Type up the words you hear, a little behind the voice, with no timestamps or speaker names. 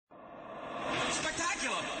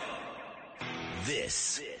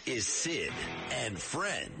This is Sid and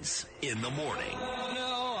Friends in the morning.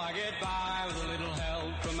 No, I get by with a little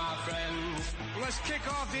help from my friends. Let's kick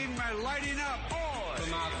off even by lighting up. Oi! From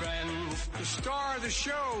my friends. The star of the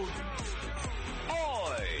show.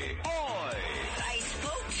 Oi! Oi! I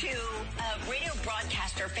spoke to a radio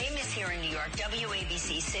broadcaster famous here in New York,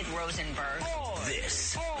 WABC, Sid Rosenberg. Oi!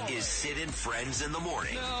 This is Sid and Friends in the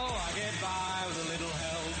morning. No, I get by with a little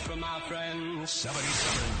help from my friends.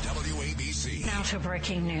 77 WABC. Now to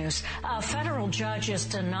breaking news. A federal judge is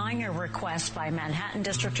denying a request by Manhattan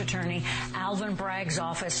District Attorney Alvin Bragg's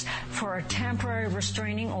office for a temporary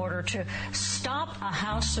restraining order to stop a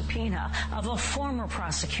House subpoena of a former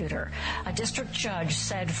prosecutor. A district judge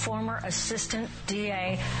said former Assistant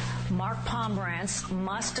DA Mark Pomerantz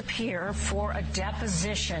must appear for a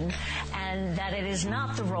deposition and that it is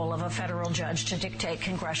not the role of a federal judge to dictate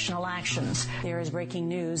congressional actions. There is breaking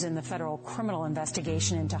news in the federal criminal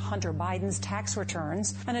investigation into Hunter Biden's tax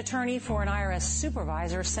returns. An attorney for an IRS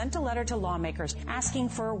supervisor sent a letter to lawmakers asking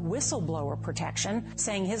for whistleblower protection,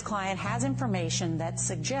 saying his client has information that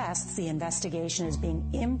suggests the investigation is being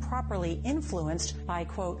improperly influenced by,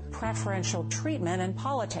 quote, preferential treatment and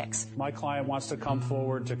politics. My client wants to come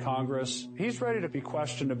forward to Congress. He's ready to be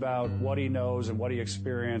questioned about what he knows and what he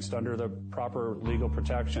experienced under the proper legal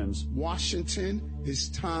protections. Washington, it's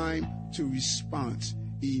time to respond.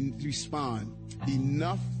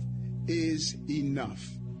 Enough is enough.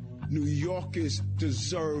 New Yorkers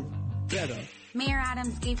deserve better. Mayor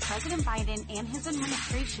Adams gave President Biden and his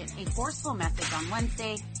administration a forceful message on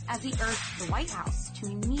Wednesday as he urged the White House to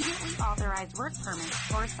immediately authorize work permits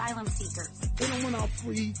for asylum seekers. They don't want our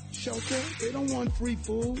free shelter. They don't want free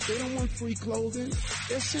food. They don't want free clothing.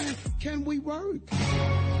 They're saying, can we work?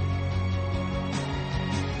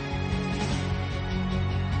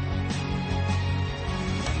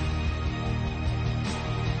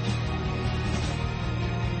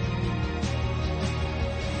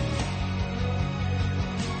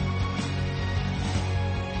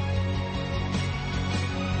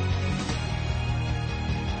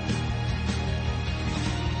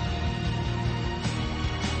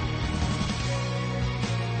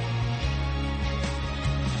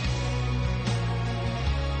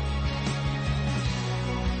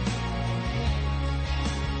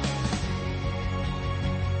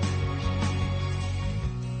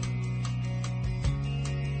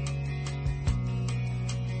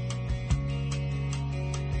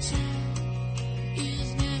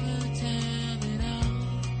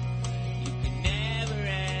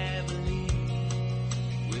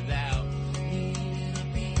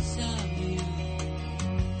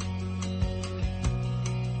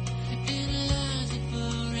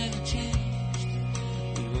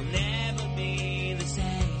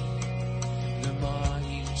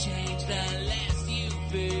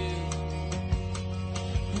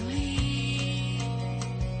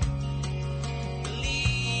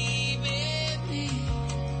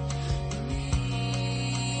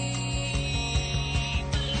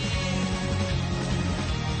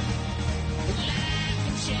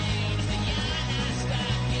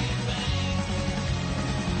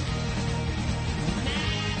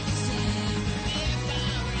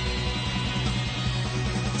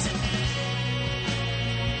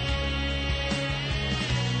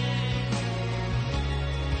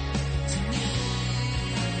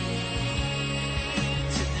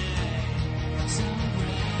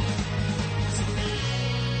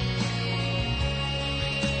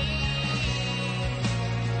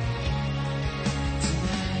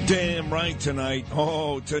 Damn right tonight.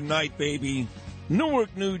 Oh, tonight, baby.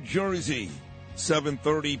 Newark, New Jersey,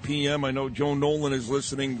 7:30 p.m. I know Joe Nolan is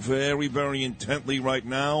listening very, very intently right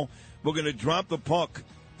now. We're going to drop the puck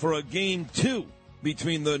for a Game 2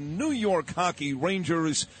 between the New York Hockey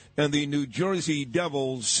Rangers and the New Jersey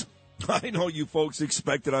Devils. I know you folks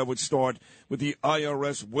expected I would start with the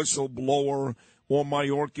IRS whistleblower or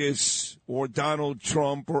Mayorkas or Donald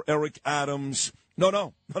Trump or Eric Adams.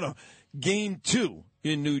 No. Game 2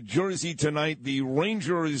 in New Jersey tonight, the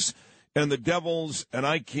Rangers and the Devils, and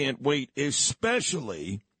I can't wait,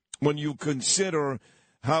 especially when you consider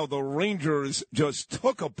how the Rangers just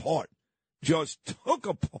took apart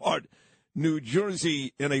New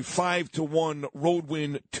Jersey in a 5-1 road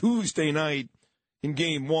win Tuesday night in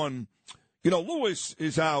Game 1. You know, Lewis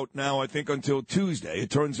is out now, I think, until Tuesday. It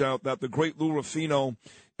turns out that the great Lou Ruffino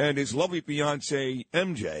and his lovely fiancée,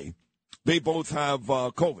 MJ, they both have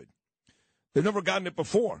COVID. They've never gotten it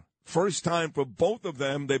before. First time for both of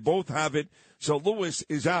them. They both have it. So Lewis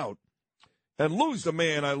is out. And Lou's the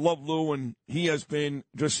man. I love Lou, and he has been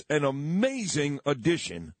just an amazing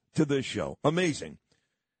addition to this show. Amazing.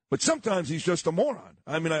 But sometimes he's just a moron.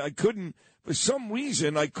 I mean, I couldn't, for some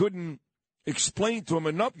reason, I couldn't explain to him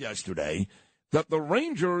enough yesterday that the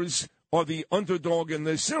Rangers are the underdog in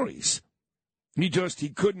this series. He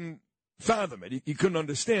couldn't fathom it. He couldn't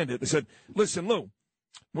understand it. I said, listen, Lou,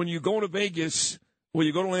 when you go to Vegas or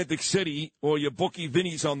you go to Atlantic City or you bookie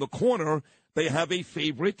Vinny's on the corner, they have a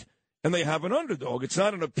favorite and they have an underdog. It's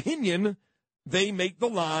not an opinion. They make the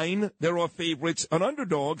line. There are favorites and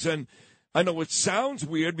underdogs. And I know it sounds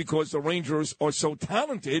weird because the Rangers are so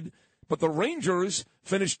talented, but the Rangers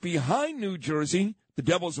finished behind New Jersey. The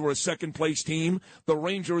Devils were a second-place team. The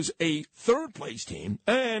Rangers a third-place team.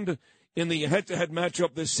 And in the head-to-head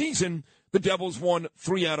matchup this season, the Devils won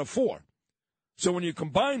 3 out of 4. So when you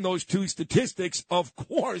combine those two statistics, of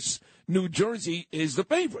course, New Jersey is the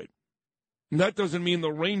favorite. And that doesn't mean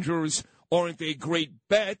the Rangers aren't a great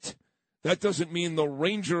bet. That doesn't mean the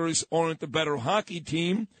Rangers aren't the better hockey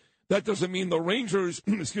team. That doesn't mean the Rangers,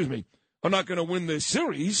 are not going to win this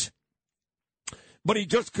series. But he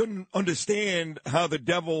just couldn't understand how the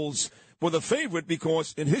Devils were the favorite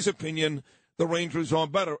because, in his opinion, the Rangers are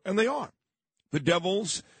better. And they are. The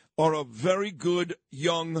Devils are a very good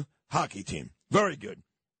young hockey team. Very good.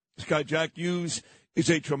 This guy, Jack Hughes, is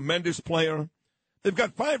a tremendous player. They've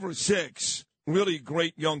got 5 or 6 really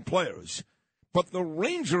great young players. But the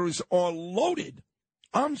Rangers are loaded.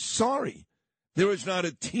 I'm sorry. There is not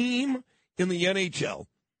a team in the NHL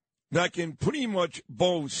that can pretty much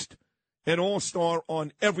boast an all-star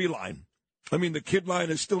on every line. I mean, the kid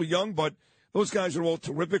line is still young, but those guys are all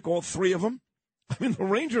terrific, all 3 of them. I mean, the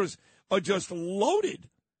Rangers are just loaded.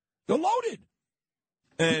 They're loaded.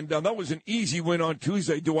 And that was an easy win on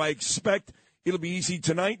Tuesday. Do I expect it'll be easy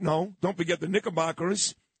tonight? No. Don't forget the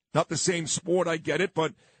Knickerbockers. Not the same sport, I get it,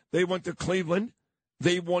 but they went to Cleveland.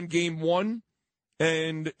 They won Game 1.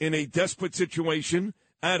 And in a desperate situation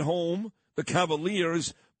at home, the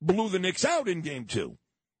Cavaliers blew the Knicks out in Game 2.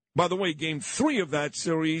 By the way, Game 3 of that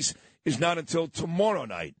series is not until tomorrow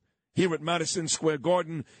night here at Madison Square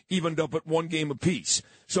Garden, evened up at 1 game apiece.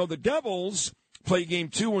 So the Devils play Game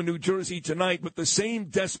 2 in New Jersey tonight with the same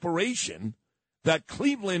desperation that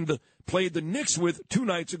Cleveland played the Knicks with 2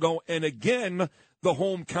 nights ago, and again, the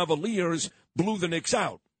home Cavaliers blew the Knicks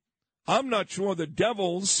out. I'm not sure the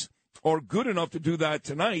Devils are good enough to do that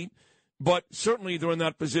tonight, but certainly they're in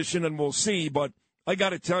that position, and we'll see. But I got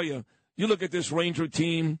to tell you, you look at this Ranger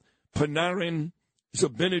team, Panarin,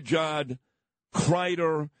 Zibanejad,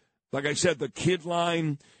 Kreider, like I said, the kid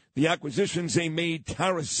line, the acquisitions they made,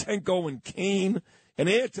 Tarasenko and Kane, and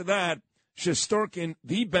add to that, Shesterkin,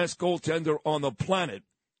 the best goaltender on the planet.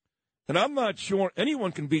 And I'm not sure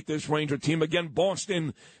anyone can beat this Ranger team. Again,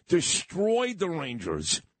 Boston destroyed the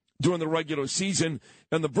Rangers during the regular season,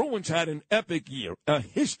 and the Bruins had an epic year, a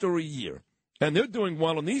history year. And they're doing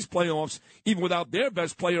well in these playoffs, even without their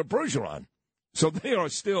best player, Bergeron. So they are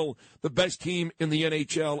still the best team in the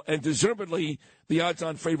NHL, and deservedly the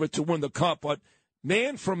odds-on favorite to win the Cup. But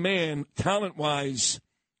man for man, talent-wise,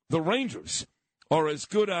 the Rangers are as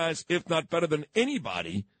good as, if not better than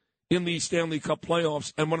anybody in the Stanley Cup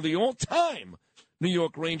playoffs. And one of the all-time New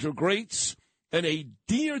York Ranger greats, and a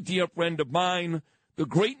dear, dear friend of mine, the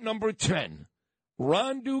great number 10,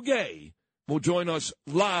 Ron Duguay, will join us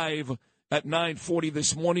live at 9:40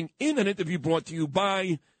 this morning in an interview brought to you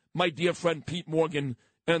by my dear friend Pete Morgan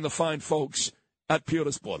and the fine folks at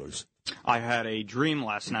Peerless Borders. I had a dream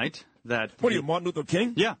last night that... What are you, Martin Luther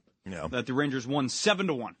King? Yeah. That the Rangers won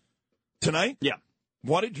 7-1. Tonight? Yeah.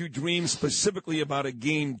 What did you dream specifically about a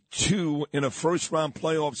Game 2 in a first-round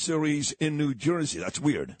playoff series in New Jersey? That's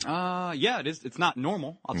weird. Yeah, it is. It's not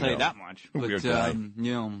normal, I'll tell you that much. But, weird guy.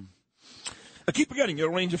 I keep forgetting you're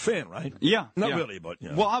a Ranger fan, right? Yeah. Not really, but,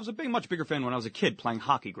 yeah. Well, I was a much bigger fan when I was a kid playing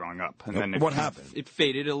hockey growing up. And then what happened? It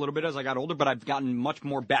faded a little bit as I got older, but I've gotten much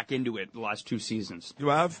more back into it the last 2 seasons. You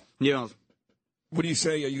have? Yeah. What do you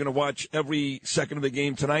say? Are you going to watch every second of the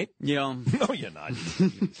game tonight? Yeah. No, you're not.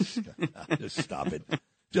 Just stop it.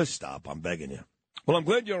 Just stop. I'm begging you. Well, I'm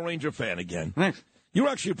glad you're a Ranger fan again. Thanks. You were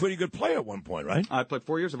actually a pretty good player at one point, right? I played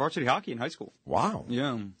 4 years of varsity hockey in high school. Wow.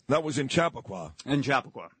 Yeah. That was in Chappaqua. In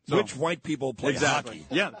Chappaqua. So. Which white people play hockey?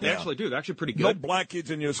 Yeah, they actually do. They're actually pretty good. No black kids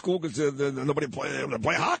in your school because nobody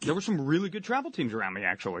play hockey. There were some really good travel teams around me,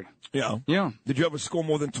 actually. Yeah. Yeah. Did you ever score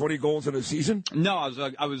more than 20 goals in a season? No,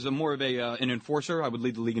 I was more of an enforcer. I would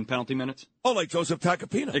lead the league in penalty minutes. Oh, like Joseph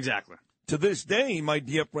Tacopina. Exactly. To this day, my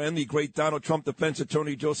dear friend, the great Donald Trump defense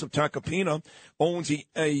attorney Joseph Tacopina owns a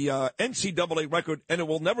NCAA record, and it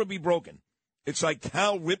will never be broken. It's like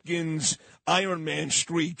Cal Ripken's Iron Man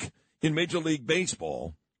streak in Major League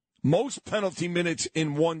Baseball. Most penalty minutes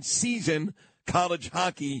in one season, college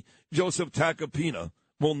hockey, Joseph Tacopina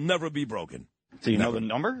will never be broken. Do you know the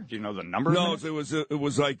number? Do you know the number? No, it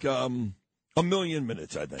was like a million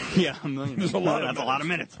minutes, I think. Yeah, a million. That's a lot of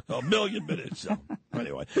minutes. A million minutes. So,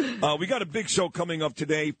 anyway, we got a big show coming up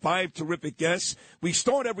today. 5 terrific guests. We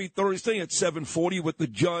start every Thursday at 7:40 with the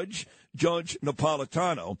Judge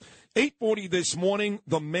Napolitano. 8:40 this morning,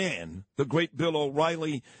 the man, the great Bill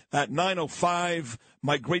O'Reilly. At 9:05,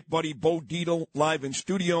 my great buddy Bo Dietl live in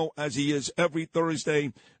studio as he is every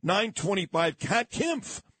Thursday. 9:25, Kat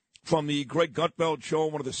Kempf from the Greg Gutfeld Show,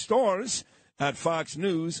 one of the stars at Fox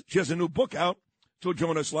News. She has a new book out. She'll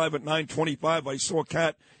join us live at 9:25. I saw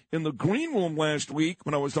Kat in the green room last week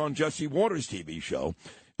when I was on Jesse Waters' TV show.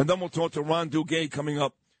 And then we'll talk to Ron Duguay coming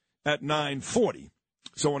up at 9:40.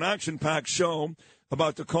 So an action-packed show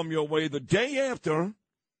about to come your way the day after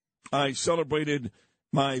I celebrated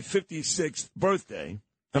my 56th birthday.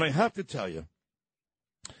 And I have to tell you,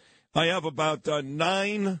 I have about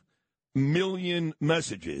 9 million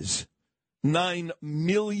messages. 9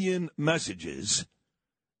 million messages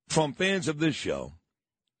from fans of this show,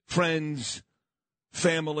 friends,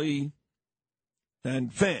 family,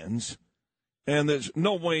 and fans. And there's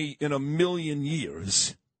no way in a million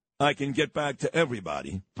years I can get back to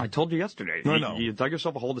everybody. I told you yesterday. I know. You dug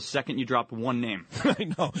yourself a hole the second you dropped one name.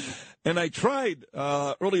 I know. And I tried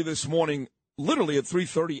early this morning, literally at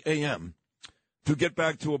 3:30 a.m., to get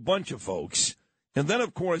back to a bunch of folks. And then,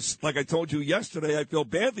 of course, like I told you yesterday, I feel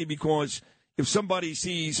badly because if somebody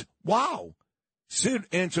sees, wow, Sid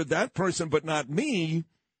answered that person but not me,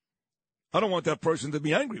 I don't want that person to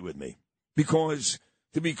be angry with me. Because,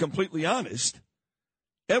 to be completely honest,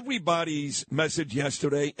 everybody's message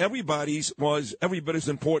yesterday, everybody's was every bit as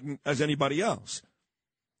important as anybody else.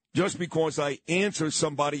 Just because I answer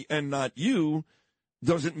somebody and not you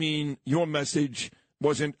doesn't mean your message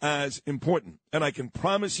wasn't as important. And I can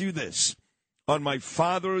promise you this, on my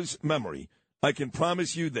father's memory, I can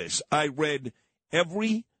promise you this. I read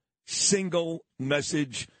every single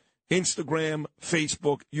message, Instagram,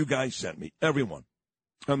 Facebook, you guys sent me. Everyone.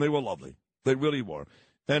 And they were lovely. They really were.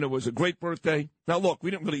 And it was a great birthday. Now, look,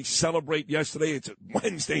 we didn't really celebrate yesterday. It's a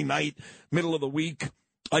Wednesday night, middle of the week.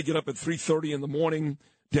 I get up at 3:30 in the morning.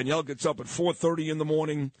 Danielle gets up at 4:30 in the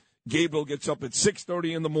morning. Gabriel gets up at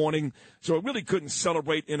 6:30 in the morning. So I really couldn't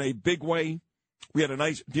celebrate in a big way. We had a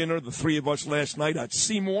nice dinner, the three of us, last night at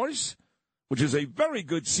Seymour's, which is a very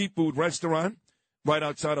good seafood restaurant right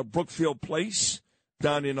outside of Brookfield Place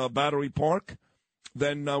down in Battery Park.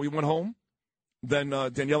 Then we went home. Then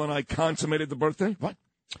Danielle and I consummated the birthday. What?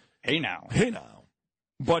 Hey now.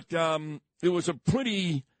 But it was a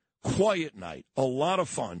pretty quiet night. A lot of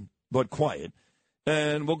fun, but quiet.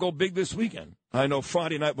 And we'll go big this weekend. I know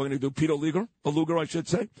Friday night we're going to do Peter Luger, I should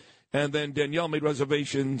say. And then Danielle made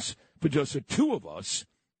reservations for just the two of us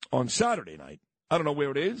on Saturday night. I don't know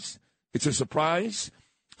where it is. It's a surprise.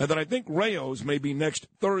 And then I think Rayo's may be next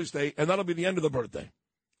Thursday, and that'll be the end of the birthday.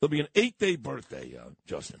 It'll be an 8-day birthday,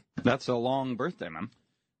 Justin. That's a long birthday, man.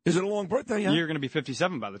 Is it a long birthday? Yeah? You're going to be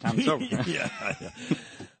 57 by the time it's over. Yeah.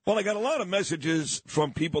 Well, I got a lot of messages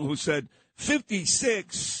from people who said,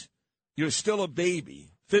 56, you're still a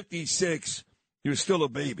baby. 56, you're still a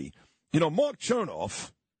baby. You know, Mark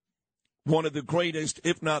Chernoff, one of the greatest,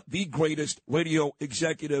 if not the greatest, radio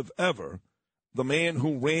executive ever, the man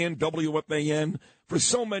who ran WFAN for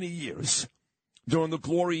so many years, during the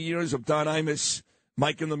glory years of Don Imus,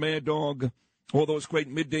 Mike and the Mad Dog, all those great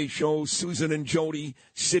midday shows, Susan and Jody,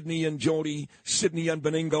 Sydney and Jody, Sydney and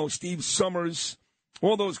Beningo, Steve Summers,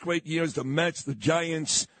 all those great years, the Mets, the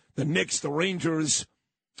Giants, the Knicks, the Rangers.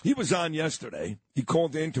 He was on yesterday. He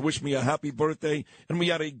called in to wish me a happy birthday, and we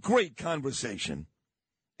had a great conversation.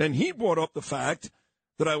 And he brought up the fact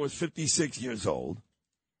that I was 56 years old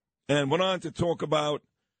and went on to talk about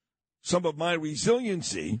some of my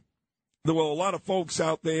resiliency. There were a lot of folks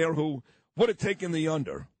out there who would have taken the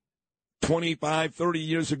under 25, 30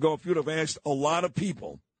 years ago. If you'd have asked a lot of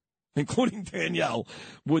people, including Danielle,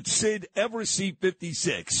 would Sid ever see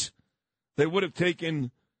 56, they would have taken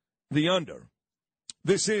the under.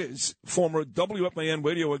 This is former WFAN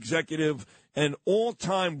radio executive and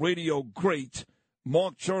all-time radio great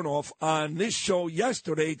Mark Chernoff on this show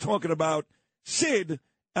yesterday talking about Sid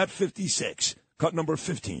at 56, cut number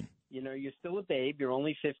 15. You know, you're still a babe. You're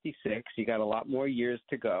only 56. You got a lot more years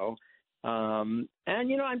to go. And,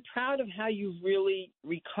 you know, I'm proud of how you've really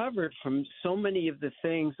recovered from so many of the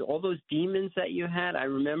things, all those demons that you had. I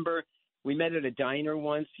remember we met at a diner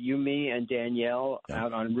once, you, me, and Danielle,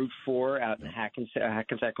 out on Route 4 out in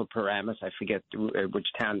Hackensack or Paramus. I forget which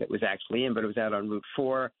town that was actually in, but it was out on Route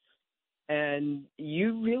 4. And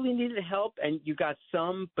you really needed help, and you got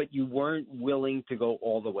some, but you weren't willing to go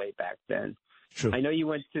all the way back then. True. I know you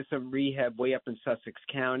went to some rehab way up in Sussex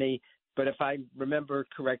County. But if I remember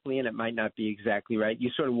correctly, and it might not be exactly right, you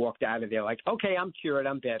sort of walked out of there like, okay, I'm cured,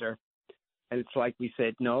 I'm better. And it's like we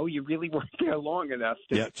said, no, you really weren't there long enough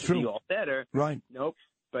to be all better. Right. Nope.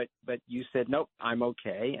 But you said, nope, I'm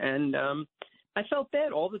okay. And I felt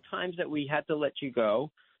bad all the times that we had to let you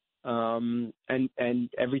go. And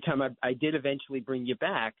every time I did eventually bring you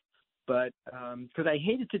back. But because I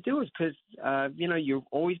hated to do it because, you've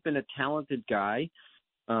always been a talented guy.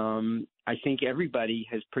 I think everybody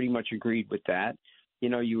has pretty much agreed with that.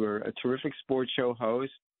 You were a terrific sports show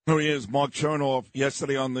host. Here he is, Mark Chernoff,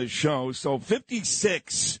 yesterday on the show. So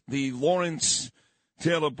 56, the Lawrence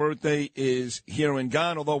Taylor birthday is here and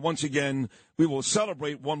gone, although once again, we will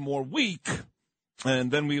celebrate one more week, and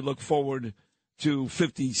then we look forward to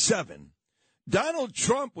 57. Donald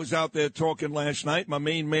Trump was out there talking last night, my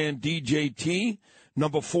main man, DJT,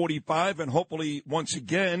 number 45, and hopefully once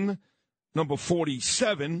again, number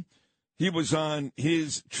 47. He was on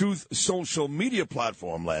his Truth social media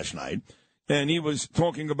platform last night, and he was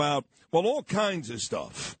talking about, all kinds of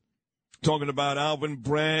stuff. Talking about Alvin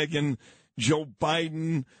Bragg and Joe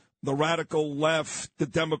Biden, the radical left, the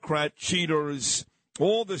Democrat cheaters,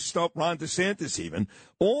 all this stuff, Ron DeSantis even,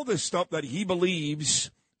 all this stuff that he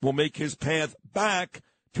believes will make his path back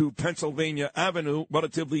to Pennsylvania Avenue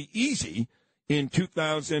relatively easy in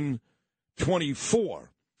 2024.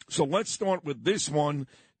 So let's start with this one.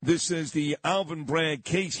 This is the Alvin Bragg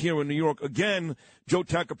case here in New York. Again, Joe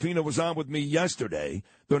Tacopina was on with me yesterday.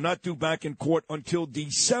 They're not due back in court until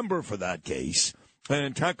December for that case.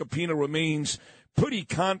 And Tacopina remains pretty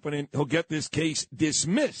confident he'll get this case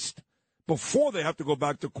dismissed before they have to go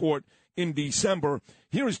back to court in December.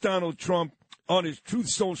 Here is Donald Trump on his Truth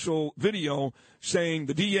Social video saying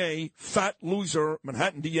the DA, fat loser,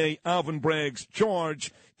 Manhattan DA Alvin Bragg's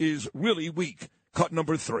charge is really weak. Cut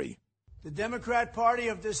number 3. The Democrat Party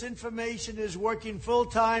of disinformation is working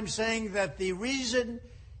full-time saying that the reason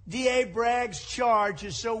DA Bragg's charge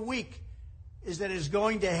is so weak is that it's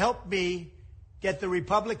going to help me get the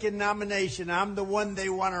Republican nomination. I'm the one they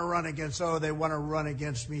want to run against. Oh, they want to run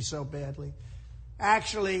against me so badly.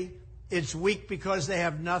 Actually, it's weak because they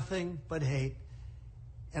have nothing but hate.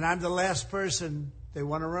 And I'm the last person they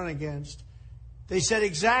want to run against. They said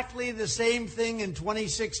exactly the same thing in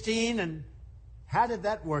 2016, and how did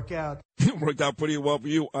that work out? It worked out pretty well for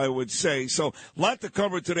you, I would say. So, a lot to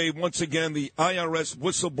cover today. Once again, the IRS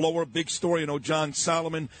whistleblower, big story. John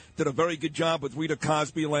Solomon did a very good job with Rita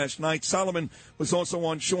Cosby last night. Solomon was also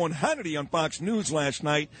on Sean Hannity on Fox News last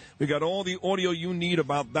night. We got all the audio you need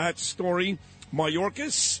about that story.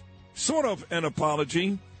 Mayorkas, sort of an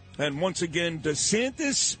apology. And once again,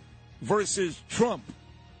 DeSantis versus Trump.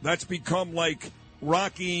 That's become like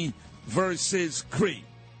Rocky versus Creed,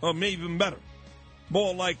 or maybe even better.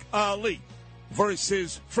 More like Ali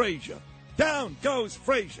versus Frazier. Down goes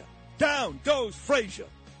Frazier. Down goes Frazier.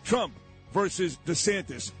 Trump versus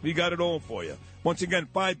DeSantis. We got it all for you. Once again,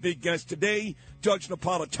 5 big guests today. Judge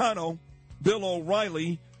Napolitano, Bill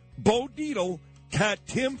O'Reilly, Bo Dietl, Kat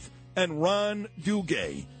Timpf, and Ron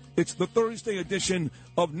Duguay. It's the Thursday edition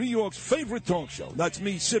of New York's favorite talk show. That's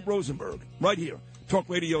me, Sid Rosenberg, right here. Talk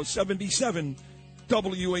Radio 77,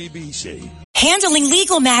 WABC. Handling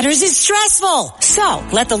legal matters is stressful. So,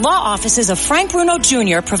 let the law offices of Frank Bruno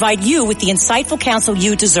Jr. provide you with the insightful counsel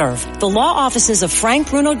you deserve. The law offices of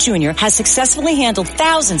Frank Bruno Jr. has successfully handled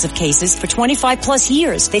thousands of cases for 25 plus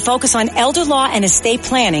years. They focus on elder law and estate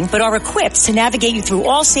planning, but are equipped to navigate you through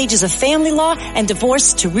all stages of family law and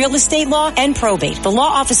divorce to real estate law and probate. The law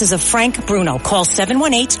offices of Frank Bruno. Call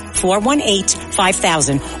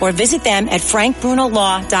 718-418-5000 or visit them at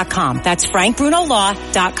frankbrunolaw.com. That's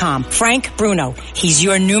frankbrunolaw.com. Frank Bruno. He's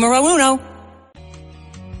your numero uno.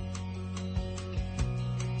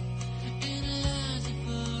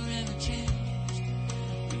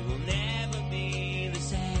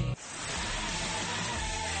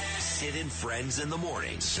 Sid and Friends in the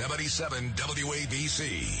morning. 77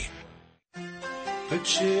 WABC.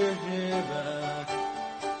 Put your hair back.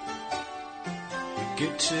 You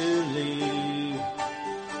get to leave.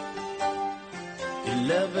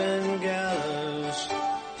 11 gallows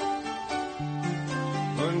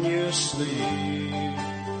on your sleeve,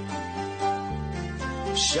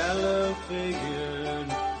 shallow figured,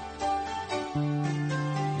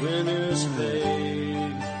 winners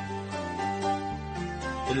paid,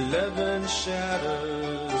 11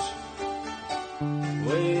 shadows,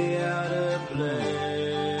 way out of place.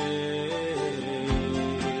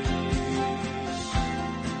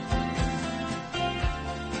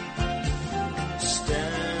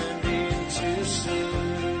 Standing too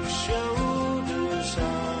soon, shoulders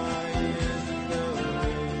high in the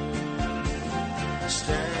wind.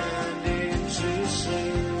 Standing too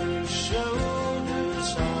soon,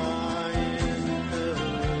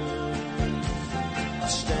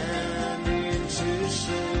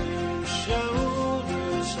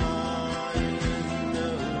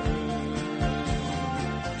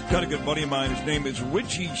 Got a good buddy of mine. His name is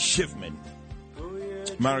Richie Shivman,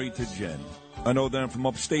 married to Jen. I know them from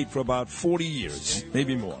upstate for about 40 years,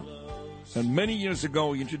 maybe more. And many years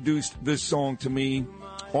ago, he introduced this song to me,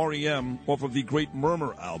 REM, off of the Great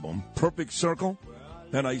Murmur album, Perfect Circle,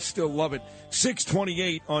 and I still love it.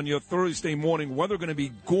 6:28 on your Thursday morning. Weather going to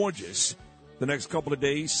be gorgeous the next couple of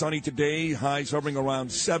days. Sunny today, highs hovering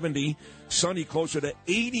around 70, sunny closer to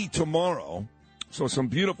 80 tomorrow. So some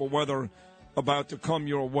beautiful weather about to come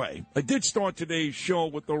your way. I did start today's show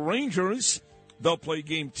with the Rangers. They'll play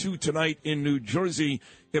Game 2 tonight in New Jersey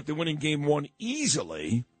after winning Game 1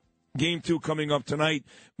 easily. Game 2 coming up tonight.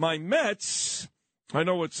 My Mets, I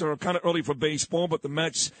know it's kind of early for baseball, but the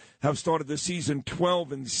Mets have started the season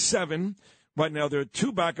 12-7. Right now they're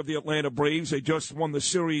 2 back of the Atlanta Braves. They just won the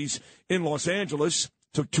series in Los Angeles,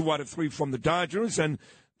 took 2 out of 3 from the Dodgers, and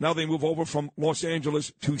now they move over from Los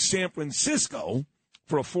Angeles to San Francisco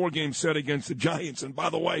for a 4-game set against the Giants. And by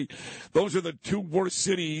the way, those are the 2 worst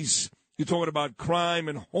cities. You're talking about crime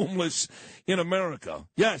and homeless in America.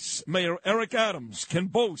 Yes, Mayor Eric Adams can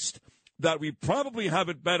boast that we probably have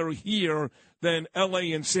it better here than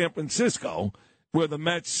L.A. and San Francisco, where the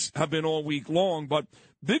Mets have been all week long. But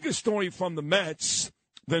bigger story from the Mets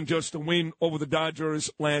than just a win over the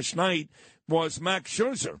Dodgers last night was Max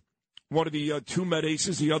Scherzer, one of the 2 Met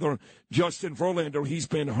aces, the other Justin Verlander. He's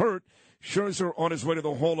been hurt. Scherzer on his way to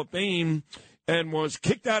the Hall of Fame and was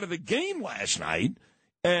kicked out of the game last night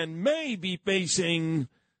and may be facing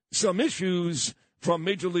some issues from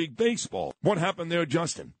Major League Baseball. What happened there,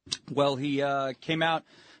 Justin? Well, he came out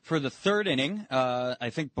for the 3rd inning,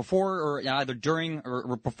 I think before or either during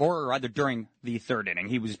the 3rd inning.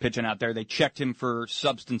 He was pitching out there. They checked him for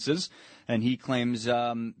substances, and he claims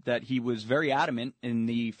that he was very adamant in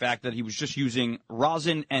the fact that he was just using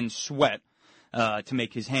rosin and sweat to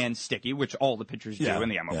make his hands sticky, which all the pitchers do in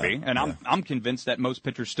the MLB. And I'm convinced that most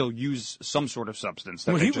pitchers still use some sort of substance.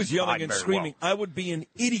 That he was yelling and screaming, I would be an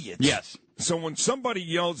idiot. Yes. So when somebody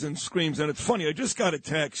yells and screams, and it's funny, I just got a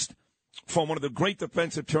text from one of the great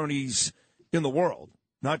defense attorneys in the world,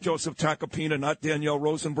 not Joseph Tacopina, not Danielle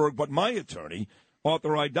Rosenberg, but my attorney,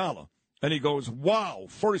 Arthur Aidala. And he goes, wow,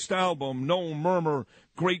 first album, no murmur,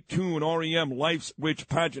 great tune, REM, Life's Rich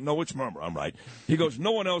Pageant. No, it's Murmur, I'm right. He goes,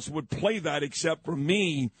 no one else would play that except for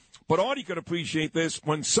me. But Artie could appreciate this.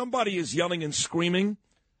 When somebody is yelling and screaming,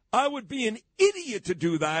 I would be an idiot to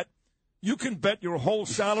do that. You can bet your whole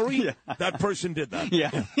salary that person did that.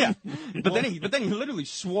 Yeah. But then he literally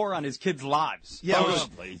swore on his kids' lives. Yeah,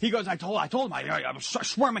 he goes, I told him, I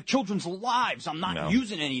swear on my children's lives, I'm not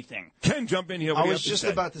using anything. Ken, jump in here. I was just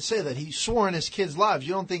about to say that he swore on his kids' lives.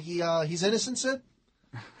 You don't think he's innocent, Sid?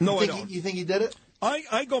 No, I don't. You think he did it?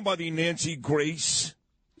 I go by the Nancy Grace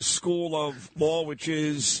school of law, which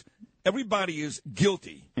is everybody is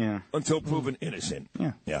guilty until proven innocent.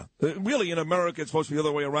 Yeah. Really, in America, it's supposed to be the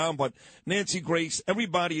other way around, but Nancy Grace,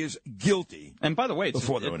 everybody is guilty. And by the way,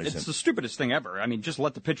 before they're innocent. It's the stupidest thing ever. I mean, just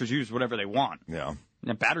let the pitchers use whatever they want. Yeah.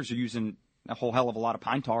 And batters are using a whole hell of a lot of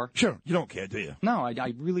pine tar. Sure. You don't care, do you? No,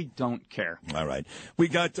 I really don't care. All right. We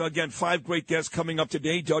got, again, 5 great guests coming up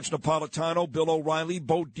today. Judge Napolitano, Bill O'Reilly,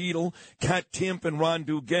 Bo Dietl, Kat Timp, and Ron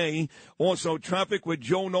Duguay. Also, traffic with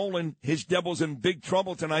Joe Nolan. His Devils in big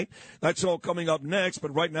trouble tonight. That's all coming up next.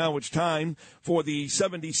 But right now it's time for the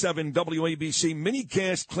 77 WABC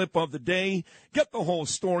minicast clip of the day. Get the whole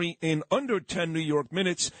story in under 10 New York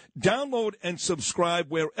minutes. Download and subscribe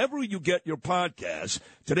wherever you get your podcasts.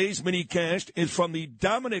 Today's minicast is from the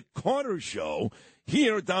Dominic Carter Show.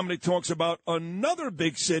 Here, Dominic talks about another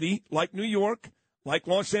big city like New York, like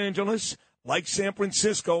Los Angeles, like San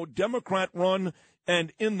Francisco, Democrat-run,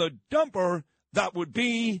 and in the dumper, that would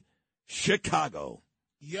be Chicago.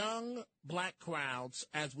 Young black crowds,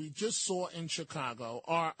 as we just saw in Chicago,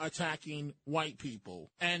 are attacking white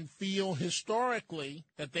people and feel historically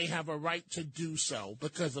that they have a right to do so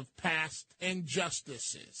because of past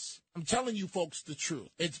injustices. I'm telling you folks the truth.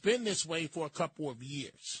 It's been this way for a couple of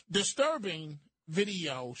years. Disturbing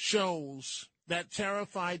video shows that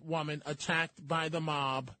terrified woman attacked by the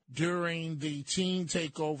mob during the teen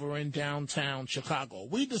takeover in downtown Chicago.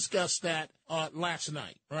 We discussed that last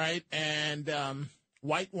night, right? And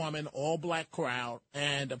white woman, all black crowd,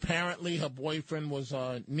 and apparently her boyfriend was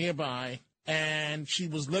nearby, and she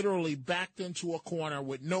was literally backed into a corner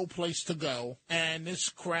with no place to go, and this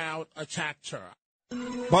crowd attacked her.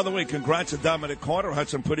 By the way, congrats to Dominic Carter. Had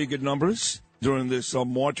some pretty good numbers during this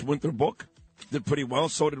March Winter book. Did pretty well.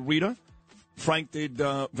 So did Rita. Frank did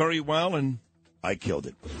very well, and I killed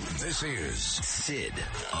it. This is Sid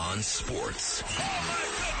on Sports.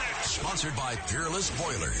 Sponsored by Peerless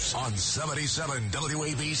Boilers on 77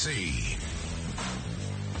 WABC.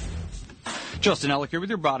 Justin Ellick here with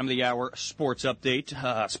your bottom of the hour sports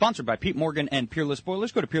update, sponsored by Pete Morgan and Peerless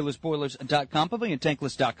Boilers. Go to peerlessboilers.com,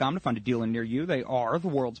 paviliontankless.com to find a dealer near you. They are the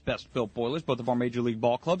world's best built boilers. Both of our major league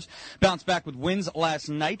ball clubs bounced back with wins last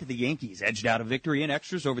night. The Yankees edged out a victory in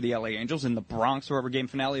extras over the LA Angels in the Bronx. However, game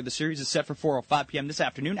finale of the series is set for 4:05 p.m. this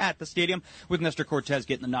afternoon at the stadium, with Nestor Cortez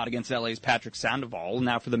getting the nod against LA's Patrick Sandoval.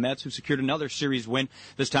 Now for the Mets, who secured another series win,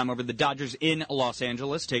 this time over the Dodgers in Los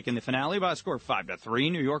Angeles, taking the finale by a score of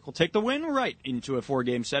 5-3. New York will take the win right into a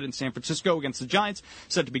 4-game set in San Francisco against the Giants,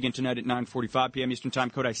 set to begin tonight at 9:45 p.m. Eastern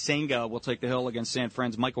Time. Kodai Senga will take the hill against San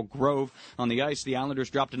Fran's Michael Grove. On the ice, the Islanders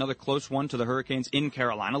dropped another close one to the Hurricanes in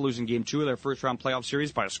Carolina, losing Game 2 of their first-round playoff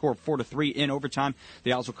series by a score of 4-3 in overtime.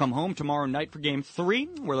 The Isles will come home tomorrow night for Game 3,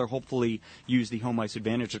 where they'll hopefully use the home ice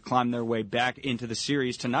advantage to climb their way back into the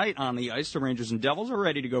series. Tonight on the ice, the Rangers and Devils are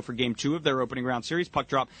ready to go for Game 2 of their opening round series. Puck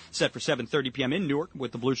drop set for 7:30 p.m. in Newark,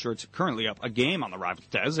 with the Blue Shirts currently up a game on the rival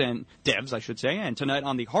Devs, I should say. And tonight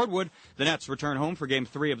on the hardwood, the Nets return home for Game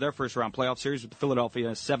 3 of their first-round playoff series with the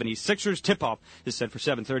Philadelphia 76ers. Tip-off is set for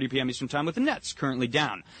 7:30 p.m. Eastern Time, with the Nets currently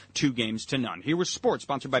down 2-0. Here was sports,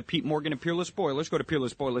 sponsored by Pete Morgan and Peerless Boilers. Go to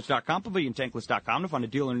peerlessboilers.com, paviliontankless.com to find a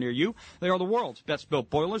dealer near you. They are the world's best-built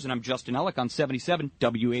boilers, and I'm Justin Ellick on 77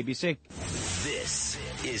 WABC. This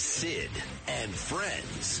is Sid and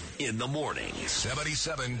Friends in the morning.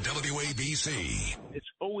 77 WABC. It's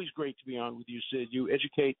always great to be on with you, Sid. You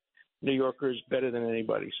educate New Yorkers better than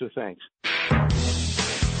anybody, so thanks. Home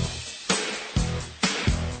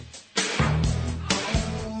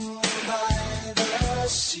by the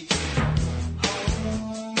sea.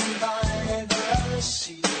 Home by the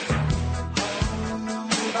sea. Home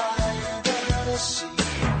by the sea.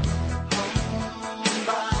 Home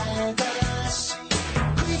by the sea.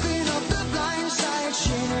 Creeping up the blind side,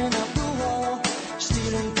 shining up the wall,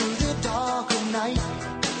 stealing through the dark of night.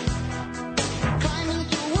 Climbing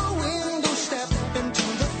through a window, step into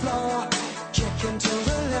the floor, checking to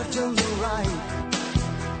the left and the right.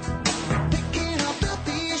 Picking up the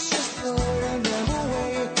pieces, throwing them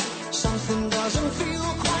away. Something doesn't feel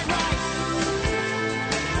quite right.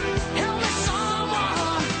 Help me,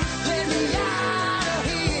 someone, let me out of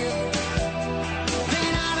here.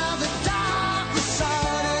 Then out of the dark, we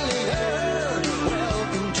suddenly heard,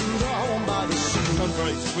 welcome to the home by the sea. Sounds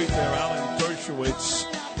very sweet there, Alan Dershowitz,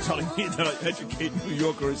 telling me that I educate New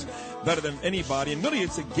Yorkers better than anybody. And really,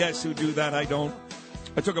 it's the guests who do that. I don't.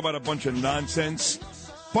 I talk about a bunch of nonsense.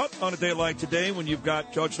 But on a day like today, when you've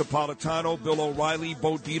got Judge Napolitano, Bill O'Reilly,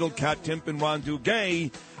 Bo Dietl, Kat Timpin, Ron Duguay,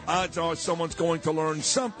 odds are someone's going to learn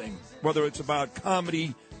something. Whether it's about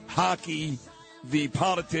comedy, hockey, the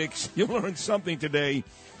politics, you'll learn something today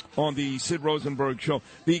on the Sid Rosenberg Show.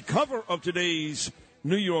 The cover of today's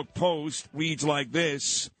New York Post reads like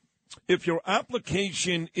this: if your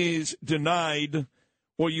application is denied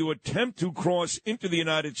or you attempt to cross into the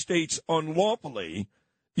United States unlawfully,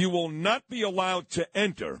 you will not be allowed to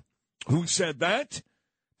enter. Who said that?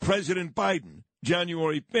 President Biden,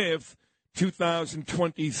 January 5th,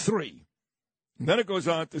 2023. And then it goes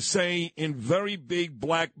on to say in very big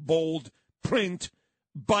black bold print,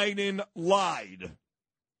 Biden lied.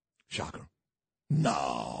 Shocker.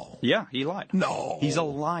 No. Yeah, he lied. No. He's a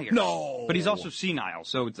liar. No. But he's also senile,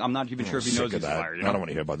 so I'm not even sure if he knows he's a liar. You know? I don't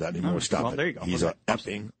want to hear about that anymore. Stop well, it. there you go. He's an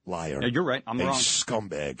effing liar. Yeah, you're right. I'm a wrong.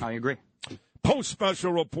 Scumbag. I agree. Post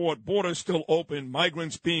special report, borders still open,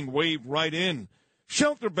 migrants being waved right in.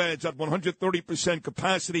 Shelter beds at 130%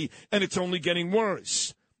 capacity, and it's only getting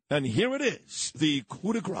worse. And here it is, the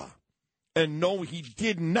coup de grace. And no, he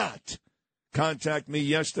did not contact me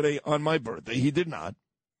yesterday on my birthday. He did not.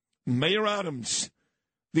 Mayor Adams,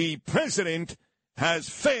 the president has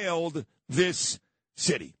failed this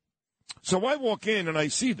city. So I walk in and I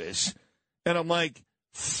see this, and I'm like,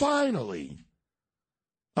 finally.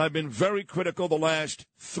 I've been very critical the last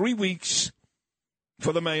 3 weeks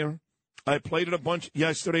for the mayor. I played it a bunch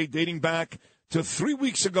yesterday, dating back to 3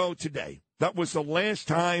 weeks ago today. That was the last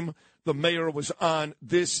time the mayor was on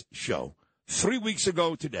this show. 3 weeks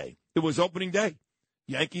ago today. It was opening day.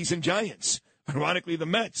 Yankees and Giants. Ironically, the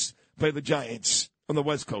Mets play the Giants on the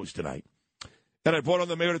West Coast tonight. And I brought on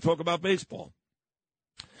the mayor to talk about baseball.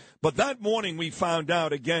 But that morning we found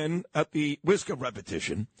out, again, at the risk of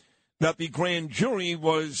repetition, that the grand jury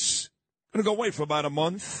was going to go away for about a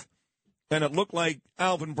month. And it looked like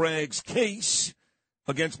Alvin Bragg's case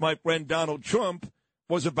against my friend Donald Trump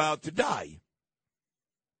was about to die.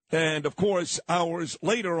 And, of course, hours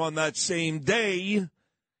later on that same day,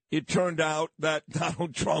 it turned out that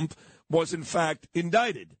Donald Trump was, in fact,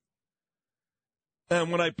 indicted.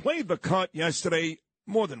 And when I played the cut yesterday,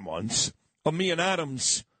 more than once, of me and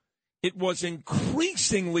Adams, it was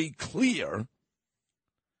increasingly clear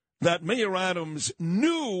that Mayor Adams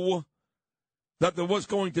knew that there was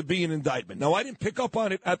going to be an indictment. Now, I didn't pick up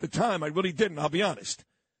on it at the time. I really didn't, I'll be honest.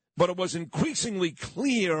 But it was increasingly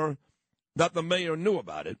clear that the mayor knew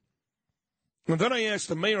about it. And then I asked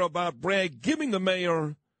the mayor about Bragg giving the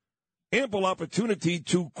mayor ample opportunity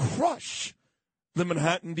to crush the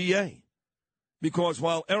Manhattan DA. Because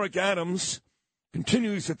while Eric Adams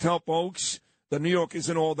continues to tell folks that New York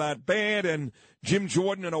isn't all that bad and Jim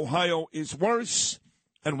Jordan in Ohio is worse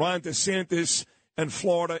and Ron DeSantis and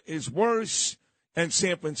Florida is worse and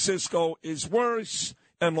San Francisco is worse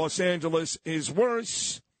and Los Angeles is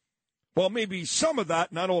worse, well, maybe some of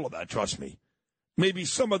that, not all of that, trust me, maybe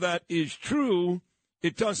some of that is true.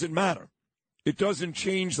 It doesn't matter. It doesn't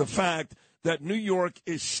change the fact that New York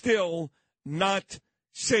is still not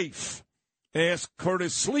safe. Ask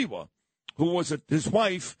Curtis Sliwa, who was his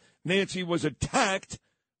wife, Nancy, was attacked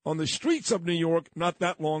on the streets of New York not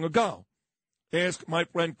that long ago. Ask my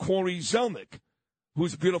friend Corey Zelnick,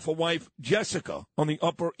 whose beautiful wife, Jessica, on the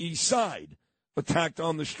Upper East Side, attacked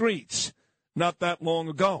on the streets not that long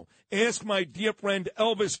ago. Ask my dear friend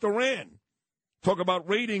Elvis Duran, talk about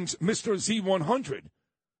ratings, Mr. Z100,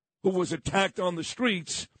 who was attacked on the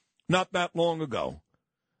streets not that long ago.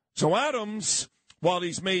 So Adams, while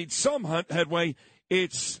he's made some headway,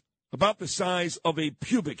 it's about the size of a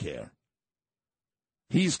pubic hair.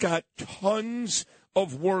 He's got tons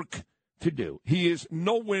of work to do. He is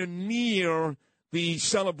nowhere near the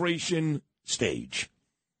celebration stage.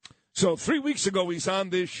 So 3 weeks ago, he's on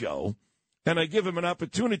this show, and I give him an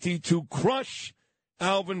opportunity to crush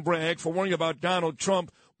Alvin Bragg for worrying about Donald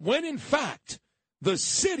Trump, when in fact, the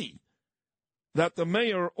city that the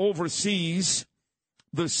mayor oversees,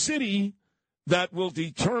 the city that will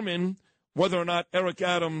determine whether or not Eric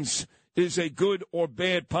Adams is a good or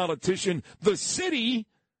bad politician, the city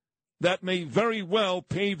that may very well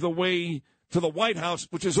pave the way to the White House,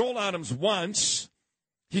 which is all Adams wants.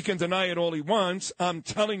 He can deny it all he wants. I'm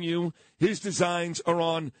telling you, his designs are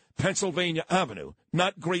on Pennsylvania Avenue,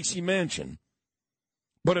 not Gracie Mansion.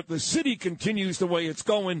 But if the city continues the way it's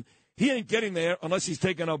going, he ain't getting there unless he's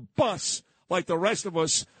taking a bus like the rest of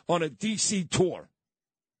us on a D.C. tour.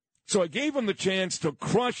 So I gave him the chance to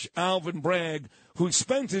crush Alvin Bragg, who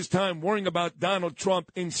spends his time worrying about Donald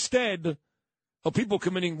Trump instead of people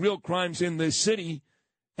committing real crimes in this city.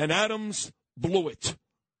 And Adams blew it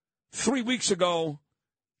 3 weeks ago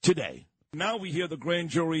today. Now we hear the grand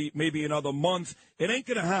jury maybe another month. It ain't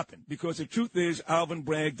going to happen because the truth is Alvin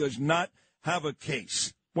Bragg does not have a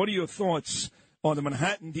case. What are your thoughts on the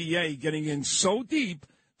Manhattan DA getting in so deep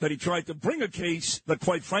that he tried to bring a case that,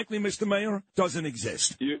 quite frankly, Mr. Mayor, doesn't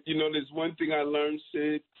exist? You know, there's one thing I learned,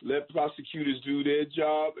 Sid. Let prosecutors do their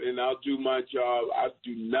job, and I'll do my job. I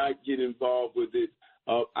do not get involved with it.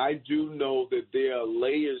 I do know that there are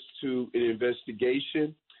layers to an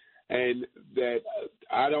investigation, and that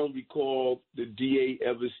I don't recall the DA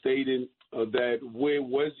ever stating that where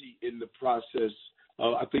was he in the process.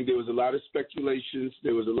 I think there was a lot of speculations.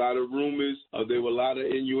 There was a lot of rumors. There were a lot of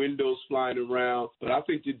innuendos flying around. But I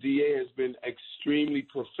think the DA has been extremely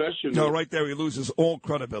professional. No, right there he loses all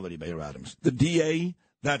credibility, Mayor Adams. The DA,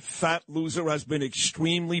 that fat loser, has been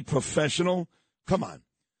extremely professional. Come on.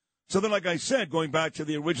 So then, like I said, going back to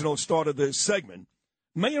the original start of this segment,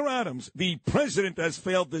 Mayor Adams, the president, has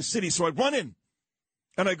failed this city. So I run in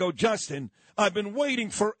and I go, Justin, I've been waiting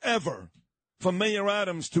forever for Mayor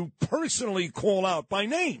Adams to personally call out by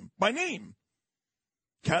name,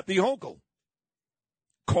 Kathy Hochul,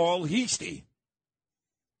 Carl Heastie,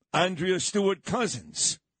 Andrea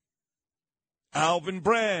Stewart-Cousins, Alvin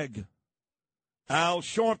Bragg, Al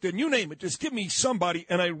Sharpton, you name it. Just give me somebody.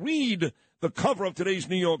 And I read the cover of today's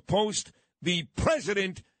New York Post. The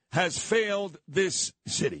president has failed this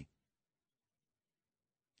city.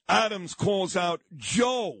 Adams calls out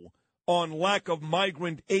Joe on lack of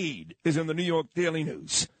migrant aid is in the New York Daily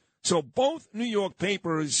News. So both New York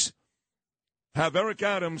papers have Eric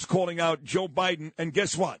Adams calling out Joe Biden, and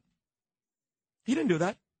guess what? He didn't do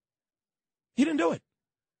that. He didn't do it.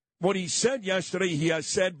 What he said yesterday, he has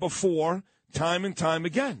said before, time and time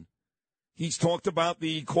again. He's talked about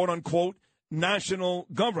the quote-unquote national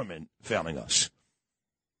government failing us.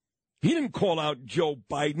 He didn't call out Joe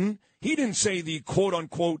Biden. He didn't say the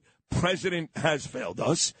quote-unquote president has failed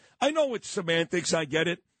us. I know it's semantics. I get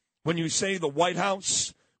it. When you say the White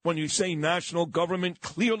House, when you say national government,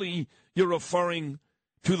 clearly you're referring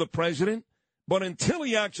to the president. But until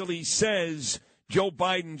he actually says Joe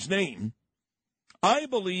Biden's name, I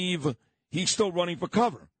believe he's still running for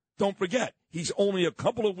cover. Don't forget, he's only a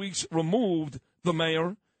couple of weeks removed, the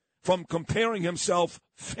mayor, from comparing himself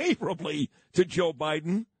favorably to Joe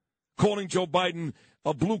Biden, calling Joe Biden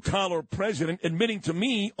a blue-collar president admitting to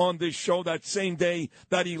me on this show that same day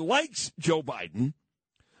that he likes Joe Biden.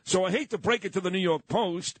 So I hate to break it to the New York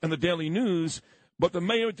Post and the Daily News, but the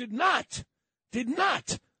mayor did not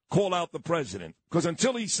call out the president. Because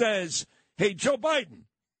until he says, hey, Joe Biden,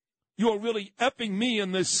 you are really effing me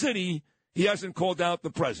in this city, he hasn't called out the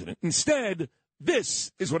president. Instead,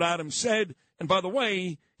 this is what Adams said. And by the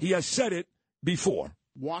way, he has said it before.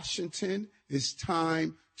 Washington, it's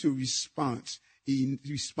time to respond.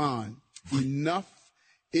 Enough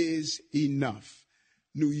is enough.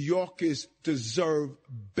 New Yorkers deserve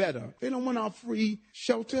better. They don't want our free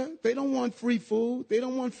shelter. They don't want free food. They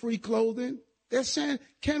don't want free clothing. They're saying,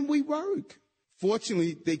 can we work?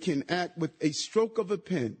 Fortunately, they can act with a stroke of a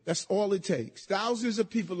pen. That's all it takes. Thousands of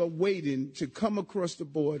people are waiting to come across the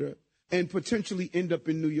border and potentially end up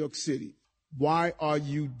in New York City. Why are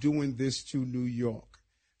you doing this to New York?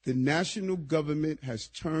 The national government has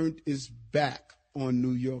turned its back on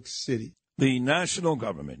New York City. The national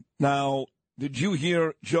government. Now, did you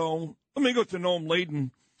hear, Joe? Let me go to Noam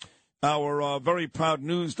Laden, our very proud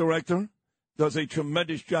news director. Does a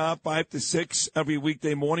tremendous job, 5 to 6 every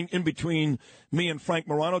weekday morning. In between me and Frank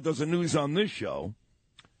Morano, does the news on this show.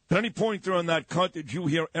 At any point during that cut, did you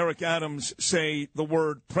hear Eric Adams say the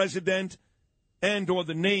word president and or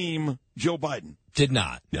the name Joe Biden? Did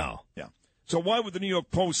not, no. Yeah. So why would the New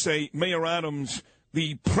York Post say, Mayor Adams,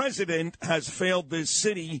 the president has failed this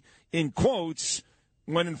city, in quotes,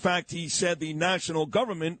 when in fact he said the national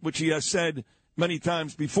government, which he has said many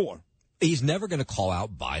times before? He's never going to call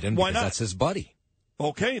out Biden because that's his buddy.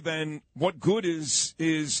 Okay, then what good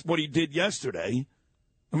is what he did yesterday?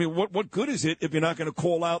 I mean, what good is it if you're not going to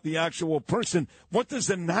call out the actual person? What does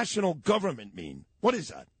the national government mean? What is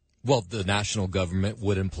that? Well, the national government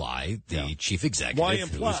would imply the chief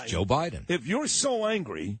executive, who is Joe Biden. If you're so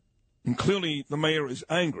angry, and clearly the mayor is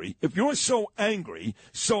angry, if you're so angry,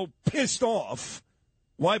 so pissed off,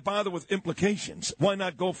 why bother with implications? Why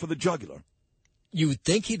not go for the jugular? You would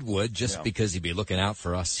think he would, just because he'd be looking out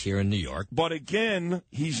for us here in New York. But again,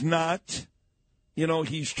 he's not. You know,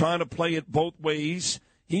 he's trying to play it both ways.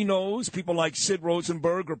 He knows people like Sid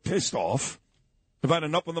Rosenberg are pissed off. They've had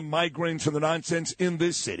enough of the migrants and the nonsense in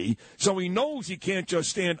this city. So he knows he can't just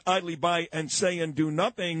stand idly by and say and do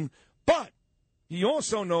nothing. But he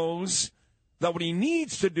also knows that what he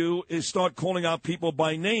needs to do is start calling out people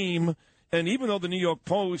by name. And even though the New York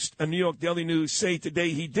Post and New York Daily News say today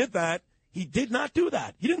he did that, he did not do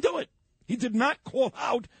that. He didn't do it. He did not call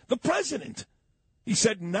out the president. He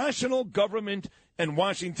said national government and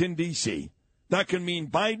Washington, D.C. That can mean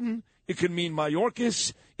Biden. It can mean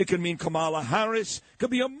Mayorkas. It can mean Kamala Harris. It could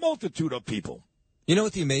be a multitude of people. You know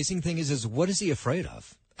what the amazing thing is what is he afraid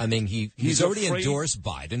of? I mean, he's already endorsed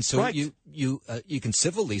Biden, so right. you can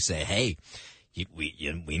civilly say, hey,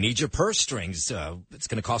 we need your purse strings. It's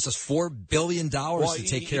going to cost us $4 billion to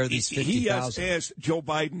take care of these 50,000. He has asked Joe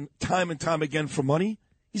Biden time and time again for money.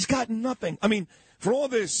 He's gotten nothing. I mean, for all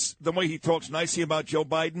this, the way he talks nicely about Joe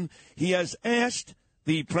Biden, he has asked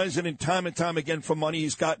the president time and time again for money.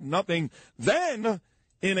 He's gotten nothing. Then,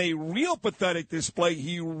 in a real pathetic display,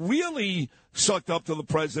 he really sucked up to the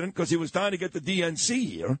president because he was trying to get the DNC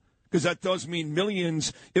here. Because that does mean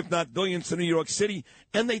millions, if not billions, to New York City.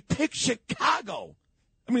 And they picked Chicago.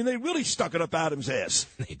 I mean, they really stuck it up Adams' ass.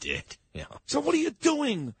 They did, yeah. So what are you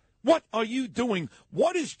doing? What are you doing?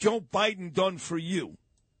 What has Joe Biden done for you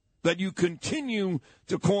that you continue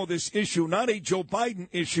to call this issue not a Joe Biden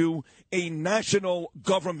issue, a national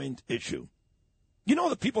government issue? You know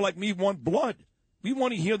that people like me want blood. We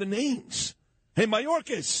want to hear the names. Hey,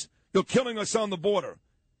 Mayorkas, you're killing us on the border.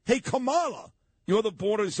 Hey, Kamala. You're the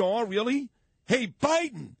border czar, really? Hey,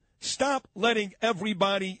 Biden, stop letting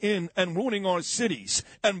everybody in and ruining our cities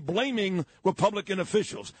and blaming Republican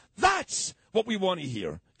officials. That's what we want to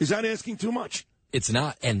hear. Is that asking too much? It's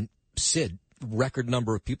not. And, Sid, record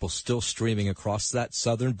number of people still streaming across that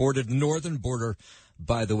southern border, northern border,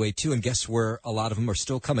 by the way, too. And guess where a lot of them are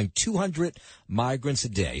still coming? 200 migrants a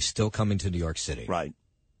day still coming to New York City. Right.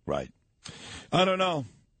 I don't know.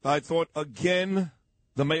 I thought, again,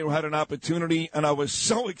 the mayor had an opportunity, and I was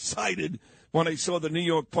so excited when I saw the New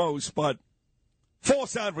York Post, but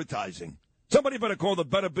false advertising. Somebody better call the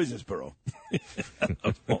Better Business Bureau.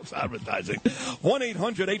 False advertising.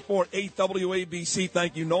 1-800-848-WABC.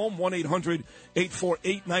 Thank you, Noam.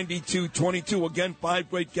 1-800-848-9222. Again, 5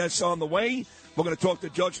 great guests on the way. We're going to talk to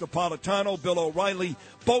Judge Napolitano, Bill O'Reilly,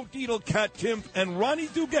 Bo Dietl, Kat Timpf, and Ronnie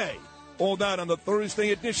Duguay. All that on the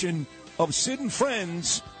Thursday edition of Sid and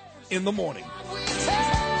Friends in the Morning.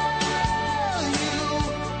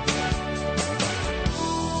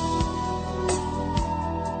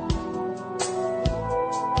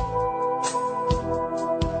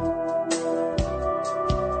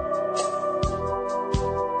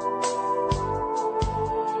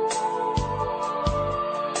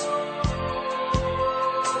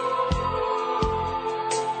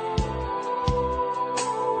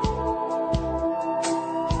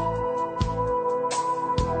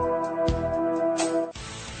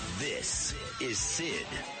 Sid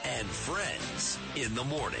and Friends in the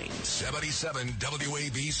morning. 77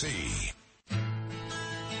 WABC.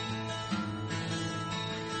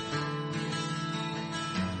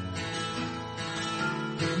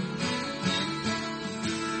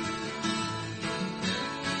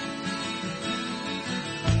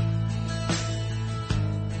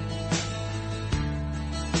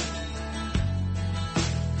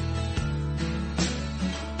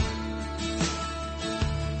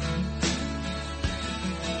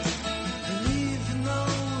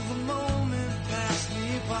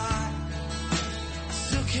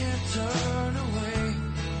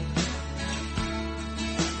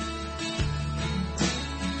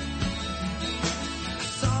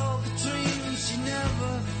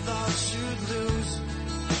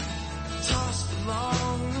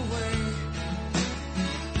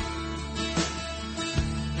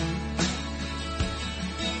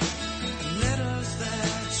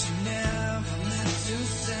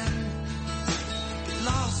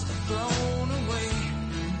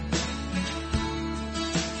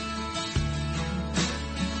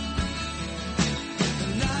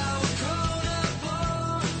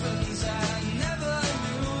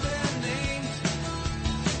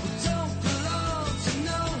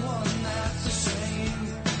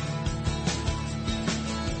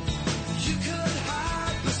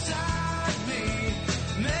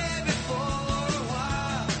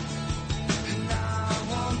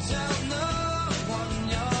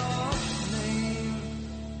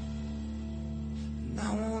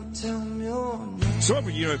 So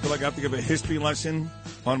every year I feel like I have to give a history lesson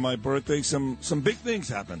on my birthday. Some big things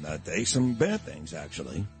happened that day, some bad things,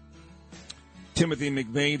 actually. Timothy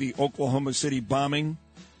McVeigh, the Oklahoma City bombing,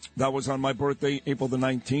 that was on my birthday, April the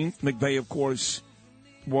 19th. McVeigh, of course,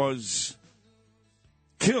 was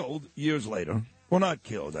killed years later. Well, not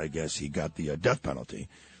killed, I guess. He got the death penalty.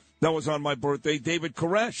 That was on my birthday. David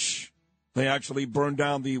Koresh, they actually burned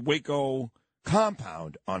down the Waco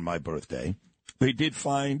compound on my birthday. They did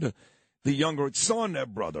find the younger son, their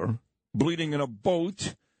brother, bleeding in a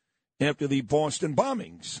boat after the Boston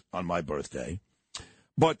bombings on my birthday.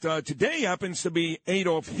 But today happens to be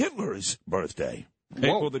Adolf Hitler's birthday,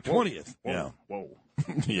 April the 20th. Whoa.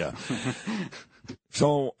 Yeah.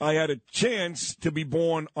 So I had a chance to be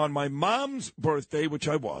born on my mom's birthday, which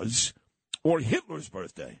I was, or Hitler's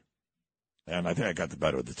birthday. And I think I got the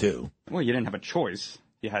better of the two. Well, you didn't have a choice.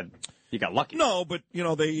 You got lucky. No, but, they,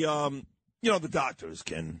 the doctors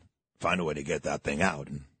can find a way to get that thing out.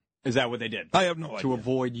 And is that what they did? I have no idea. To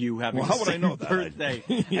avoid you having how would I know that? birthday.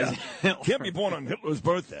 Yeah. Can't be born on Hitler's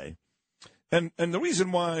birthday. And the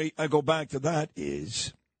reason why I go back to that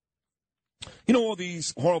is, all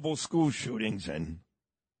these horrible school shootings and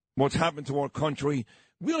what's happened to our country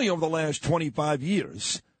really over the last 25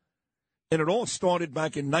 years. And it all started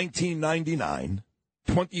back in 1999,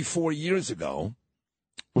 24 years ago,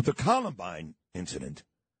 with the Columbine incident.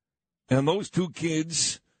 And those two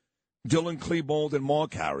kids, Dylan Klebold and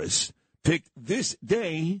Mark Harris, picked this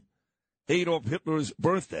day, Adolf Hitler's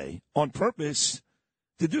birthday, on purpose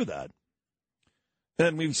to do that.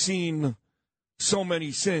 And we've seen so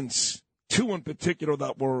many since, two in particular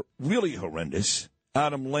that were really horrendous.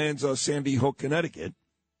 Adam Lanza, Sandy Hook, Connecticut,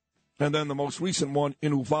 and then the most recent one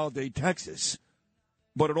in Uvalde, Texas.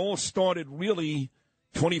 But it all started really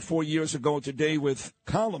 24 years ago today with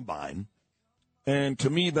Columbine. And to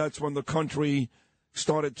me, that's when the country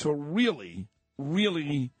started to really,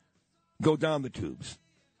 really go down the tubes.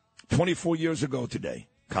 24 years ago today,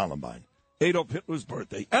 Columbine. Adolf Hitler's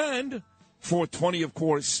birthday. And 420, of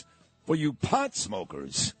course, for you pot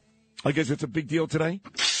smokers. I guess it's a big deal today?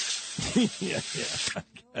 yeah, I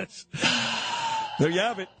guess. There you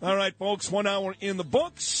have it. All right, folks, 1 hour in the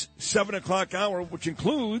books. 7 o'clock hour, which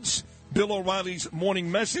includes Bill O'Reilly's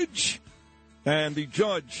morning message and the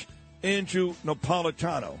judge, Andrew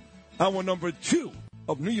Napolitano. Hour number 2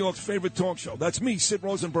 of New York's favorite talk show. That's me, Sid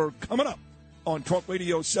Rosenberg, coming up on Talk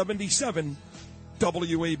Radio 77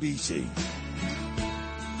 WABC.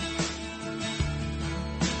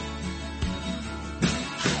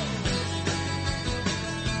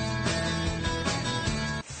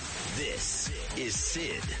 This is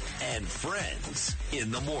Sid and Friends in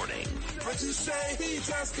the morning. But you say he's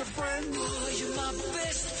just a friend. Oh, you're my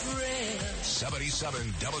best friend. 77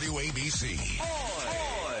 WABC.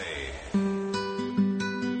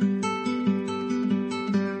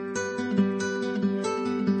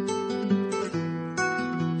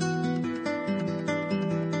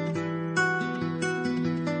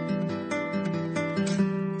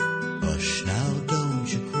 Hush now,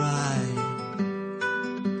 don't you cry.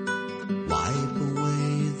 Wipe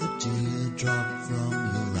away the teardrop from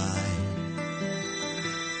your eye.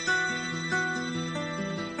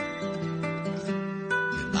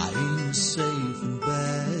 were safe in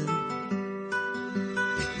bed.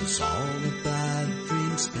 It was all a bad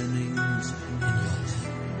dream spinning in your head.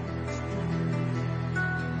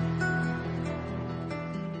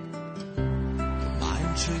 Your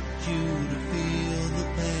mind tricked you to feel the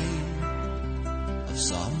pain of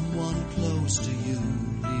someone close to you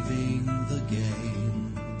leaving the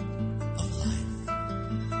game of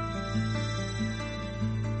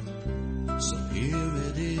life. So here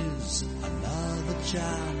it is, another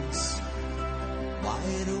chance.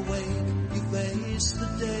 Wide awake, you face the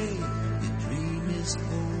day, your dream is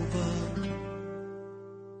over.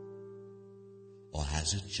 Or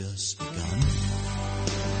has it just begun?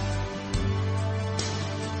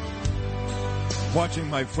 Watching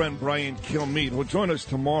my friend Brian Kilmeade, will join us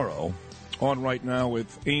tomorrow on Right Now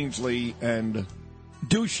with Ainsley and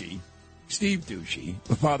Ducey, Steve Ducey,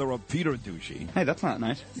 the father of Peter Ducey. Hey, that's not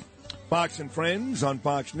nice. Fox and Friends on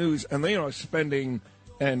Fox News, and they are spending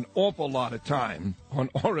an awful lot of time on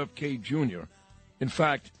RFK Jr. In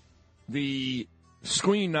fact, the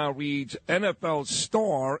screen now reads NFL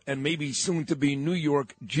star and maybe soon-to-be New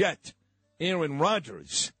York Jet Aaron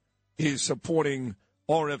Rodgers is supporting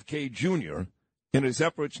RFK Jr. In his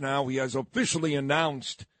efforts now. He has officially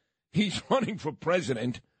announced he's running for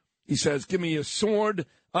president. He says, give me a sword.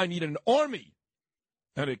 I need an army.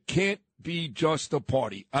 And it can't be just a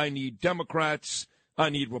party. I need Democrats.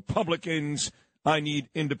 I need Republicans. I need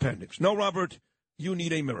independents. No, Robert, you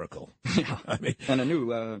need a miracle. Yeah. I mean, and a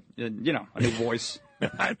new, a new voice.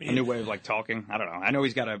 A new way of, talking. I don't know. I know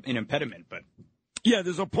he's got an impediment, but... Yeah,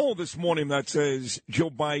 there's a poll this morning that says Joe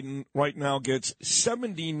Biden right now gets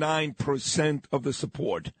 79% of the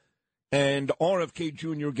support, and RFK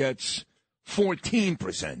Jr. gets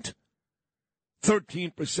 14%.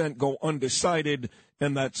 13% go undecided,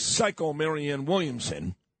 and that psycho Marianne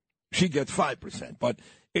Williamson, she gets 5%. But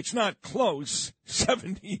it's not close,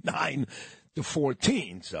 79 to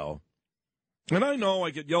 14. So, and I know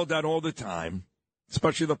I get yelled at all the time,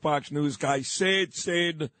 especially the Fox News guy. Sid,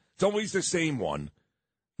 it's always the same one.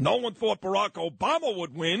 No one thought Barack Obama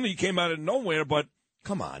would win. He came out of nowhere, but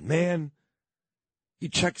come on, man. He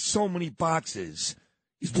checks so many boxes.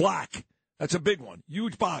 He's black. That's a big one.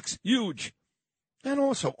 Huge box. Huge. And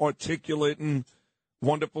also articulate and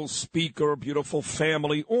wonderful speaker, beautiful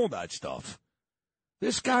family, all that stuff.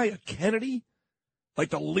 This guy, a Kennedy, like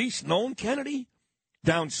the least known Kennedy,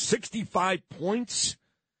 down 65 points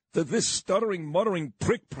to this stuttering, muttering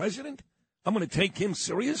prick president? I'm going to take him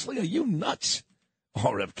seriously? Are you nuts?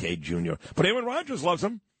 RFK Jr. But Aaron Rodgers loves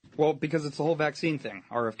him. Well, because it's the whole vaccine thing.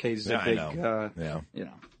 RFK's a big,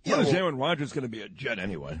 When is Aaron Rodgers going to be a Jet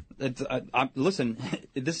anyway? Listen,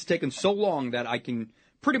 this has taken so long that I can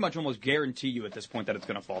pretty much almost guarantee you at this point that it's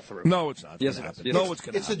going to fall through. No, it's not. Yes, it is. It's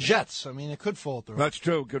going to It's the Jets. I mean, it could fall through. That's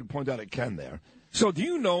true. Good point out at Ken there. So do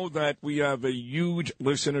you know that we have a huge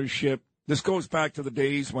listenership? This goes back to the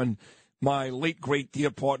days when my late, great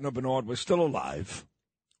dear partner Bernard was still alive.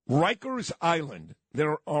 Rikers Island,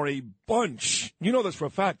 there are a bunch, you know this for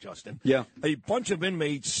a fact, Justin. Yeah. A bunch of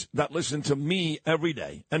inmates that listen to me every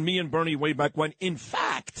day, and me and Bernie way back when. In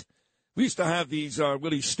fact, we used to have these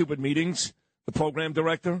really stupid meetings, the program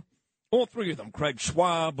director, all three of them, Craig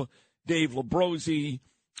Schwab, Dave Labrosi,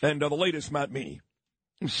 and the latest, Matt Meany.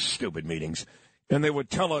 Stupid meetings. And they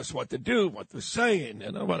would tell us what to do, what to say,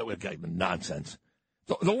 and nonsense.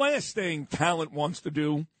 The last thing talent wants to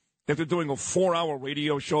do, after doing a 4-hour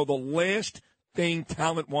radio show, the last thing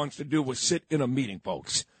talent wants to do was sit in a meeting,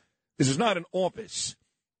 folks. This is not an office.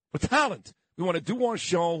 We're talent. We want to do our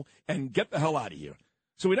show and get the hell out of here.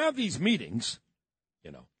 So we'd have these meetings,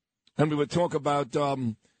 and we would talk about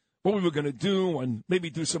what we were going to do and maybe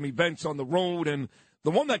do some events on the road. And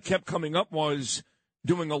the one that kept coming up was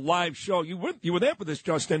doing a live show. You were there for this,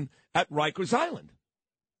 Justin, at Rikers Island.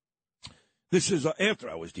 This is after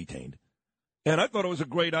I was detained. And I thought it was a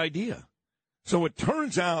great idea. So it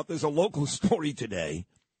turns out there's a local story today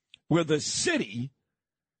where the city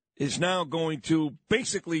is now going to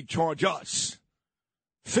basically charge us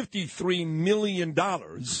 $53 million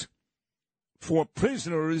for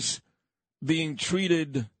prisoners being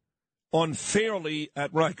treated unfairly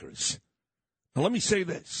at Rikers. Now, let me say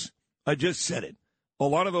this. I just said it. A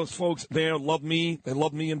lot of those folks there love me. They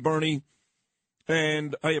love me and Bernie,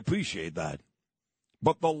 and I appreciate that.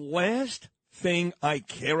 But the last thing I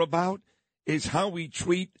care about is how we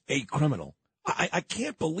treat a criminal. I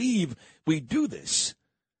can't believe we do this.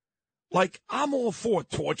 Like, I'm all for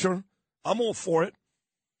torture. I'm all for it.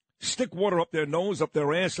 Stick water up their nose, up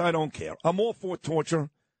their ass, I don't care. I'm all for torture.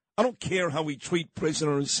 I don't care how we treat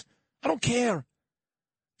prisoners. I don't care.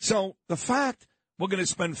 So the fact we're going to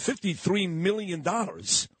spend $53 million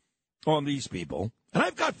on these people. And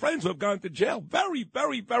I've got friends who have gone to jail, very,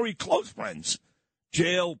 very, very close friends.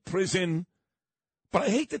 Jail, prison. But I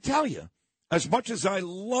hate to tell you, as much as I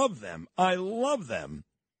love them,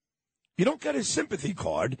 you don't get a sympathy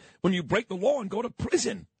card when you break the law and go to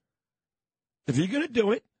prison. If you're going to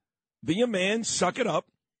do it, be a man, suck it up,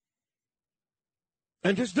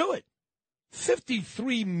 and just do it.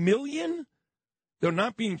 53 million? They're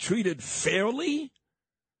not being treated fairly?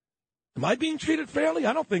 Am I being treated fairly?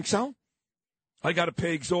 I don't think so. I got to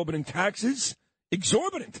pay exorbitant taxes.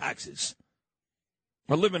 Exorbitant taxes.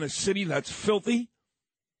 I live in a city that's filthy.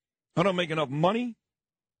 I don't make enough money.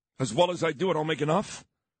 As well as I do, I don't make enough.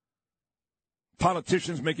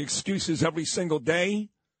 Politicians make excuses every single day.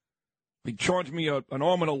 They charge me an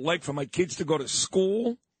arm and a leg for my kids to go to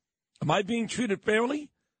school. Am I being treated fairly?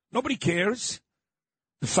 Nobody cares.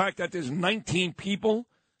 The fact that there's 19 people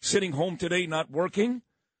sitting home today not working,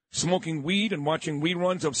 smoking weed and watching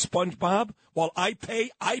reruns of SpongeBob while I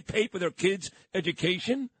pay for their kids'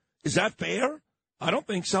 education. Is that fair? I don't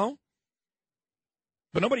think so.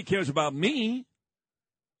 But nobody cares about me.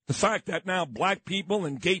 The fact that now black people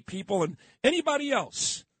and gay people and anybody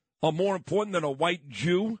else are more important than a white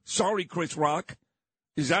Jew. Sorry, Chris Rock.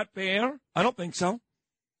 Is that fair? I don't think so.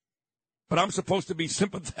 But I'm supposed to be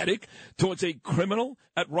sympathetic towards a criminal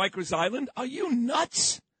at Rikers Island? Are you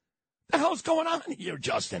nuts? What the hell's going on here,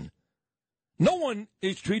 Justin? No one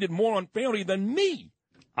is treated more unfairly than me,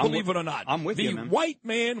 believe it or not. I'm with you, man. The white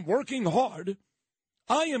man working hard,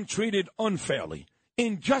 I am treated unfairly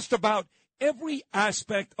in just about every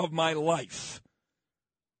aspect of my life.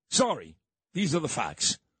 Sorry, these are the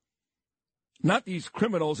facts. Not these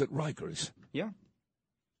criminals at Rikers. Yeah.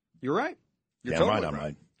 You're right. You're Yeah, totally I'm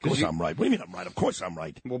right. Of course I'm right. What do you mean I'm right? Of course I'm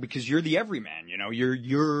right. Well, because you're the everyman, you know.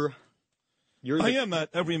 You're the, I am that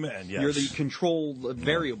everyman, yes. You're the control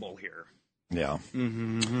variable here. Yeah.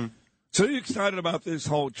 Mm-hmm. So you're excited about this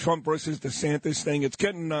whole Trump versus DeSantis thing? It's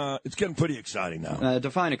getting pretty exciting now.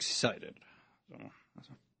 Define excited.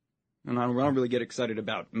 And I don't really get excited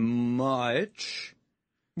about much.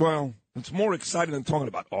 Well, it's more exciting than talking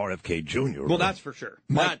about RFK Jr. Well, that's for sure.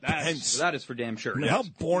 Mike Pence. That is for damn sure. I mean, yes. how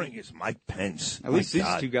boring is Mike Pence? At least these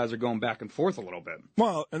two guys are going back and forth a little bit.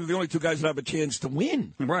 Well, and the only two guys that have a chance to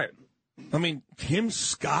win. Right. I mean, Tim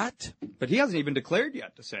Scott. But he hasn't even declared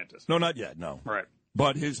yet, DeSantis. No, not yet, no. Right.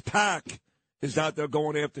 But his pack is out there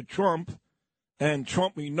going after Trump, and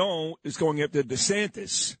Trump, we know, is going after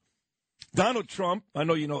DeSantis. Donald Trump, I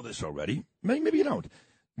know you know this already. Maybe you don't.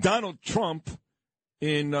 Donald Trump,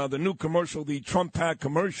 in the new commercial, the Trump PAC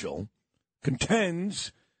commercial,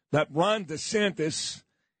 contends that Ron DeSantis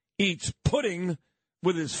eats pudding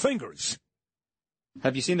with his fingers.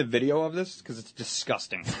 Have you seen the video of this? Because it's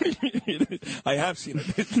disgusting. I have seen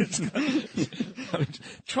it.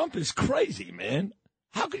 Trump is crazy, man.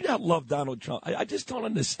 How can you not love Donald Trump? I just don't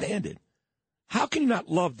understand it. How can you not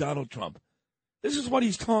love Donald Trump? This is what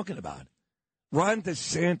he's talking about. Ron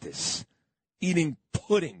DeSantis eating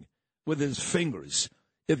pudding with his fingers.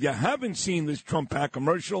 If you haven't seen this Trump PAC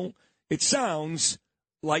commercial, it sounds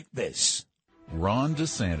like this. Ron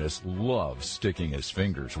DeSantis loves sticking his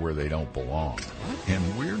fingers where they don't belong.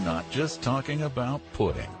 And we're not just talking about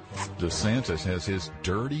pudding. DeSantis has his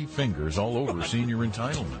dirty fingers all over senior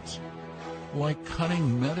entitlements. Like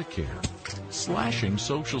cutting Medicare, slashing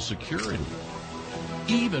Social Security,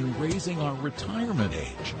 even raising our retirement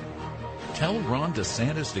age. Tell Ron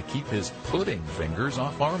DeSantis to keep his pudding fingers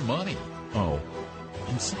off our money. Oh,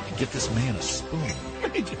 and get this man a spoon.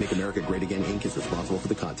 Make America Great Again, Inc. is responsible for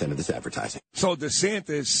the content of this advertising. So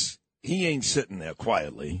DeSantis, he ain't sitting there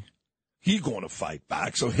quietly. He's going to fight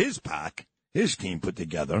back. So his PAC, his team put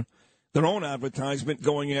together their own advertisement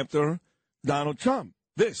going after Donald Trump.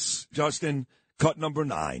 This, Justin, cut number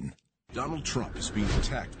 9. Donald Trump is being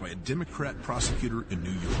attacked by a Democrat prosecutor in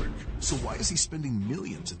New York. So why is he spending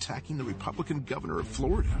millions attacking the Republican governor of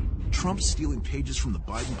Florida? Trump's stealing pages from the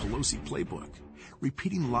Biden-Pelosi playbook,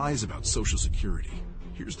 repeating lies about Social Security.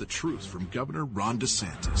 Here's the truth from Governor Ron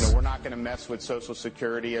DeSantis. We're not going to mess with Social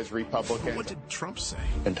Security as Republicans. What did Trump say?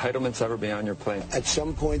 Entitlements ever be on your plate? At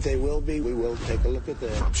some point they will be. We will take a look at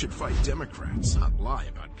that. Trump should fight Democrats, not lie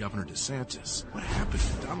about Governor DeSantis. What happened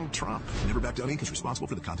to Donald Trump? Never Back Down Inc. is responsible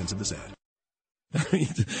for the contents of this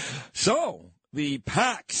ad. So, the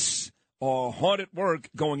PACs are hard at work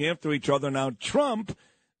going after each other. Now, Trump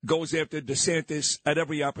goes after DeSantis at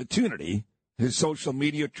every opportunity. His social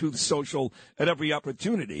media, Truth Social, at every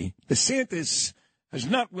opportunity. DeSantis has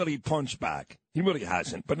not really punched back. He really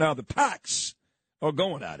hasn't. But now the PACs are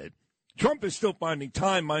going at it. Trump is still finding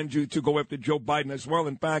time, mind you, to go after Joe Biden as well.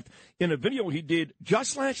 In fact, in a video he did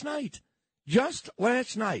just last night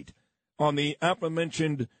on the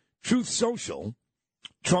aforementioned Truth Social,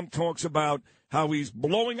 Trump talks about how he's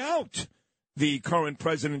blowing out the current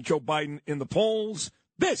President Joe Biden in the polls.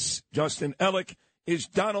 This, Justin Ellick, is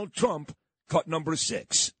Donald Trump, cut number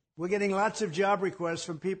 6. We're getting lots of job requests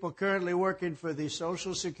from people currently working for the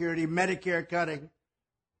Social Security Medicare cutting,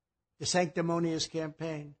 the sanctimonious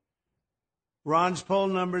campaign. Ron's poll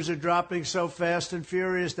numbers are dropping so fast and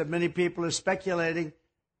furious that many people are speculating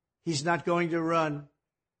he's not going to run.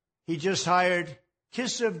 He just hired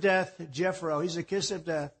Kiss of Death Jeff Rowe. He's a kiss of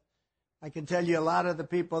death. I can tell you a lot of the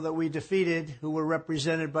people that we defeated who were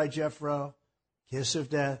represented by Jeff Rowe, kiss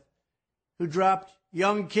of death, who dropped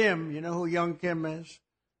Young Kim, you know who Young Kim is,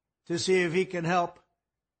 to see if he can help.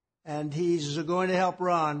 And he's going to help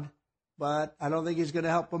Ron, but I don't think he's going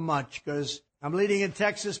to help him much because I'm leading in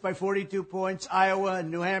Texas by 42 points, Iowa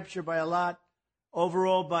and New Hampshire by a lot,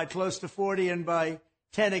 overall by close to 40 and by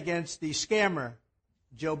 10 against the scammer,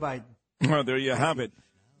 Joe Biden. Well, there you have it.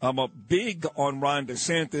 I'm a big on Ron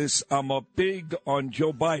DeSantis. I'm a big on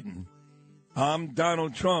Joe Biden. I'm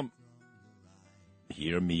Donald Trump.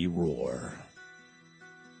 Hear me roar.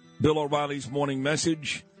 Bill O'Reilly's morning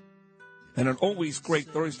message and an always great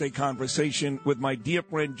Thursday conversation with my dear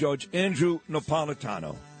friend Judge Andrew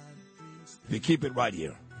Napolitano. You keep it right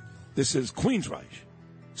here. This is Queensryche,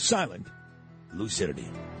 Silent Lucidity.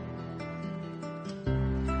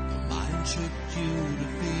 Mind tricked you to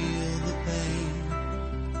feel the pain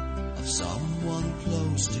of someone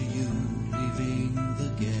close to you leaving the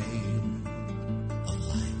game of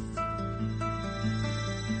life.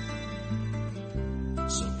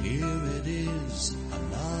 So here it is,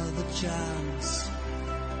 another chance.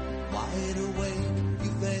 Wide awake,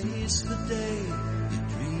 you face the day. Your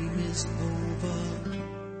dream is over.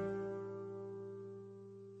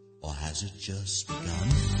 Or has it just begun?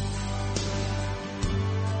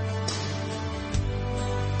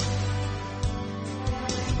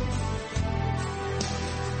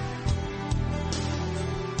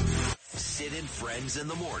 Sid and Friends in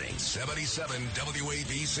the morning. 77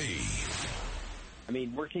 WABC. I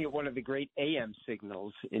mean, working at one of the great AM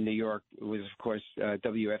signals in New York was, of course,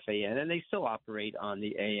 WFAN, and they still operate on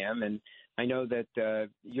the AM. And I know that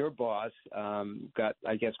your boss got,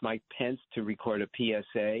 I guess, Mike Pence to record a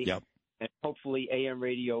PSA. Yep. And hopefully AM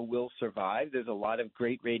radio will survive. There's a lot of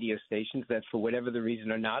great radio stations that, for whatever the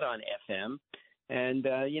reason, are not on FM. And,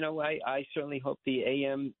 I certainly hope the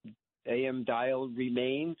AM dial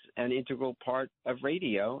remains an integral part of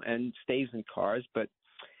radio and stays in cars, but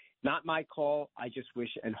not my call. I just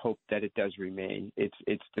wish and hope that it does remain.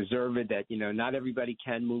 It's deserved that, not everybody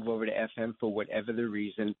can move over to FM for whatever the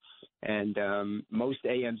reason. And most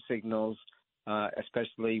AM signals,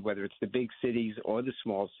 especially whether it's the big cities or the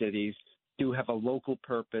small cities, do have a local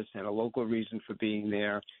purpose and a local reason for being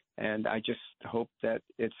there. And I just hope that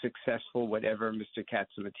it's successful, whatever Mr.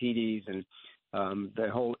 Katsimatidis and the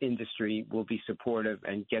whole industry will be supportive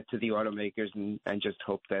and get to the automakers and just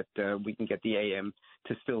hope that we can get the AM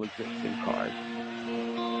to still exist in cars.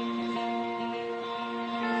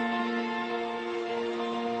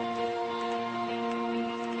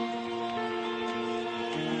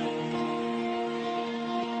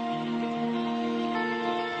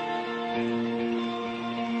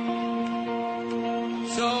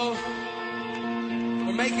 So,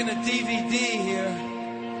 we're making a DVD here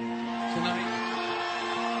tonight.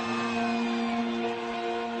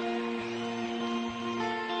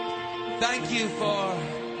 Thank you for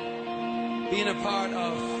being a part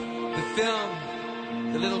of the film,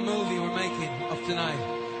 the little movie we're making of tonight.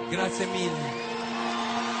 Grazie mille.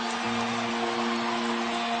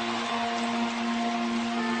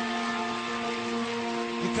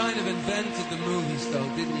 You kind of invented the movies though,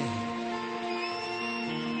 didn't you?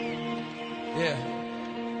 Yeah.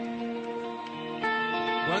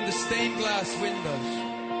 When the stained glass windows,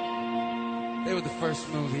 they were the first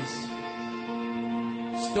movies.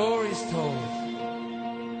 Stories told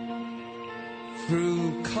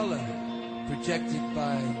through color projected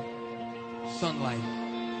by sunlight.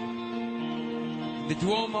 The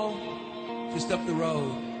Duomo, just up the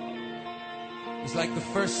road, was like the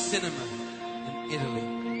first cinema in Italy.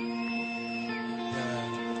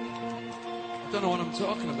 I don't know what I'm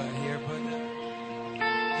talking about here, but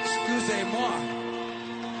excusez-moi.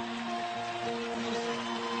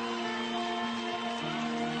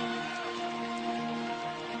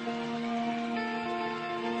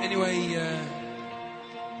 Anyway,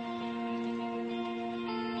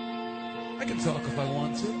 I can talk if I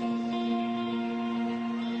want to.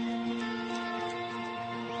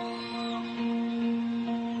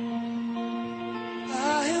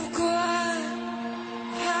 I have climbed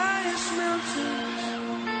highest mountains.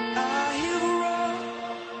 I have run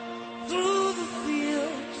through the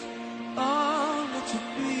fields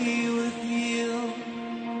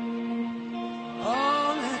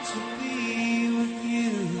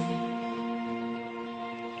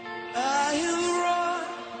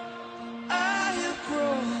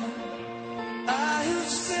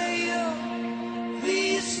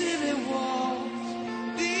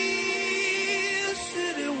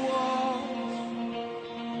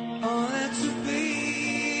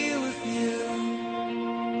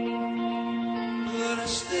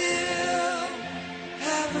still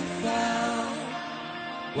haven't found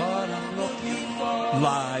what I'm looking for.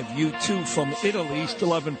 Live, U2 from Italy,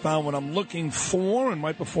 still haven't found what I'm looking for. And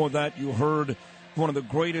right before that, you heard one of the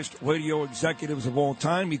greatest radio executives of all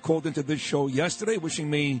time. He called into this show yesterday, wishing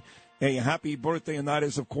me a happy birthday, and that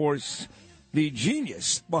is, of course, the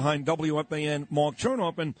genius behind WFAN, Mark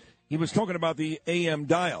Chernoff. And he was talking about the AM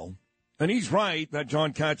dial. And he's right that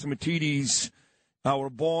John Catsimatidis, our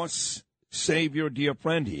boss, savior, dear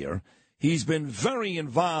friend here, he's been very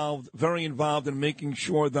involved in making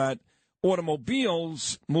sure that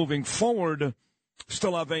automobiles moving forward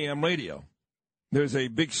still have AM radio. There's a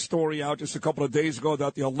big story out just a couple of days ago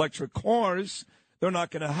that the electric cars, they're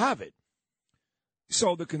not going to have it.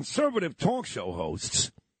 So the conservative talk show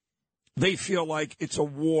hosts, they feel like it's a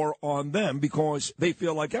war on them because they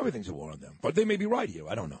feel like everything's a war on them. But they may be right here.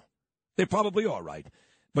 I don't know. They probably are right.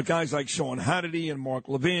 But guys like Sean Hannity and Mark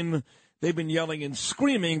Levin, they've been yelling and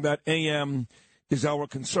screaming that AM is our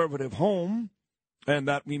conservative home and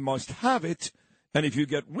that we must have it. And if you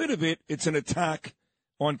get rid of it, it's an attack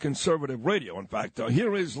on conservative radio. In fact,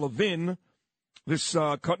 here is Levin, this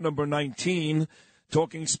cut number 19,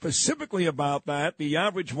 talking specifically about that. The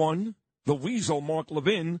average one, the weasel, Mark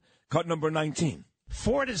Levin, cut number 19.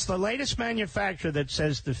 Ford is the latest manufacturer that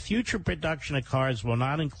says the future production of cars will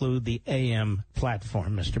not include the AM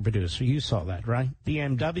platform, Mr. Producer. You saw that, right?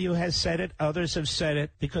 BMW has said it. Others have said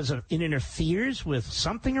it because it interferes with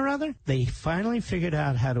something or other. They finally figured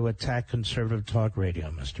out how to attack conservative talk radio,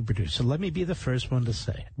 Mr. Producer. Let me be the first one to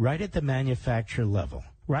say it. Right at the manufacturer level.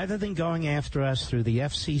 Rather than going after us through the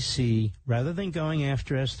FCC, rather than going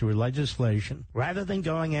after us through legislation, rather than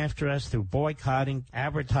going after us through boycotting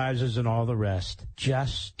advertisers and all the rest,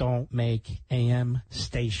 just don't make AM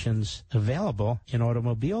stations available in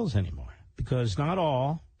automobiles anymore. Because not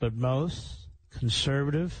all, but most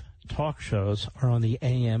conservative talk shows are on the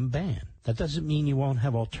AM band. That doesn't mean you won't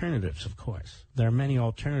have alternatives, of course. There are many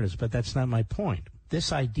alternatives, but that's not my point.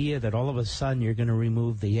 This idea that all of a sudden you're going to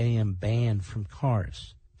remove the AM band from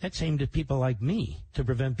cars, that's aimed at people like me to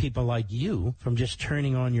prevent people like you from just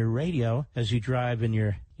turning on your radio as you drive in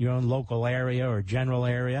your own local area or general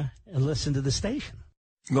area and listen to the station.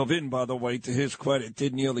 Levin, by the way, to his credit,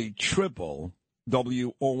 did nearly triple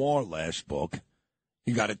WOR last book.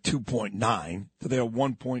 He got a 2.9 to their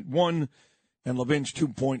 1.1, and Levin's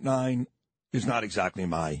 2.9 is not exactly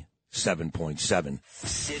my 7.7.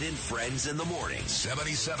 Sid and Friends in the morning.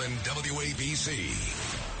 77 WABC.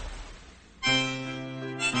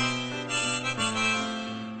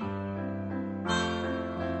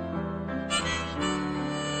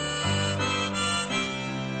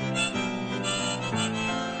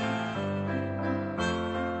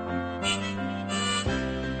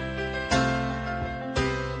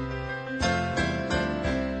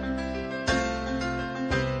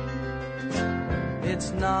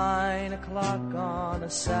 It's 9 o'clock on a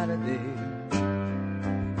Saturday.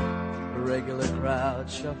 A regular crowd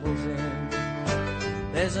shuffles in.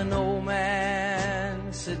 There's an old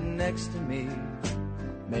man sitting next to me,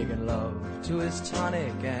 making love to his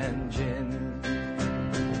tonic and gin.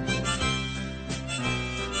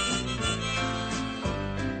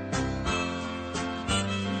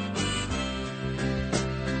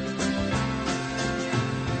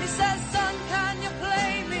 He says, son, can you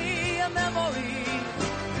play me a memory?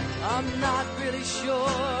 I'm not really sure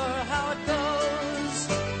how it goes,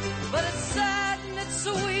 but it's sad and it's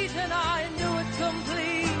sweet and I knew it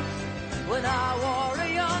complete when I wore a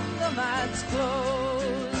younger man's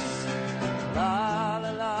clothes. La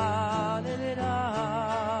la la li li da,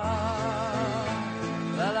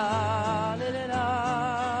 la la li li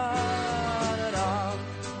da, da da.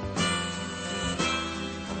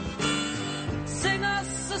 Sing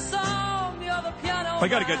us a song, you're the piano. I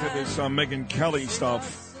got to get to this Megyn Kelly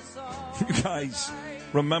stuff. You guys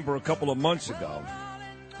remember a couple of months ago,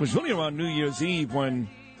 it was really around New Year's Eve when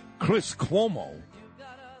Chris Cuomo,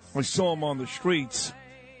 I saw him on the streets,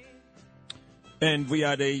 and we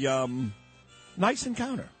had a nice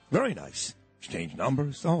encounter. Very nice. Exchanged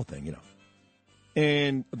numbers, the whole thing, you know.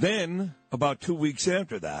 And then, about 2 weeks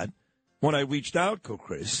after that, when I reached out to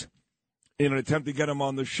Chris in an attempt to get him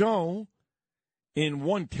on the show, in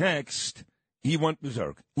one text, he went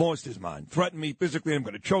berserk, lost his mind, threatened me physically. I'm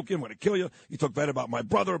going to choke you. I'm going to kill you. You talk bad about my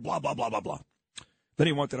brother, blah, blah, blah, blah, blah. Then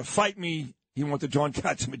he wanted to fight me. He wanted John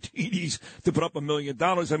Catsimatidis to put up $1 million.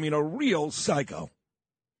 I mean, a real psycho.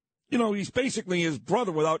 You know, he's basically his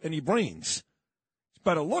brother without any brains. He's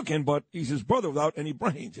better looking, but he's his brother without any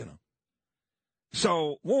brains, you know.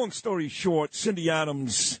 So, long story short, Cindy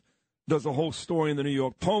Adams does a whole story in the New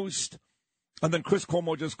York Post, and then Chris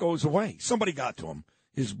Cuomo just goes away. Somebody got to him.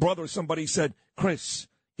 His brother or somebody said, Chris,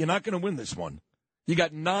 You're not going to win this one. You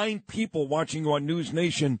got 9 people watching you on News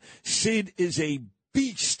Nation. Sid is a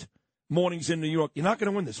beast. Mornings in New York. You're not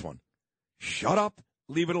going to win this one. Shut up.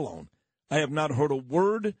 Leave it alone. I have not heard a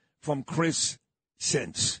word from Chris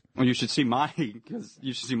since. Well, you should see my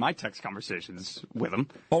text conversations with him.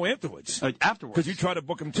 Oh, afterwards? Afterwards. Because you try to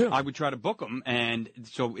book him, too. I would try to book him, and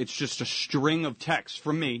so it's just a string of texts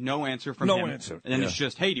from me, no answer from him. No answer. And then it's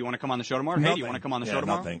just, hey, do you want to come on the show tomorrow? Hey, do you want to come on the show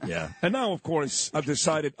tomorrow? Nothing. Yeah. And now, of course, I've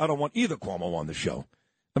decided I don't want either Cuomo on the show.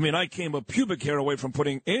 I mean, I came a pubic hair away from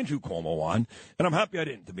putting Andrew Cuomo on, and I'm happy I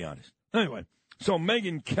didn't, to be honest. Anyway, so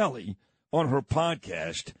Megyn Kelly on her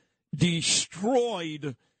podcast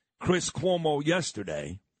destroyed Chris Cuomo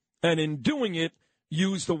yesterday, and in doing it,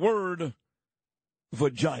 used the word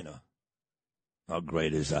vagina. How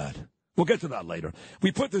great is that? We'll get to that later.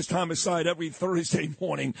 We put this time aside every Thursday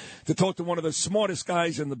morning to talk to one of the smartest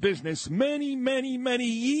guys in the business, many, many, many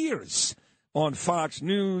years on Fox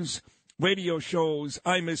News, radio shows.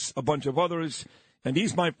 I miss a bunch of others. And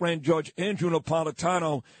he's my friend, Judge Andrew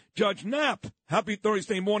Napolitano. Judge Knapp, happy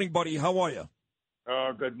Thursday morning, buddy. How are you?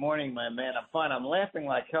 Oh, good morning, my man. I'm fine. I'm laughing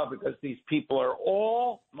like hell because these people are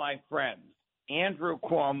all my friends. Andrew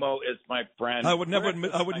Cuomo is my friend. I would never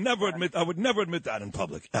admit that in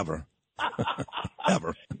public, ever.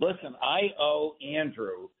 Ever. Listen, I owe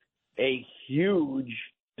Andrew a huge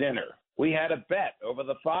dinner. We had a bet over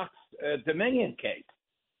the Fox Dominion case.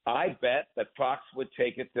 I bet that Fox would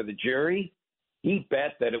take it to the jury. He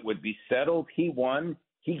bet that it would be settled. He won.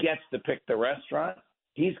 He gets to pick the restaurant.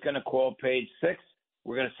 He's going to call Page 6.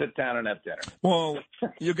 We're going to sit down and have dinner. Well,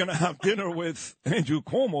 you're going to have dinner with Andrew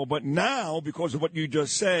Cuomo, but now, because of what you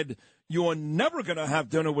just said, you're never going to have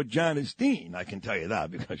dinner with Janice Dean. I can tell you that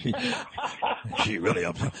because she really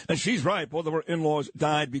upset. And she's right. Both of her in-laws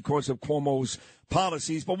died because of Cuomo's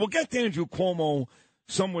policies. But we'll get to Andrew Cuomo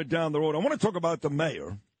somewhere down the road. I want to talk about the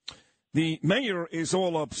mayor. The mayor is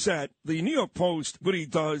all upset. The New York Post really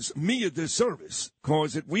does me a disservice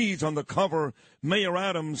because it reads on the cover, Mayor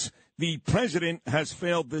Adams, the president has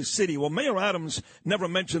failed this city. Well, Mayor Adams never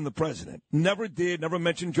mentioned the president. Never did. Never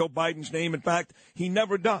mentioned Joe Biden's name. In fact, he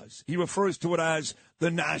never does. He refers to it as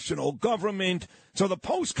the national government. So the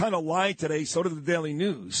Post kind of lied today. So did the Daily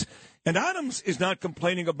News. And Adams is not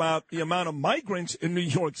complaining about the amount of migrants in New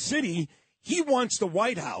York City. He wants the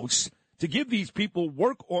White House to give these people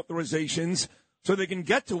work authorizations so they can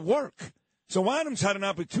get to work. So Adams had an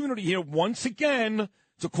opportunity here once again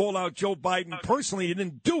to call out Joe Biden personally. He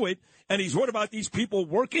didn't do it, and he's worried about these people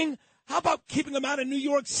working. How about keeping them out of New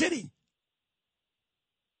York City?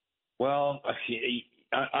 Well,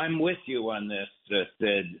 I'm with you on this,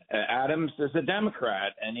 Sid. Adams is a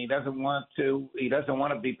Democrat, and he doesn't want to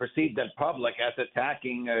be perceived in public as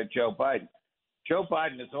attacking Joe Biden. Joe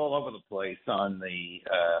Biden is all over the place on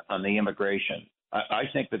the immigration. I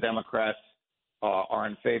think the Democrats are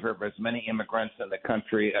in favor of as many immigrants in the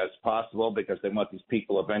country as possible because they want these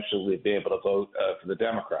people eventually to be able to vote for the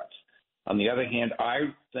Democrats. On the other hand, I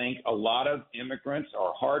think a lot of immigrants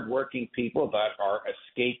are hardworking people that are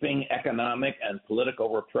escaping economic and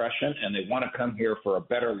political repression, and they want to come here for a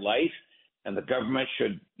better life. And the government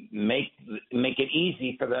should make it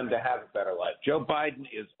easy for them to have a better life. Joe Biden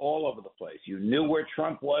is all over the place. You knew where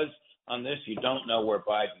Trump was on this. You don't know where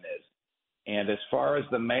Biden is. And as far as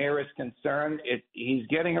the mayor is concerned, he's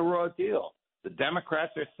getting a raw deal. The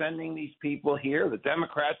Democrats are sending these people here. The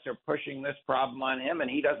Democrats are pushing this problem on him, and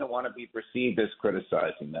he doesn't want to be perceived as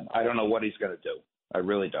criticizing them. I don't know what he's going to do. I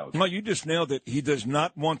really don't. Well, you just nailed it. He does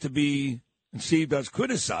not want to be perceived as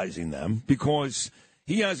criticizing them because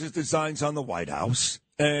he has his designs on the White House,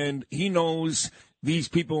 and he knows these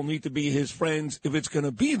people need to be his friends if it's going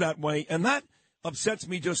to be that way. And that upsets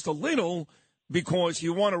me just a little because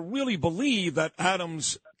you want to really believe that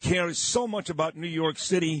Adams cares so much about New York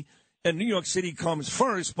City, and New York City comes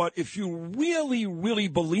first. But if you really, really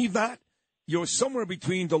believe that, you're somewhere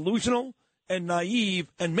between delusional and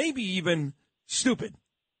naive and maybe even stupid.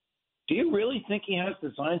 Do you really think he has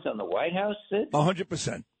designs on the White House, Sid?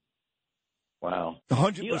 100%. Wow.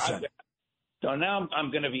 100%. So now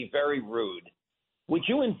I'm going to be very rude. Would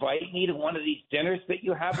you invite me to one of these dinners that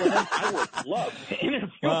you have with him? I would love to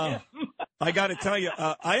interview him. I got to tell you,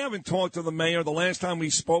 I haven't talked to the mayor. The last time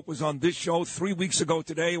we spoke was on this show 3 weeks ago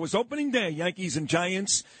today. It was opening day, Yankees and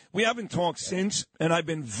Giants. We haven't talked since, and I've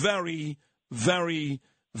been very, very,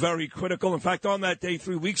 very critical. In fact, on that day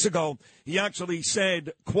 3 weeks ago, he actually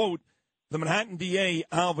said, quote, the Manhattan DA,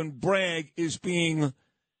 Alvin Bragg, is being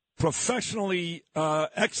professionally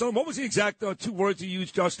excellent. What was the exact 2 words you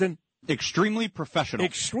used, Justin? Extremely professional.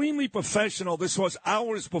 Extremely professional. This was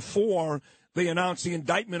hours before they announced the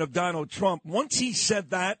indictment of Donald Trump. Once he said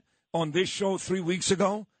that on this show 3 weeks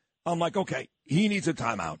ago, I'm like, okay, he needs a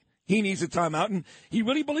timeout. He needs a timeout, and he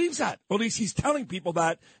really believes that. Or at least he's telling people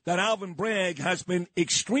that Alvin Bragg has been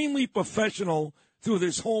extremely professional through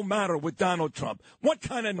this whole matter with Donald Trump. What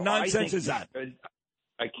kind of nonsense is that?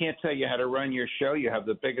 I can't tell you how to run your show. You have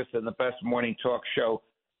the biggest and the best morning talk show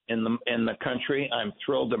in the country. I'm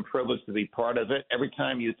thrilled and privileged to be part of it. Every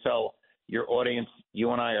time you tell your audience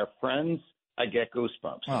you and I are friends, I get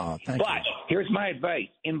goosebumps. Oh, thank but you. Here's my advice.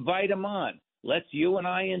 Invite him on. Let's you and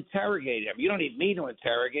I interrogate him. You don't need me to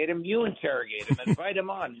interrogate him. You interrogate him. Invite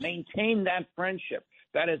him on. Maintain that friendship.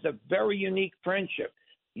 That is a very unique friendship.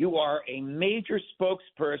 You are a major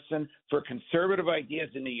spokesperson for conservative ideas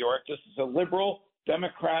in New York. This is a liberal,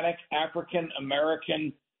 democratic,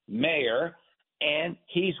 African-American mayor, and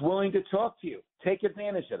he's willing to talk to you. Take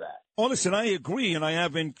advantage of that. Oh, listen, I agree, and I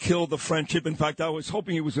haven't killed the friendship. In fact, I was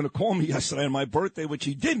hoping he was going to call me yesterday on my birthday, which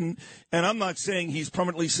he didn't. And I'm not saying he's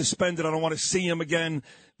permanently suspended. I don't want to see him again.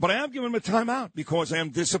 But I am giving him a timeout because I am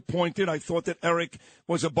disappointed. I thought that Eric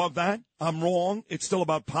was above that. I'm wrong. It's still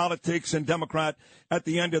about politics and Democrat at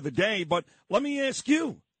the end of the day. But let me ask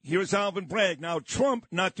you. Here's Alvin Bragg. Now, Trump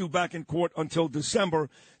not due back in court until December.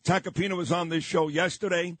 Tacopina was on this show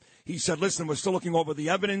yesterday. He said, listen, we're still looking over the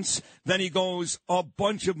evidence. Then he goes, a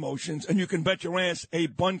bunch of motions, and you can bet your ass a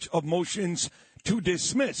bunch of motions to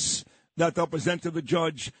dismiss that they'll present to the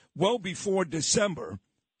judge well before December.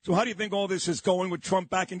 So how do you think all this is going with Trump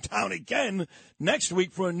back in town again next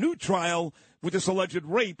week for a new trial with this alleged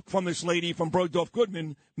rape from this lady from Bergdorf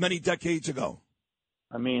Goodman many decades ago?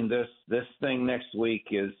 I mean, this thing next week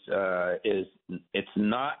is it's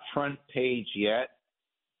not front page yet,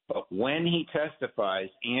 but when he testifies,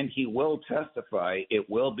 and he will testify, it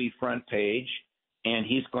will be front page, and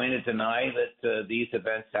he's going to deny that these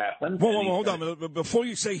events happened. Whoa, hold on. Before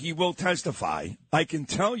you say he will testify, I can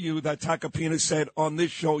tell you that Tacopina said on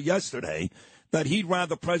this show yesterday that he'd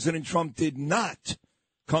rather President Trump did not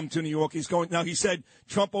come to New York. He said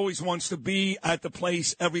Trump always wants to be at the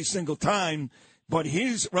place every single time. But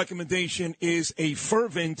his recommendation is a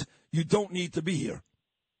fervent, you don't need to be here.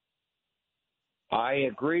 I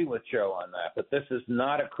agree with Joe on that, but this is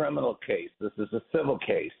not a criminal case. This is a civil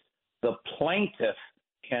case. The plaintiff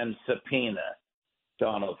can subpoena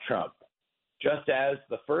Donald Trump, just as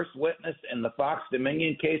the first witness in the Fox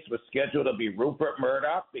Dominion case was scheduled to be Rupert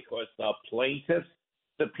Murdoch because the plaintiff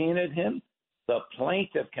subpoenaed him. The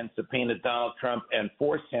plaintiff can subpoena Donald Trump and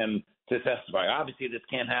force him to testify. Obviously, this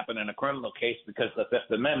can't happen in a criminal case because of the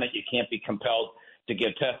Fifth Amendment. You can't be compelled to give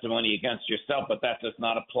testimony against yourself, but that does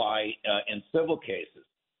not apply in civil cases.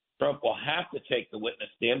 Trump will have to take the witness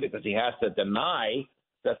stand because he has to deny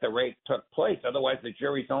that the rape took place. Otherwise, the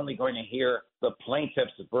jury's only going to hear the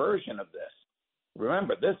plaintiff's version of this.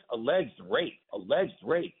 Remember, this alleged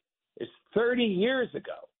rape is 30 years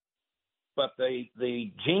ago. But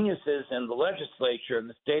the geniuses in the legislature in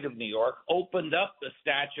the state of New York opened up the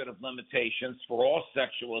statute of limitations for all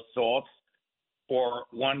sexual assaults for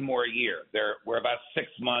one more year. We're about 6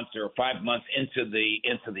 months or 5 months into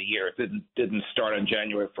the year. It didn't start on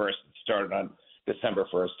January 1st. It started on December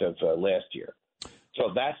 1st of last year.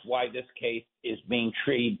 So that's why this case is being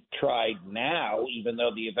tried now, even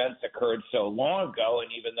though the events occurred so long ago, and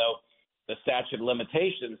even though the statute of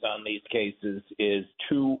limitations on these cases is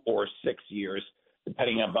 2 or 6 years,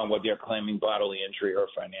 depending upon whether you're claiming bodily injury or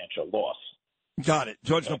financial loss. Got it.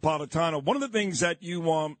 Judge Napolitano, one of the things that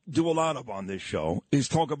you do a lot of on this show is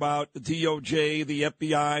talk about the DOJ, the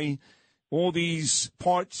FBI, all these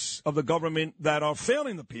parts of the government that are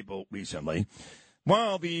failing the people recently.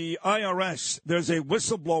 Well, the IRS, there's a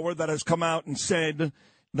whistleblower that has come out and said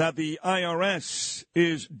that the IRS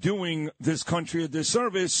is doing this country a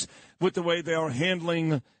disservice with the way they are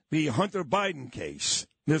handling the Hunter Biden case.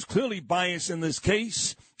 There's clearly bias in this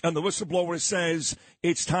case, and the whistleblower says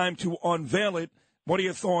it's time to unveil it. What are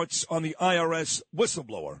your thoughts on the IRS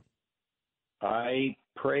whistleblower? I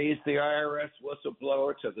praise the IRS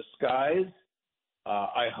whistleblower to the skies.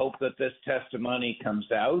 I hope that this testimony comes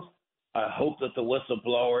out. I hope that the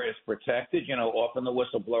whistleblower is protected. You know, often the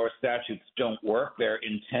whistleblower statutes don't work. They're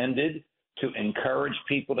intended to encourage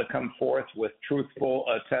people to come forth with truthful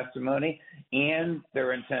testimony, and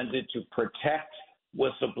they're intended to protect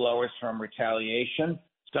whistleblowers from retaliation.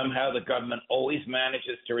 Somehow the government always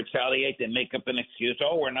manages to retaliate. They make up an excuse.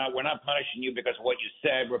 Oh, we're not punishing you because of what you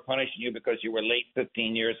said. We're punishing you because you were late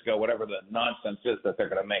 15 years ago, whatever the nonsense is that they're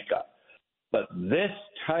going to make up. But this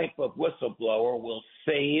type of whistleblower will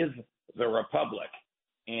save the republic.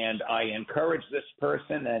 And I encourage this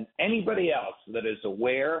person and anybody else that is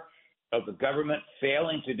aware of the government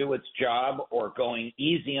failing to do its job or going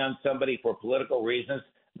easy on somebody for political reasons,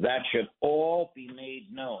 That should all be made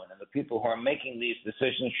known, and the people who are making these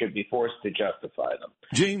decisions should be forced to justify them.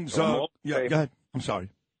 James, go ahead. I'm sorry.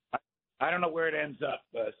 I don't know where it ends up,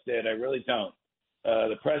 Sid. I really don't.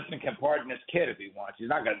 The president can pardon his kid if he wants. He's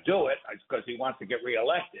not going to do it because he wants to get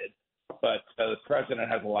reelected, but the president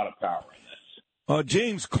has a lot of power in this.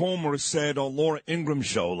 James Comer said on Laura Ingram's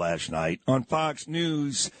show last night on Fox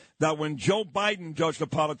News that when Joe Biden, Judge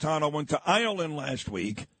Napolitano, went to Ireland last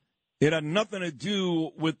week, it had nothing to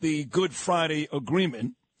do with the Good Friday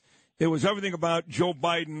Agreement. It was everything about Joe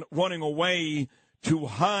Biden running away to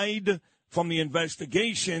hide from the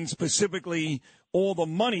investigation, specifically all the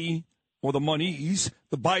money or the monies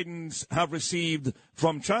the Bidens have received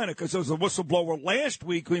from China. Because there was a whistleblower last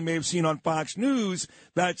week we may have seen on Fox News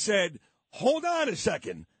that said, hold on a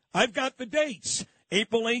second, I've got the dates.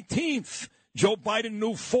 April 18th. Joe Biden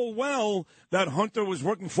knew full well that Hunter was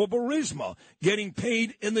working for Burisma, getting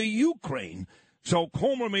paid in the Ukraine. So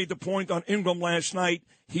Comer made the point on Ingram last night.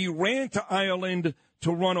 He ran to Ireland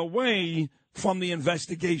to run away from the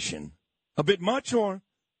investigation. A bit much, or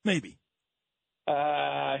maybe?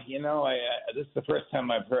 This is the first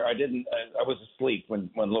time I've heard. I was asleep when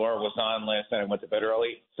Laura was on last night. I went to bed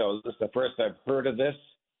early, so this is the first I've heard of this.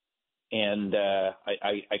 And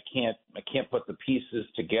I can't put the pieces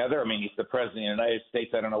together. I mean, he's the president of the United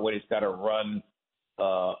States. I don't know what he's got to run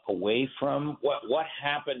away from. What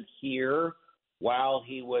happened here while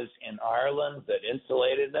he was in Ireland that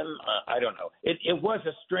insulated him? I don't know. It was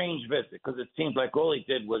a strange visit because it seemed like all he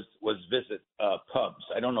did was visit pubs.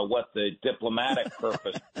 I don't know what the diplomatic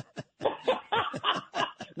purpose.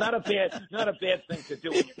 Not a bad thing to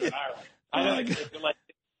do when you're in Ireland.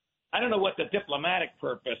 I don't know what the diplomatic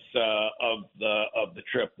purpose of the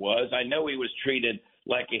trip was. I know he was treated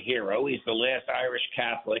like a hero. He's the last Irish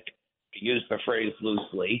Catholic, to use the phrase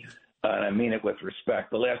loosely, and I mean it with respect,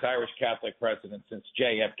 the last Irish Catholic president since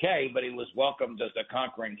JFK, but he was welcomed as a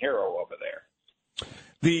conquering hero over there.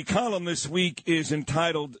 The column this week is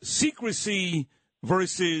entitled Secrecy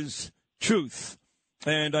versus Truth.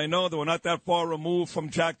 And I know that we're not that far removed from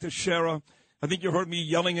Jack Teixeira. I think you heard me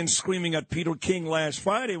yelling and screaming at Peter King last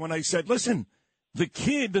Friday when I said, listen, the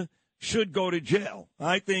kid should go to jail.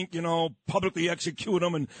 I think, publicly execute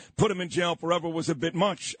him and put him in jail forever was a bit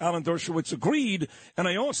much. Alan Dershowitz agreed. And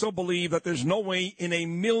I also believe that there's no way in a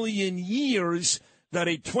million years that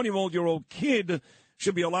a 21-year-old kid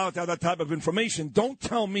should be allowed to have that type of information. Don't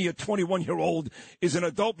tell me a 21-year-old is an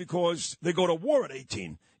adult because they go to war at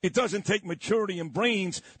 18. It doesn't take maturity and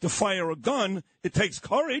brains to fire a gun. It takes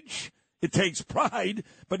courage. It takes pride,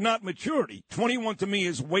 but not maturity. 21 to me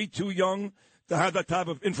is way too young to have that type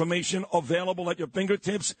of information available at your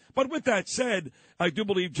fingertips. But with that said, I do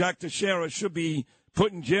believe Jack Teixeira should be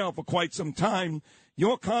put in jail for quite some time.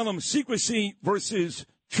 Your column, Secrecy versus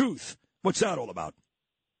Truth. What's that all about?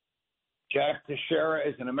 Jack Teixeira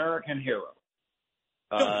is an American hero,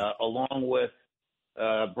 along with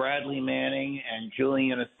Bradley Manning and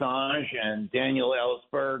Julian Assange and Daniel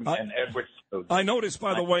Ellsberg and Edward Snowden. I noticed,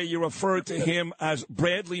 by the way, you referred to him as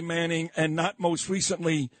Bradley Manning and not most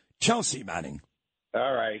recently Chelsea Manning.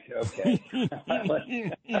 All right, okay.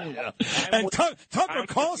 And Tucker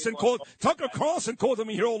Carlson called him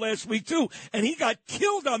a hero last week too, and he got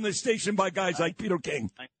killed on this station by guys like Peter King.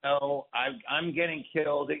 I know. I'm getting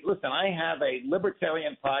killed. Listen, I have a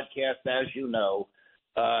libertarian podcast, as you know,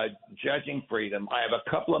 Judging Freedom. I have a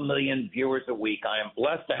couple of million viewers a week. I am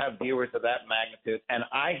blessed to have viewers of that magnitude, and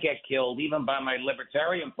I get killed even by my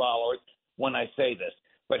libertarian followers when I say this.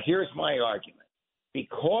 But here's my argument.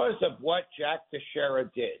 Because of what Jack Teixeira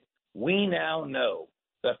did, we now know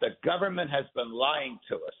that the government has been lying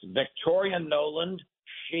to us. Victoria Nuland,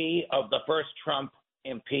 she of the first Trump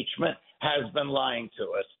impeachment, has been lying to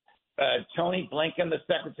us. Tony Blinken, the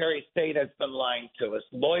Secretary of State, has been lying to us.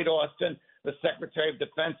 Lloyd Austin, the Secretary of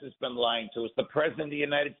Defense, has been lying to us. The President of the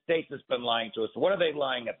United States has been lying to us. What are they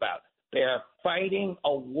lying about? They are fighting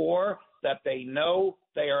a war that they know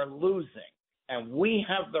they are losing. And we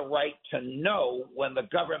have the right to know when the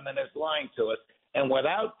government is lying to us. And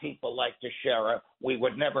without people like Teixeira, we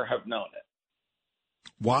would never have known it.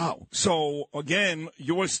 Wow. So, again,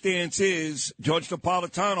 your stance is Judge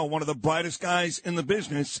Napolitano, one of the brightest guys in the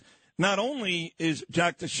business. Not only is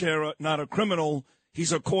Jack Teixeira not a criminal,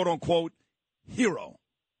 he's a quote-unquote hero.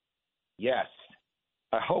 Yes.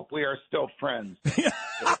 I hope we are still friends.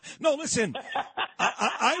 No, listen,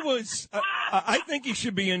 I think he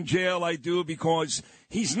should be in jail. I do, because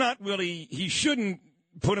he shouldn't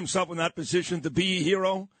put himself in that position to be a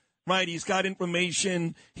hero, right? He's got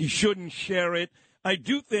information. He shouldn't share it. I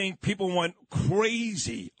do think people went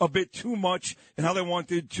crazy a bit too much in how they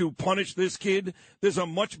wanted to punish this kid. There's a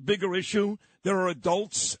much bigger issue. There are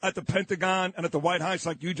adults at the Pentagon and at the White House,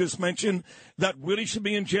 like you just mentioned, that really should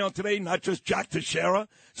be in jail today, not just Jack Teixeira.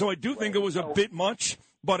 So I do think it was a bit much.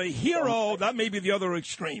 But a hero, that may be the other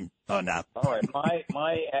extreme. Oh, no. All right.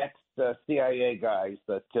 My ex-CIA guys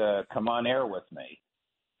that come on air with me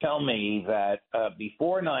tell me that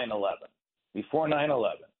before 9/11,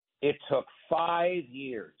 it took 5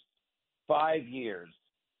 years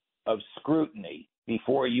of scrutiny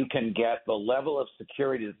before you can get the level of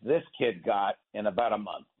security that this kid got in about a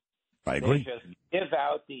month. I agree. They just give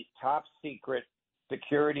out these top secret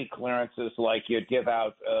security clearances like you'd give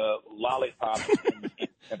out lollipops in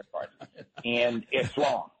kindergarten. And it's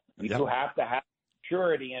wrong. You have to have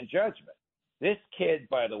maturity and judgment. This kid,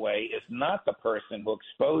 by the way, is not the person who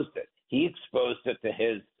exposed it. He exposed it to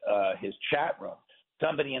his chat room.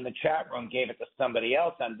 Somebody in the chat room gave it to somebody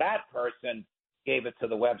else, and that person gave it to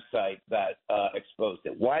the website that exposed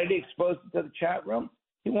it. Why did he expose it to the chat room?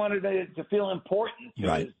 He wanted it to feel important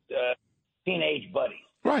to his teenage buddies.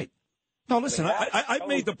 Right. No, listen, I've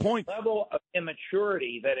made the point. Level of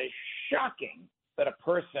immaturity that is shocking that a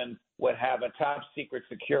person would have a top secret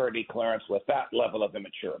security clearance with that level of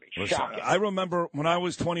immaturity. Listen, Shocking. I remember when I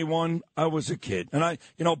was 21, I was a kid. And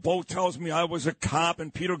Bo tells me I was a cop,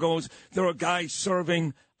 and Peter goes, there are guys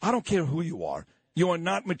serving. I don't care who you are. You are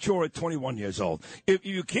not mature at 21 years old. If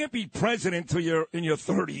you can't be president till you're in your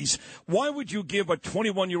 30s, why would you give a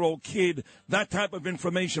 21-year-old kid that type of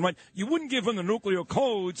information, right? You wouldn't give him the nuclear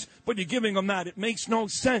codes, but you're giving him that. It makes no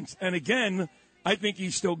sense. And again, I think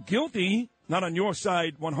he's still guilty, not on your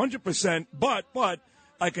side 100%, but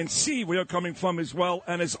I can see where you're coming from as well.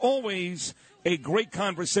 And as always, a great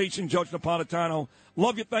conversation, Judge Napolitano.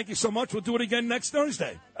 Love you. Thank you so much. We'll do it again next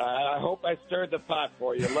Thursday. I hope I stirred the pot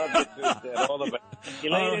for you. Love you, Tuesday. All the best.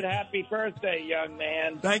 Belated happy birthday, young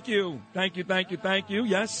man. Thank you.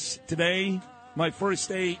 Yes, today, my first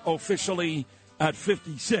day officially at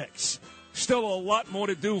 56. Still a lot more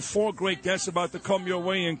to do. 4 great guests about to come your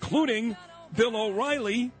way, including Bill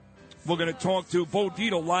O'Reilly. We're going to talk to Bo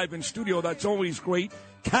Dietl live in studio. That's always great.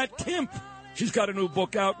 Kat Kemp. She's got a new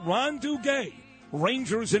book out. Ron Duguay.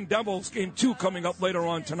 Rangers and Devils, Game 2 coming up later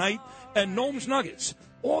on tonight. And Gnomes Nuggets.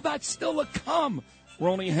 All that's still to come. We're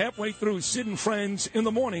only halfway through Sid and Friends in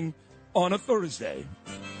the morning on a Thursday.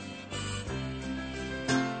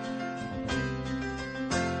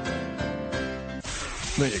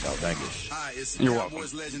 There you go. Thank you. Hi, it's You're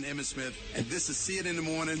Cowboys legend Emmitt Smith, and this is See It in the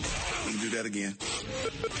Morning. Let me do that again.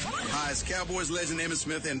 Hi, it's Cowboys legend Emmitt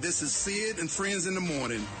Smith, and this is See It and Friends in the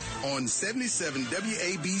Morning on 77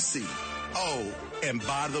 WABC. Oh, and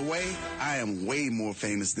by the way, I am way more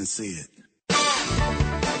famous than Sid.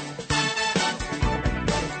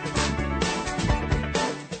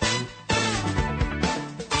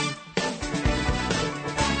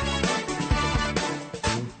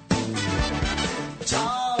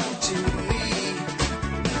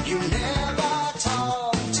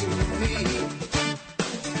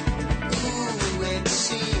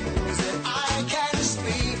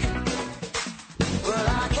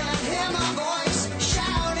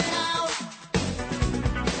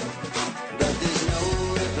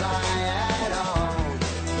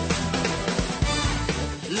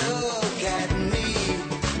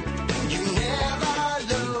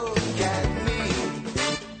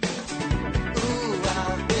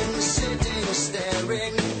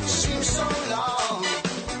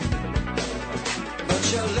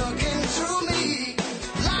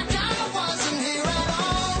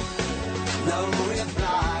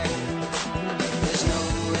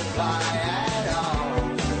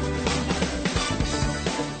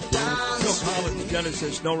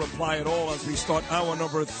 Genesis, no reply at all as we start hour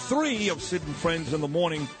number 3 of Sid and Friends in the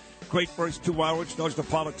morning. Great first 2 hours. Judge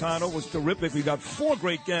Napolitano was terrific. We got 4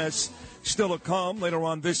 great guests still to come later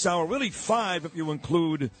on this hour. Really 5 if you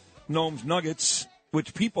include Gnomes Nuggets,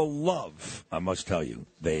 which people love. I must tell you,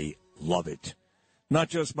 they love it. Not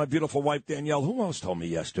just my beautiful wife, Danielle. Who else told me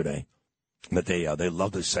yesterday that they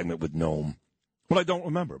love this segment with Gnome? Well, I don't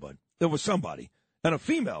remember, but there was somebody. And a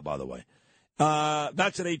female, by the way.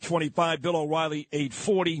 That's at 8:25. Bill O'Reilly,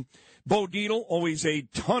 8:40. Bo Dietl, always a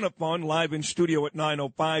ton of fun, live in studio at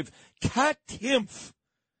 9:05. Kat Timpf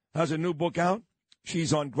has a new book out.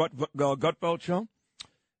 She's on Gutfeld Show.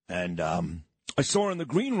 And I saw her in the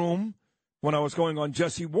green room when I was going on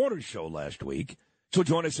Jesse Waters' show last week. She'll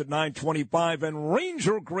join us at 9:25. And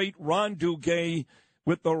Ranger great Ron Duguay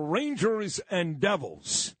with the Rangers and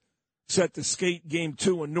Devils set to skate Game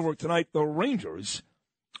 2 in Newark tonight. The Rangers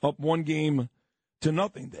up 1-0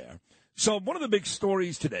 there. So one of the big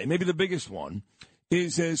stories today, maybe the biggest one,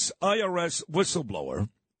 is this IRS whistleblower.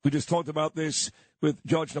 We just talked about this with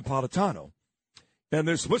Judge Napolitano. And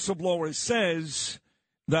this whistleblower says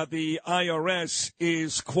that the IRS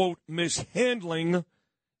is, quote, mishandling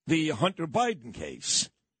the Hunter Biden case.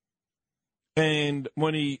 And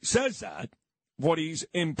when he says that, what he's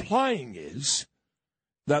implying is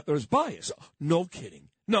that there's bias. No kidding.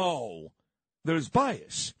 No, there's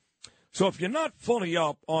bias. So if you're not fully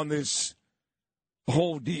up on this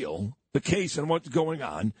whole deal, the case and what's going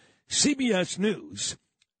on, CBS News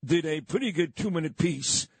did a pretty good 2-minute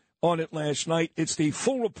piece on it last night. It's the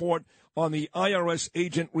full report on the IRS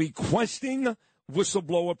agent requesting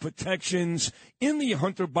whistleblower protections in the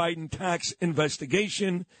Hunter Biden tax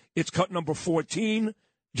investigation. It's cut number 14.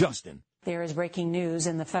 Justin. There is breaking news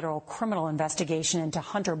in the federal criminal investigation into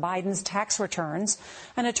Hunter Biden's tax returns.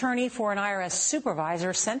 An attorney for an IRS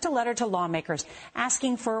supervisor sent a letter to lawmakers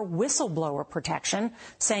asking for whistleblower protection,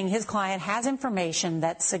 saying his client has information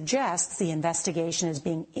that suggests the investigation is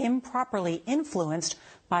being improperly influenced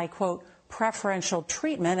by, quote, preferential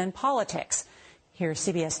treatment in politics. Here's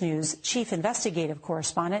CBS News chief investigative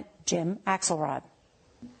correspondent Jim Axelrod.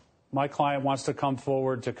 My client wants to come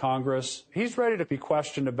forward to Congress. He's ready to be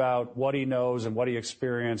questioned about what he knows and what he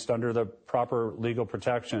experienced under the proper legal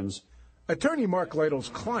protections. Attorney Mark Lytle's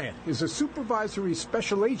client is a supervisory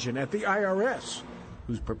special agent at the IRS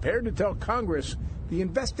who's prepared to tell Congress the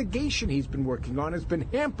investigation he's been working on has been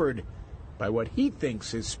hampered by what he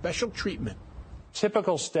thinks is special treatment.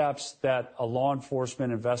 Typical steps that a law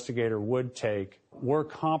enforcement investigator would take were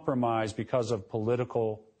compromised because of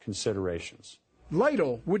political considerations.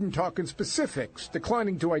 Lytle wouldn't talk in specifics,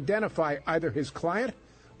 declining to identify either his client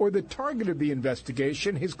or the target of the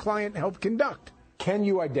investigation his client helped conduct. Can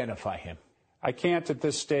you identify him? I can't at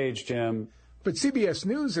this stage, Jim. But CBS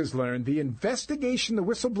News has learned the investigation the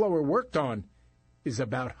whistleblower worked on is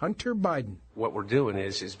about Hunter Biden. What we're doing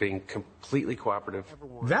is being completely cooperative.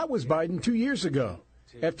 That was Biden 2 years ago,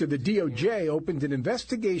 after the DOJ opened an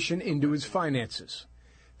investigation into his finances.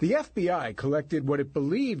 The FBI collected what it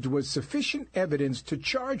believed was sufficient evidence to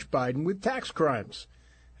charge Biden with tax crimes,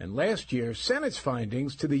 and last year sent its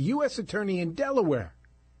findings to the U.S. Attorney in Delaware.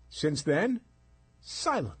 Since then,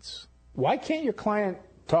 silence. Why can't your client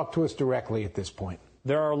talk to us directly at this point?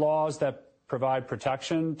 There are laws that provide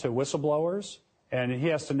protection to whistleblowers, and he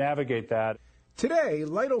has to navigate that. Today,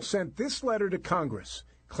 Lytle sent this letter to Congress,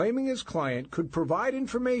 claiming his client could provide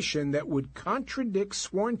information that would contradict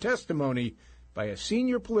sworn testimony by a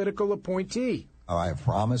senior political appointee. I have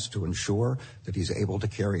promised to ensure that he's able to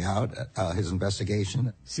carry out his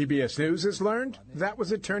investigation. CBS News has learned that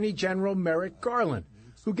was Attorney General Merrick Garland,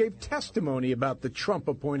 who gave testimony about the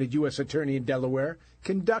Trump-appointed U.S. Attorney in Delaware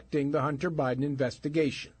conducting the Hunter Biden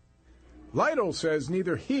investigation. Lytle says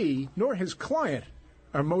neither he nor his client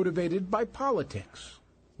are motivated by politics.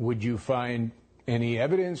 Would you find any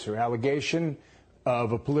evidence or allegation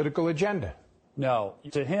of a political agenda? No.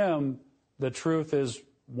 To him, the truth is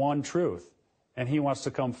one truth, and he wants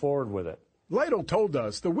to come forward with it. Lytle told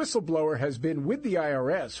us the whistleblower has been with the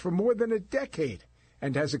IRS for more than a decade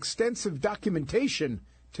and has extensive documentation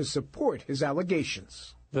to support his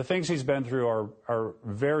allegations. The things he's been through are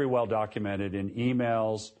very well documented in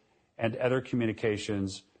emails and other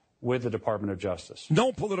communications with the Department of Justice.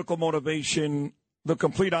 No political motivation, the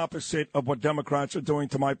complete opposite of what Democrats are doing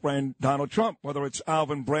to my friend Donald Trump, whether it's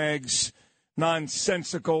Alvin Bragg's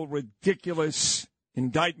nonsensical, ridiculous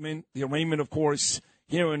indictment, the arraignment, of course,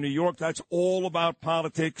 here in New York. That's all about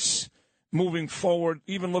politics moving forward,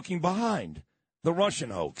 even looking behind. The Russian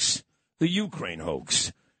hoax, the Ukraine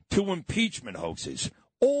hoax, 2 impeachment hoaxes,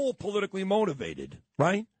 all politically motivated,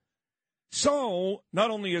 right? So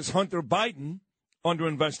not only is Hunter Biden under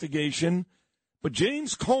investigation, but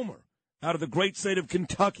James Comer out of the great state of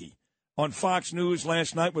Kentucky on Fox News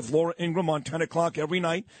last night with Laura Ingraham on 10 o'clock every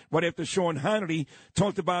night, right after Sean Hannity,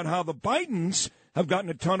 talked about how the Bidens have gotten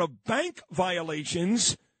a ton of bank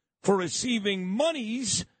violations for receiving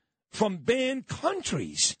monies from banned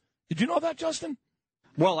countries. Did you know that, Justin?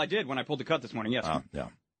 Well, I did when I pulled the cut this morning, yes. Yeah.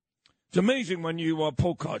 It's amazing when you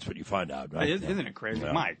pull cards what you find out, right? Isn't it crazy?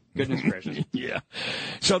 Yeah. My goodness gracious. Yeah.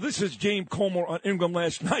 So this is James Comer on Ingraham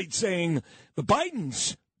last night saying the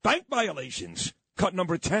Bidens' bank violations, cut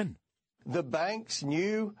number 10. The banks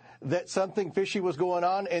knew that something fishy was going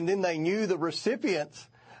on, and then they knew the recipients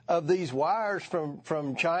of these wires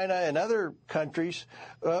from China and other countries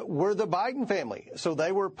were the Biden family. So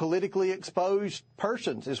they were politically exposed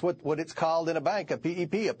persons, is what it's called in a bank, a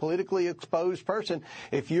PEP, a politically exposed person.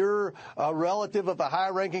 If you're a relative of a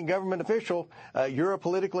high-ranking government official, you're a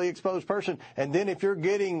politically exposed person. And then if you're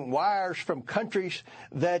getting wires from countries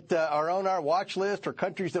that are on our watch list or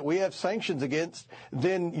countries that we have sanctions against,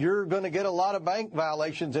 then you're going to get a lot of bank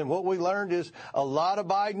violations. And what we learned is a lot of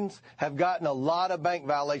Bidens have gotten a lot of bank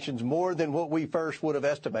violations, more than what we first would have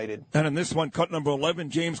estimated. And in this one, cut number 11,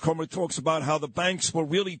 James Comer talks about how the banks were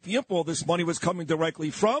really fearful this money was coming directly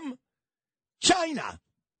from China.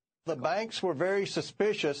 The banks were very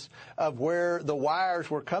suspicious of where the wires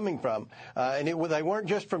were coming from. And they weren't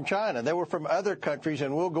just from China. They were from other countries,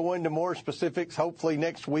 and we'll go into more specifics hopefully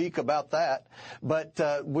next week about that. But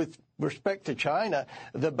with respect to China,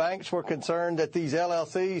 the banks were concerned that these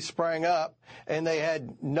LLCs sprang up and they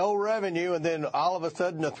had no revenue, and then all of a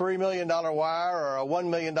sudden a $3 million wire or a $1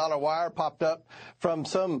 million wire popped up from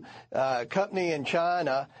some company in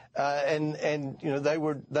China, and you know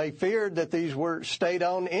they feared that these were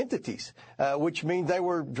state-owned entities, which means they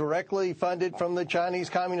were directly funded from the Chinese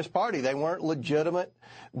Communist Party. They weren't legitimate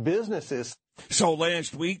businesses. So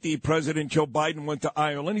last week, the President Joe Biden went to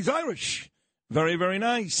Ireland. He's Irish. Very, very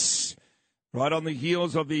nice. Right on the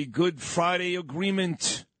heels of the Good Friday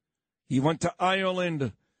Agreement, he went to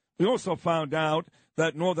Ireland. We also found out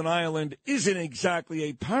that Northern Ireland isn't exactly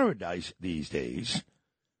a paradise these days.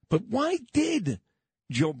 But why did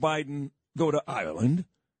Joe Biden go to Ireland?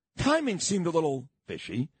 Timing seemed a little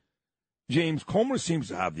fishy. James Comer seems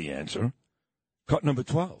to have the answer. Cut number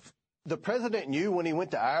 12. The president knew when he went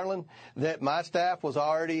to Ireland that my staff was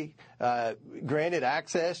already granted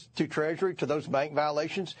access to Treasury to those bank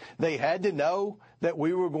violations. They had to know that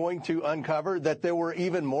we were going to uncover that there were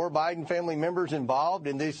even more Biden family members involved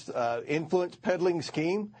in this influence peddling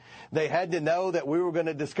scheme. They had to know that we were going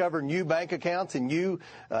to discover new bank accounts and new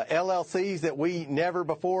LLCs that we never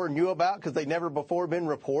before knew about because they never before been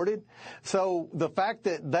reported. So the fact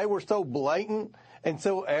that they were so blatant and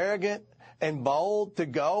so arrogant and bold to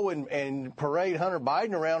go and parade Hunter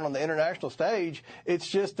Biden around on the international stage, it's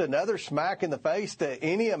just another smack in the face to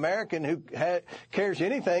any American who cares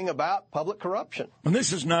anything about public corruption. And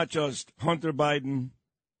this is not just Hunter Biden.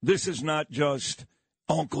 This is not just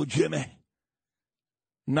Uncle Jimmy.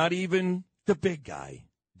 Not even the big guy,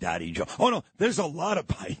 Daddy Joe. Oh, no, there's a lot of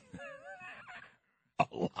Biden. A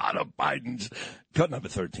lot of Bidens. Cut number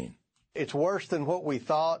 13. It's worse than what we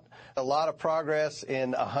thought. A lot of progress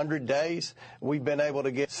in 100 days. We've been able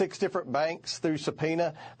to get 6 different banks through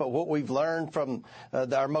subpoena. But what we've learned from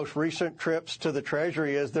our most recent trips to the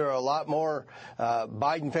Treasury is there are a lot more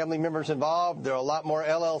Biden family members involved. There are a lot more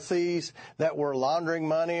LLCs that were laundering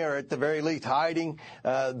money or at the very least hiding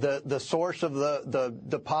the source of the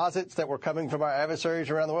deposits that were coming from our adversaries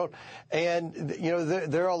around the world. And, you know,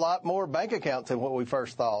 there are a lot more bank accounts than what we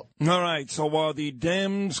first thought. All right. So while the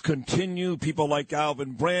Dems continue, people like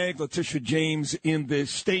Alvin Bragg, Letitia James in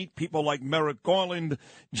this state, people like Merrick Garland,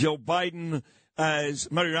 Joe Biden,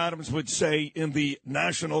 as Mary Adams would say, in the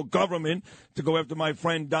national government, to go after my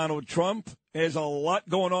friend Donald Trump. There's a lot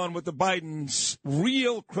going on with the Bidens,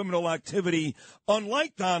 real criminal activity,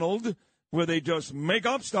 unlike Donald, where they just make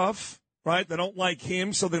up stuff, right? They don't like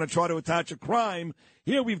him, so they're going to try to attach a crime.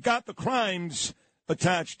 Here we've got the crimes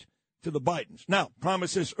attached to the Bidens. Now,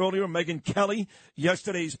 promised this earlier, Megyn Kelly,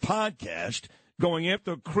 yesterday's podcast, going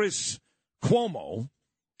after Chris Cuomo.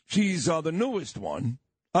 She's the newest one.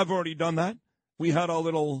 I've already done that. We had our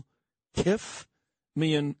little tiff,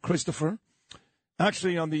 me and Christopher.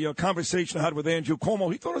 Actually, on the conversation I had with Andrew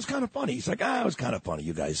Cuomo, he thought it was kind of funny. He's like, it was kind of funny.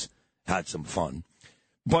 You guys had some fun.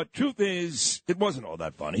 But truth is, it wasn't all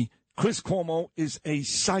that funny. Chris Cuomo is a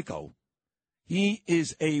psycho. He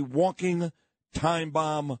is a walking time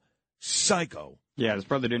bomb psycho. Yeah, his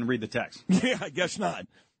brother didn't read the text. Yeah, I guess not.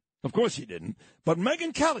 Of course he didn't. But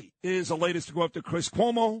Megyn Kelly is the latest to go after Chris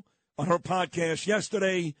Cuomo. On her podcast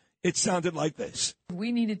yesterday, it sounded like this.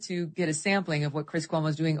 We needed to get a sampling of what Chris Cuomo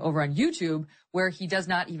is doing over on YouTube, where he does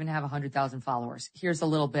not even have 100,000 followers. Here's a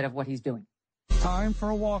little bit of what he's doing. Time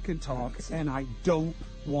for a walk and talk, and I don't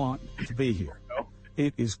want to be here.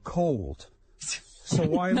 It is cold. So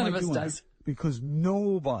why am I doing it? Because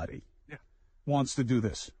nobody wants to do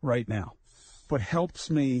this right now, but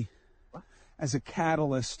helps me as a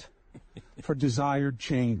catalyst for desired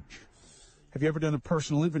change. Have you ever done a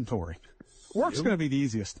personal inventory? Work's going to be the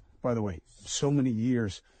easiest, by the way. So many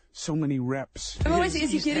years, so many reps.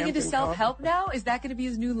 Is he getting into self-help now? Is that going to be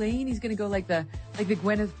his new lane? He's going to go like the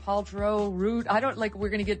Gwyneth Paltrow route. We're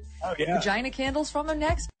going to get vagina candles from him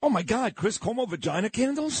next. Oh my God, Chris Cuomo vagina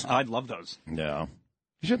candles? I'd love those. Yeah.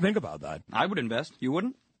 You should think about that. I would invest. You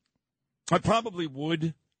wouldn't? I probably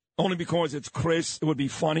would, only because it's Chris. It would be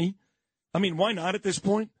funny. I mean, why not at this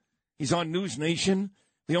point? He's on News Nation.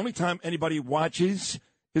 The only time anybody watches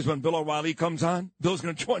is when Bill O'Reilly comes on. Bill's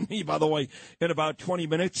going to join me, by the way, in about 20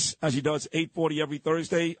 minutes, as he does 8:40 every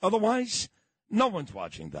Thursday. Otherwise, no one's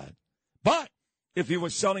watching that. But if he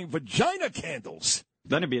was selling vagina candles,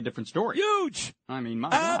 then it'd be a different story. Huge. I mean, my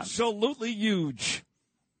absolutely huge.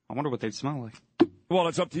 I wonder what they'd smell like. Well,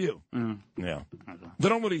 it's up to you. Mm. Yeah. They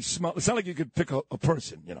don't really smell. It's not like you could pick a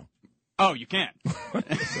person, you know. Oh, you can't.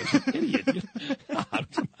 Such an idiot.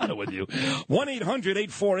 What's the matter with you?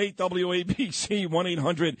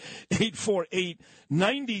 1-800-848-WABC,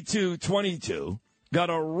 1-800-848-9222. Got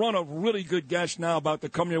a run of really good guests now about to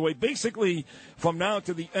come your way. Basically, from now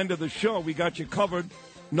to the end of the show, we got you covered.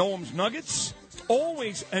 Noam's Nuggets,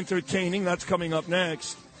 always entertaining. That's coming up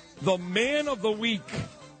next. The Man of the Week,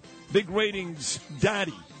 big ratings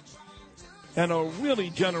daddy, and a really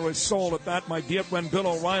generous soul at that, my dear friend Bill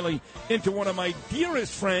O'Reilly, into one of my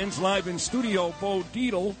dearest friends live in studio, Bo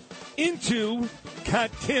Dietl, into Kat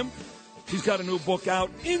Kemp. She's got a new book out,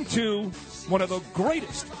 into one of the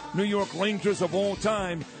greatest New York Rangers of all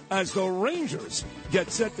time, as the Rangers get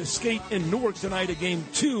set to skate in Newark tonight at Game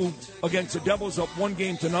 2 against the Devils, up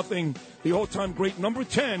 1-0. The all-time great number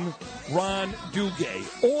 10, Ron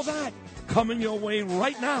Duguay. All that coming your way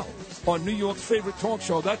right now on New York's favorite talk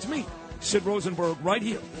show. That's me, Sid Rosenberg, right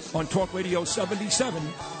here on Talk Radio 77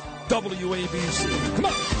 WABC. Come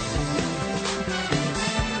on.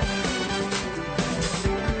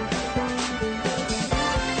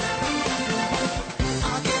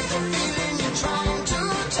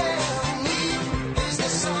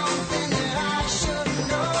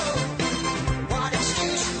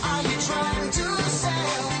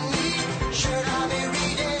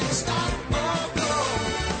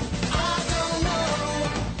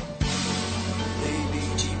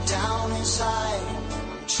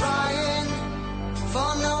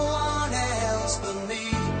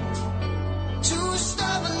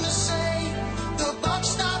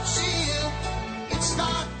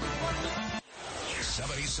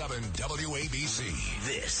 WABC.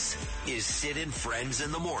 This is Sid and Friends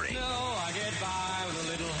in the Morning. I get by with a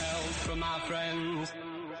little help from my friends.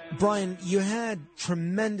 Brian, you had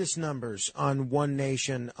tremendous numbers on One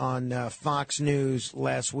Nation on Fox News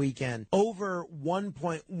last weekend. Over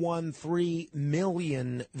 1.13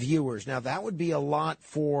 million viewers. Now, that would be a lot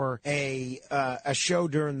for a show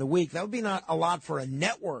during the week. That would be not a lot for a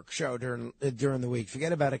network show during the week.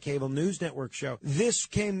 Forget about a cable news network show. This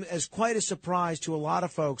came as quite a surprise to a lot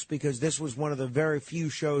of folks because this was one of the very few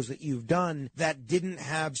shows that you've done that didn't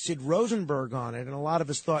have Sid Rosenberg on it. And a lot of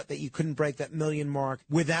us thought that you couldn't break that million mark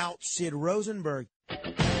without Sid Rosenberg.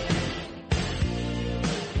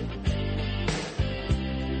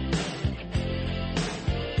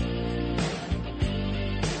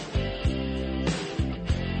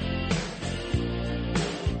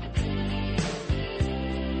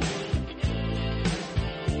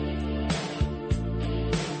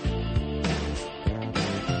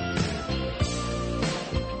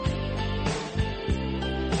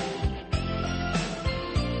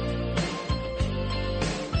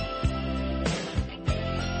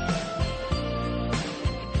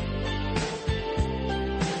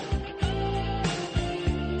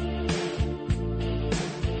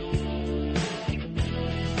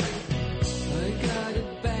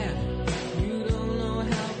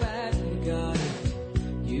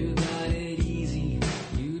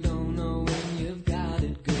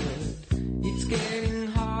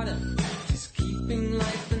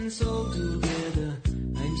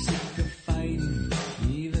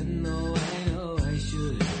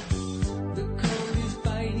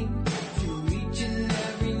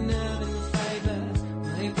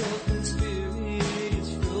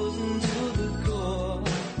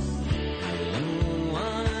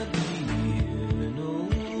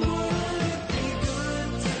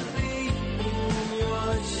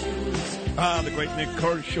 The great Nick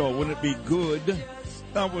Kershaw, wouldn't it be good?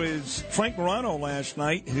 That was Frank Morano last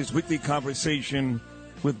night, his weekly conversation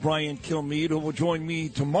with Brian Kilmeade, who will join me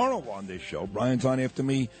tomorrow on this show. Brian's on after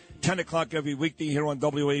me, 10 o'clock every weekday here on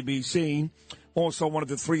WABC. Also one of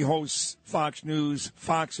the three hosts, Fox News,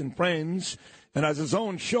 Fox and Friends, and has his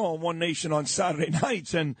own show on One Nation on Saturday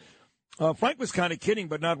nights. And Frank was kind of kidding,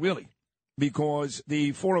 but not really, because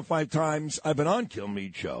the 4 or 5 times I've been on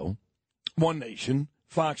Kilmeade's show, One Nation,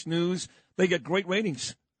 Fox News, they get great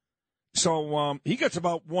ratings. So he gets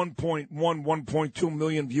about 1.2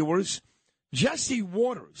 million viewers. Jesse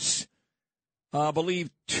Waters, I believe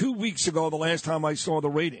 2 weeks ago, the last time I saw the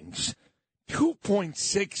ratings,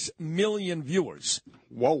 2.6 million viewers.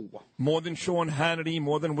 Whoa. More than Sean Hannity,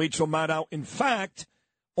 more than Rachel Maddow. In fact,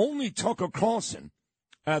 only Tucker Carlson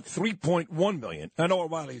at 3.1 million. I know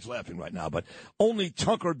O'Reilly's laughing right now, but only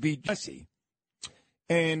Tucker beat Jesse.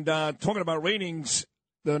 And talking about ratings,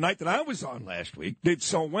 the night that I was on last week did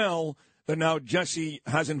so well that now Jesse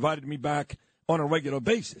has invited me back on a regular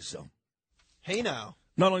basis. So, hey now.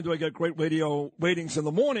 Not only do I get great radio ratings in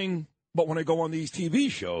the morning, but when I go on these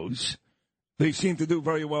TV shows, they seem to do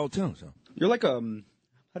very well too. So you're like a,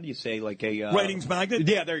 how do you say, like a ratings magnet?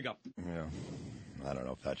 Yeah, there you go. Yeah, I don't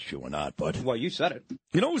know if that's true or not, but well, you said it.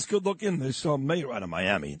 You know who's good looking? This mayor out of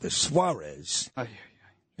Miami, the Suarez. A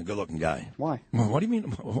good looking guy. Why? Well, what do you mean?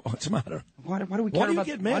 What's the matter? Why do we care about?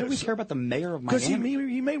 Why do we care about the mayor of Miami? Because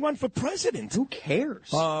he may run for president. Who cares?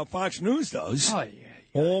 Fox News does.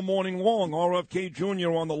 All morning long, RFK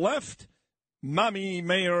Jr. on the left,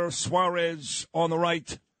 Mayor Suarez on the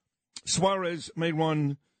right. Suarez may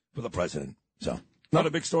run for the president. So, not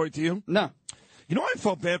a big story to you? No. You know what I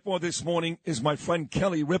felt bad for this morning is my friend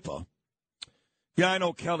Kelly Ripa. Yeah, I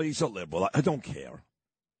know Kelly's a liberal. I don't care.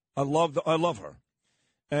 I love her.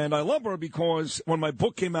 And I love her because when my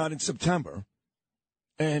book came out in September,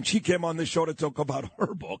 and she came on this show to talk about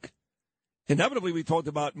her book, inevitably we talked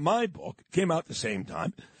about my book, came out at the same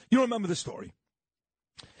time. You remember the story.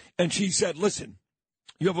 And she said, listen,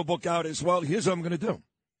 you have a book out as well. Here's what I'm going to do.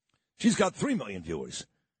 She's got 3 million viewers.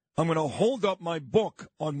 I'm going to hold up my book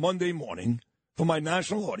on Monday morning for my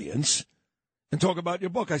national audience and talk about your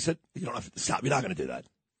book. I said, you don't have to stop. You're not going to do that.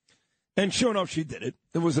 And sure enough, she did it.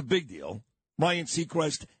 It was a big deal. Ryan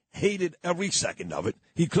Seacrest hated every second of it.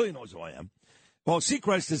 He clearly knows who I am. Well,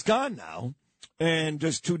 Seacrest is gone now. And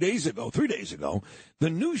just 3 days ago, the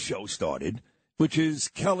new show started, which is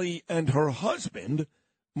Kelly and her husband,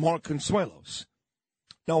 Mark Consuelos.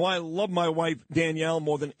 Now, I love my wife, Danielle,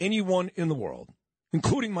 more than anyone in the world,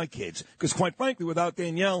 including my kids, because quite frankly, without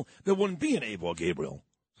Danielle, there wouldn't be an Abe or Gabriel.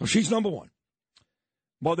 So she's number one.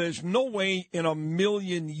 But there's no way in a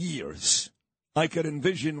million years I could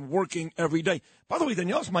envision working every day. By the way,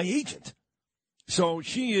 Danielle's my agent. So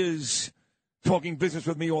she is talking business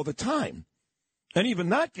with me all the time. And even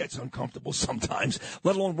that gets uncomfortable sometimes,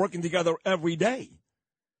 let alone working together every day.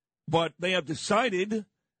 But they have decided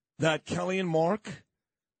that Kelly and Mark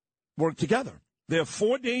work together. They're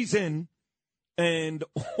 4 days in, and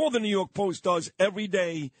all the New York Post does every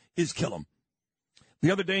day is kill them.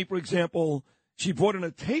 The other day, for example, she brought in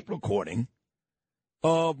a tape recording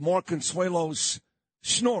of Mark Consuelos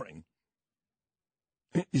snoring.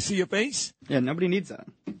 You see your face? Yeah, nobody needs that.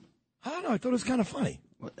 I don't know. I thought it was kind of funny.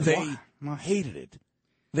 They hated it.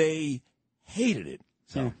 They hated it.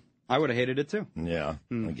 So yeah, I would have hated it, too. Yeah,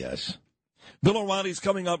 I guess. Bill O'Reilly's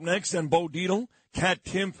coming up next, and Bo Dietl, Kat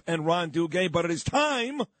Timpf, and Ron Duguay. But it is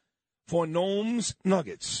time for Noam's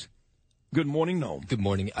Nuggets. Good morning, Noam. Good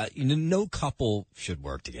morning. No couple should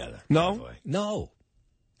work together. No? By the way. No.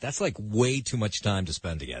 That's like way too much time to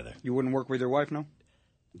spend together. You wouldn't work with your wife, no?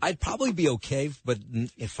 I'd probably be okay, but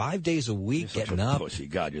 5 days a week you're getting such a up. Pussy.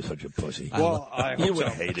 God, you're such a pussy. Well, I hope you would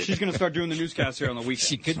so. hate it. She's going to start doing the newscast here on the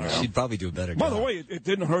weekend. She'd probably do a better By job. the way, it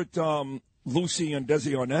didn't hurt Lucy and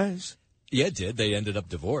Desi Arnaz. Yeah, it did. They ended up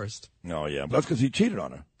divorced. No, yeah. But that's because he cheated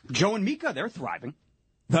on her. Joe and Mika, they're thriving.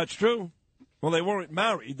 That's true. Well, they weren't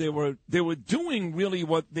married. They were doing really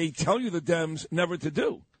what they tell you the Dems never to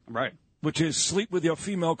do. Right. Which is sleep with your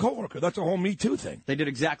female coworker. That's a whole Me Too thing. They did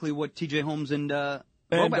exactly what T.J. Holmes and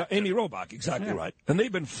Amy Robach, exactly right. And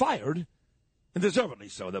they've been fired, and deservedly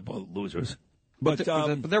so. They're both losers. But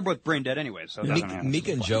they're both brain dead anyway, so it doesn't matter.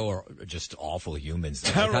 Mika and Joe are just awful humans. They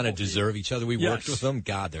Terrible kind of deserve each other. We Yes. worked with them.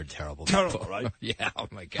 God, they're terrible. Terrible, people. right? Yeah, oh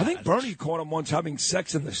my God. I think Bernie caught him once having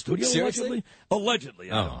sex in the studio, Seriously?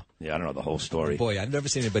 Allegedly. Oh. Yeah, I don't know the whole story. Boy, I've never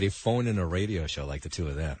seen anybody phone in a radio show like the two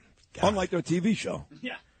of them. God. Unlike their TV show.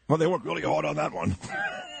 Yeah. Well, they worked really hard on that one.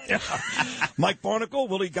 Yeah. Mike Barnacle,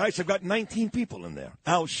 Willie Geist have got 19 people in there.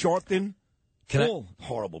 Al Sharpton, all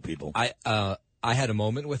horrible people. I had a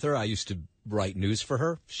moment with her. I used to write news for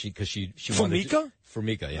her. She For wanted Mika? For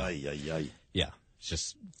Mika, yeah. Ay. Yeah, it's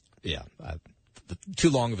just, yeah. Too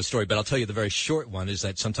long of a story, but I'll tell you the very short one is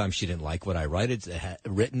that sometimes she didn't like what I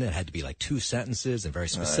written. It had to be like 2 sentences and very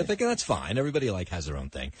specific, and that's fine. Everybody has their own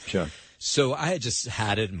thing. Sure. So I had just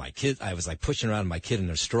had it, and my kid, I was pushing around my kid in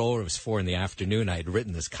her stroller. It was 4 PM. I had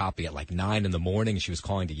written this copy at 9 AM, and she was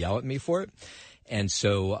calling to yell at me for it. And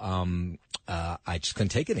so I just couldn't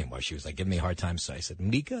take it anymore. She was giving me a hard time. So I said,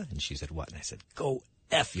 Mika? And she said, what? And I said, go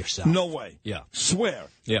F yourself. No way. Yeah. Swear.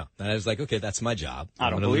 Yeah. And I was like, okay, that's my job. I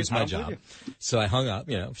don't I'm going to believe- lose my I don't job. believe So I hung up,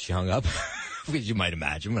 she hung up. as you might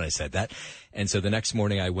imagine when I said that. And so the next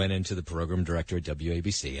morning I went into the program director at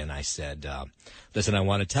WABC and I said, listen, I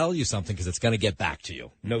want to tell you something because it's going to get back to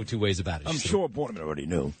you. No two ways about it. I'm sure Borneman already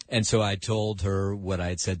knew. And so I told her what I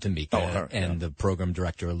had said to Mika, and the program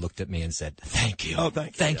director looked at me and said, thank you. Oh, thank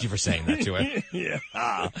you. Thank you for saying that to her. Yeah.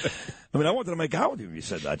 I mean, I wanted to make out with you when you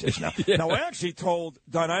said that just now. Now, I actually told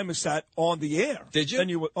Don Imus that on the air. Did you? And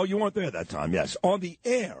you weren't there that time, yes. On the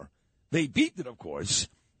air. They beat it, of course,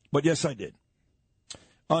 but yes, I did.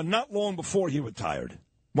 Not long before he retired.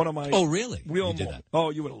 One of my Oh, really? Real You did that? Oh,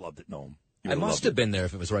 you would have loved it, Noam. I must have been there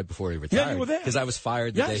if it was right before he retired. Yeah, you were there. Because I was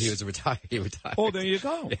fired the day Yes. he was retired. He retired. Oh, there you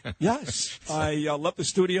go. Yeah. Yes. I left the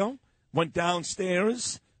studio, went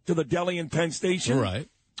downstairs to the deli in Penn Station. Right.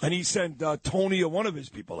 And he sent Tony or one of his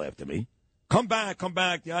people after me. Come back.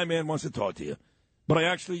 The I-Man wants to talk to you. But I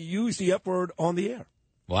actually used the F word on the air.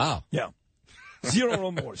 Wow. Yeah. Zero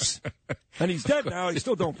remorse. And he's dead now. I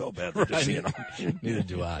still don't feel bad. Just, you know. Neither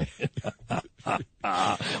do I.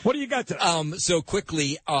 What do you got today? So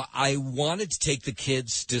quickly, I wanted to take the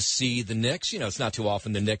kids to see the Knicks. You know, it's not too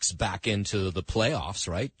often the Knicks back into the playoffs,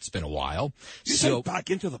 right? It's been a while. You said back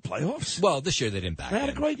into the playoffs? Well, this year they didn't back They had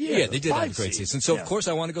a in. great year. Yeah, they did have a great 5 season. So, yeah. of course,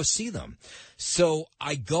 I want to go see them. So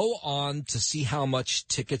I go on to see how much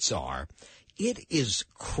tickets are. It is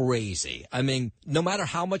crazy. I mean, no matter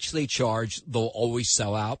how much they charge, they'll always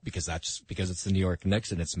sell out because it's the New York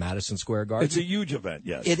Knicks and it's Madison Square Garden. It's a huge event,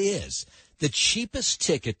 yes. It is. The cheapest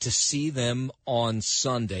ticket to see them on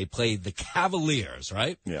Sunday play the Cavaliers,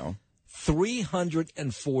 right? Yeah.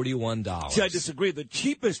 $341. See, I disagree. The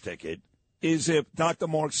cheapest ticket is if Dr.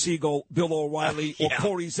 Mark Siegel, Bill O'Reilly, or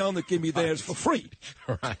Corey Zelnick give me theirs for free.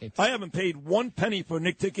 Right. I haven't paid 1 penny for a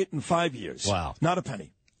Knick ticket in 5 years. Wow. Not a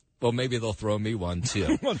penny. Well, maybe they'll throw me one,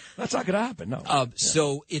 too. Well, that's not going to happen, no.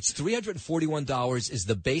 So it's $341 is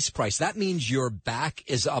the base price. That means your back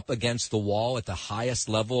is up against the wall at the highest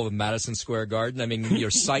level of Madison Square Garden. I mean,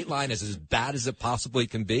 your sight line is as bad as it possibly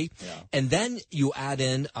can be. Yeah. And then you add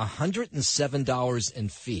in $107 in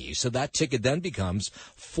fees. So that ticket then becomes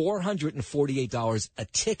 $448 a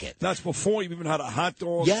ticket. That's before you've even had a hot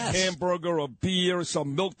dog, Yes. hamburger, a beer,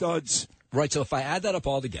 some milk duds. Right, so if I add that up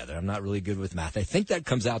all together, I'm not really good with math. I think that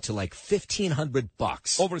comes out to like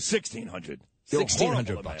 $1,500. Over $1,600.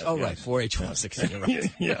 $1,600. Oh, right. 4H1, 16. Right.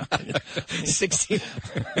 Yeah.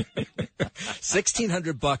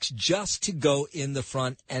 $1,600 just to go in the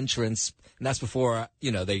front entrance. And that's before,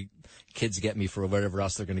 kids get me for whatever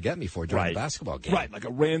else they're going to get me for during the basketball game. Right, like a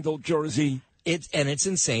Randall jersey. It's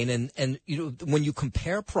insane. And when you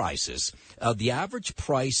compare prices, the average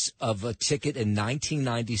price of a ticket in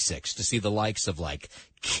 1996 to see the likes of like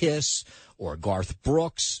Kiss or Garth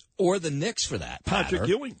Brooks or the Knicks for that Patrick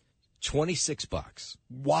matter, Ewing. $26.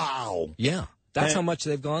 Wow. Yeah. That's how much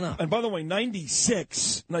they've gone up. And by the way,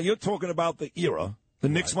 96, now you're talking about the era. The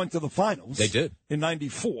Knicks went to the finals. They did. In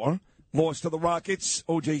 94. Lost to the Rockets,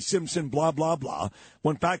 O.J. Simpson, blah, blah, blah.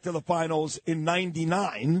 Went back to the finals in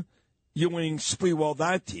 99. Ewing, Sprewell,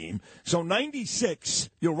 that team. So 96,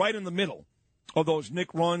 you're right in the middle of those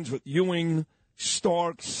Knick runs with Ewing,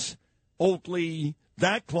 Starks, Oakley,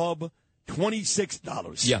 that club,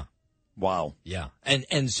 $26. Yeah. Wow. Yeah.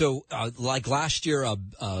 And so, like last year,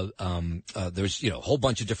 there's, a whole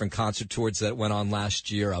bunch of different concert tours that went on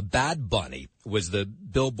last year. Bad Bunny was the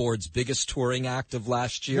Billboard's biggest touring act of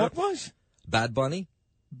last year. What was? Bad Bunny?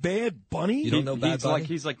 Bad Bunny? You don't know Bad Bunny?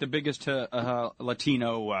 He's like the biggest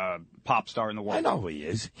Latino pop star in the world. I know who he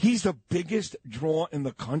is. He's the biggest draw in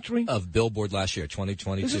the country. Of Billboard last year,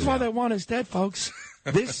 2022. This is why they want us dead, folks.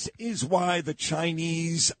 This is why the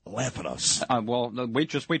Chinese laugh at us.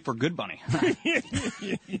 Just wait for Good Bunny.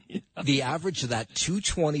 The average of that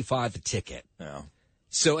 $225 a ticket. Yeah.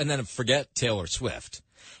 So, and then forget Taylor Swift.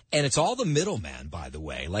 And it's all the middleman, by the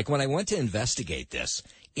way. Like when I went to investigate this,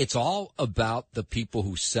 it's all about the people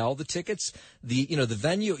who sell the tickets. The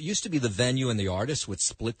venue, it used to be the venue and the artist would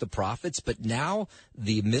split the profits, but now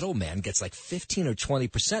the middleman gets like 15 or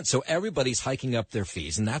 20%. So everybody's hiking up their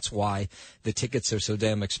fees, and that's why the tickets are so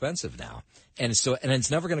damn expensive now. And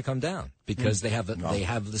it's never going to come down because they have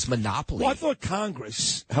this monopoly. Well, I thought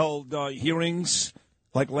Congress held hearings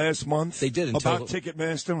like last month. They did about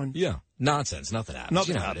Ticketmaster and nonsense. Nothing happens.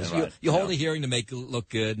 Nothing you know how it happens, is. right. You hold a hearing to make it look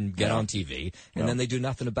good and get on TV, and then they do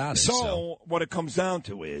nothing about it. So what it comes down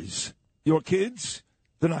to is your kids,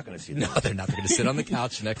 they're not going to see that. No, they're not. They're going to sit on the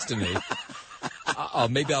couch next to me.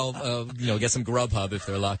 Maybe I'll get some Grubhub if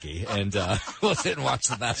they're lucky, and we'll sit and watch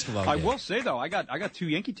the basketball game. I will say though, I got 2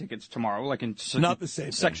 Yankee tickets tomorrow, like in not the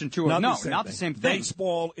same section thing. 2. Not Not the the same thing.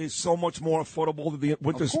 Baseball is so much more affordable than the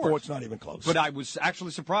winter sports. Not even close. But I was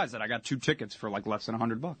actually surprised that I got 2 tickets for like less than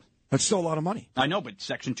 $100. That's still a lot of money. I know, but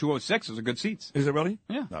Section 206 is a good seats. Is it really?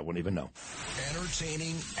 Yeah. I wouldn't even know.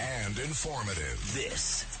 Entertaining and informative.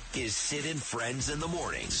 This is Sid and Friends in the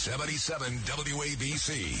Morning. 77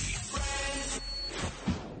 WABC.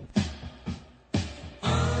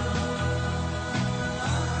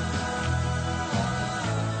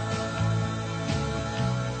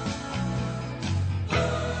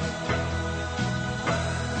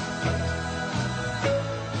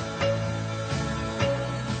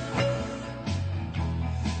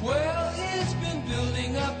 Well, it's been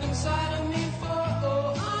building up inside of me for,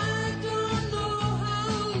 I don't know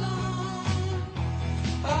how long.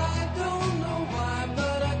 I don't know why,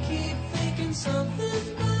 but I keep thinking something's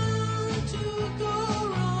bound to go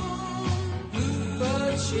wrong.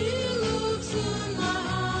 But she looks in my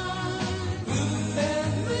eyes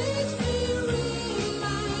and makes me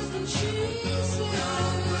realize that she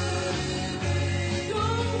said,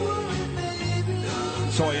 don't worry, baby.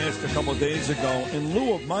 So I asked a couple of days ago, in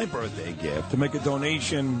lieu of my birthday gift, to make a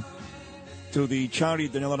donation to the charity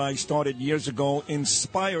Danielle and I started years ago,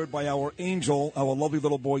 inspired by our angel, our lovely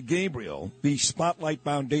little boy Gabriel, the Spotlight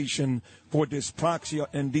Foundation for Dyspraxia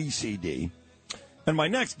and DCD. And my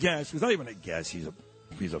next guest, he's not even a guest,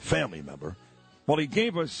 he's a family member. Well, he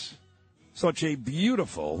gave us such a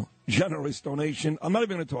beautiful, generous donation. I'm not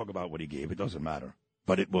even going to talk about what he gave. It doesn't matter.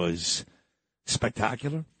 But it was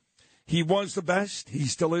spectacular. He was the best. He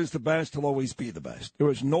still is the best. He'll always be the best. There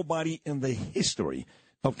is nobody in the history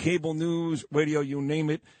of cable news, radio, you name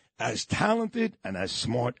it, as talented and as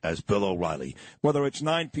smart as Bill O'Reilly. Whether it's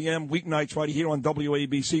 9 p.m. weeknights right here on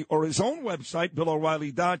WABC or his own website,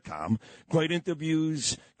 BillO'Reilly.com. Great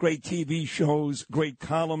interviews, great TV shows, great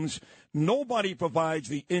columns. Nobody provides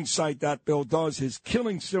the insight that Bill does. His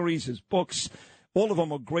Killing series, his books, all of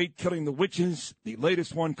them are great. Killing the Witches, the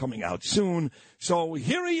latest one coming out soon. So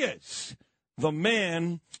here he is, the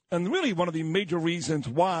man, and really one of the major reasons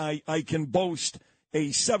why I can boast a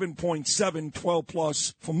 7.7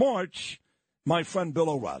 12+ for March, my friend Bill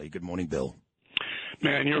O'Reilly. Good morning, Bill.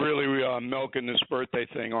 Man, you're really milking this birthday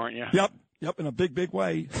thing, aren't you? Yep, in a big, big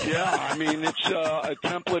way. Yeah, I mean, it's a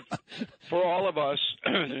template for all of us.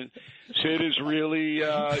 Sid is really,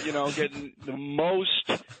 getting the most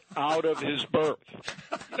out of his birth.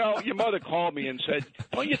 Your mother called me and said,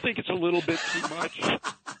 don't you think it's a little bit too much?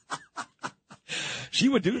 She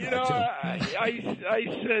would do that, too. I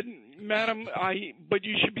said, Madam, but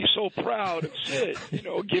you should be so proud of Sid,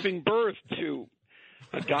 giving birth to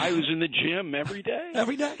a guy who's in the gym every day.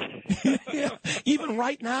 Every day. Yeah. Even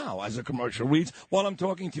right now, as a commercial reads, while I'm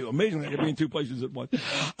talking to you. Amazing that I can be in two places at once.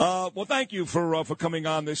 Well, thank you for coming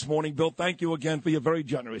on this morning, Bill. Thank you again for your very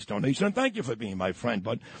generous donation, and thank you for being my friend.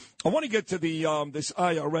 But I want to get to the this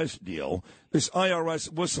IRS deal, this IRS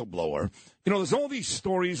whistleblower. There's all these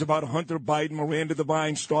stories about Hunter Biden. Miranda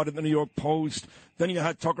Devine started the New York Post. Then you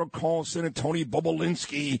had Tucker Carlson and Tony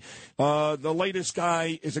Bobulinski. The latest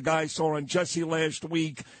guy is a guy I saw on Jesse last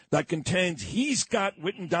week that contends he's got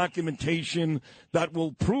written documentation that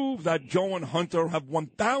will prove that Joe and Hunter have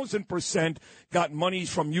 1,000% got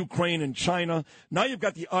monies from Ukraine and China. Now you've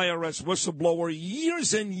got the IRS whistleblower,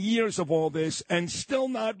 years and years of all this, and still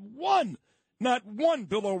not one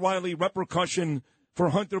Bill O'Reilly repercussion for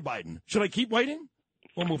Hunter Biden. Should I keep waiting?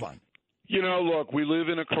 We'll move on. Look, we live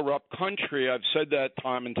in a corrupt country. I've said that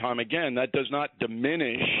time and time again. That does not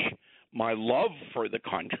diminish my love for the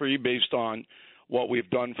country based on what we've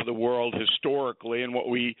done for the world historically and what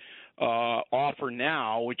we offer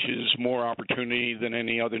now, which is more opportunity than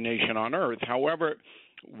any other nation on earth. However,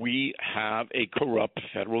 we have a corrupt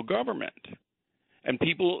federal government. And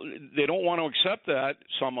people, they don't want to accept that,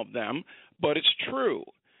 some of them, but it's true.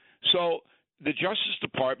 So the Justice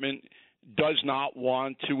Department does not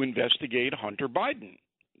want to investigate Hunter Biden,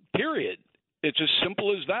 period. It's as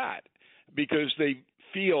simple as that, because they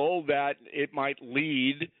feel that it might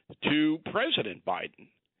lead to President Biden.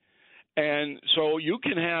 And so you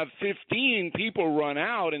can have 15 people run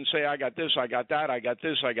out and say, I got this, I got that, I got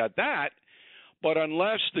this, I got that. But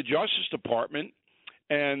unless the Justice Department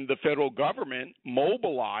and the federal government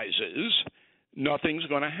mobilizes, nothing's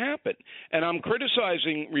going to happen. And I'm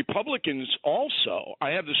criticizing Republicans also.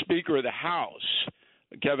 I have the Speaker of the House,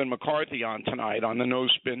 Kevin McCarthy, on tonight on the No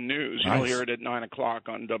Spin News. Nice. You'll hear it at 9 o'clock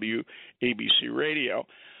on WABC Radio.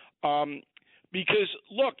 Because,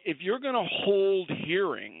 look, if you're going to hold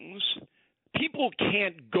hearings, people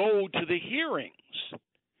can't go to the hearings.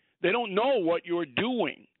 They don't know what you're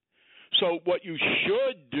doing. So what you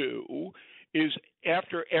should do is,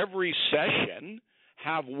 after every session,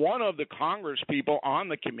 have one of the Congress people on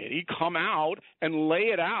the committee come out and lay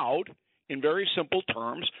it out in very simple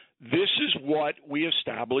terms. This is what we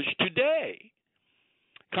established today.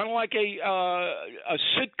 kind of like a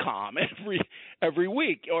sitcom every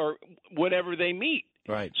week or whenever they meet,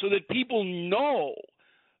 right? So that people know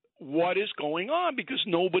what is going on, because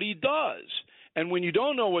nobody does. And when you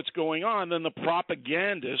don't know what's going on, then the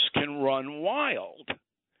propagandists can run wild.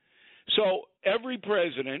 So every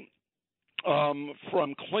president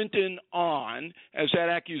from Clinton on has had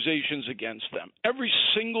accusations against them, every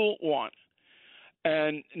single one.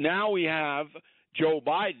 And now we have Joe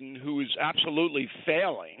Biden, who is absolutely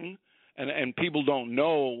failing, and people don't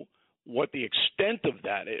know what the extent of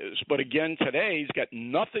that is. But again, today he's got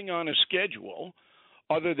nothing on his schedule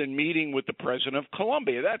other than meeting with the president of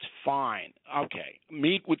Colombia. That's fine. Okay,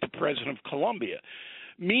 meet with the president of Colombia.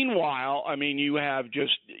 Meanwhile, I mean, you have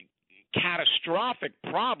just catastrophic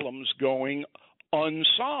problems going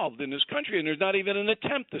unsolved in this country, and there's not even an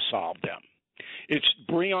attempt to solve them. It's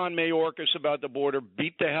bring on Mayorkas about the border,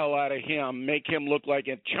 beat the hell out of him, make him look like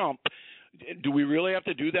a chump. Do we really have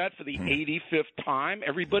to do that for the 85th time?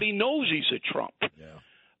 Everybody knows he's a Trump.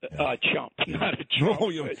 Chump, not a Trump.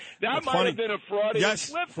 That might have been a Freudian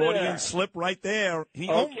slip Freudian there. slip right there. He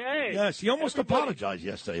he almost apologized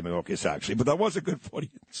yesterday, Mayorkas, actually, but that was a good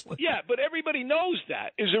Freudian slip. Yeah, but everybody knows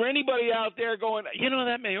that. Is there anybody out there going,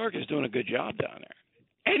 that Mayorkas is doing a good job down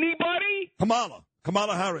there? Anybody?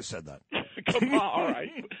 Kamala Harris said that. All right.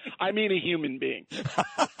 I mean a human being.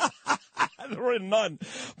 There are none.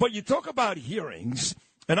 But you talk about hearings,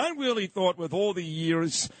 and I really thought with all the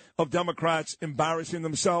years of Democrats embarrassing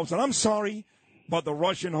themselves, and I'm sorry, but the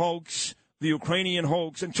Russian hoax, the Ukrainian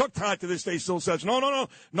hoax, and Chuck Todd to this day still says, no,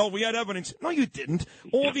 we had evidence. No, you didn't.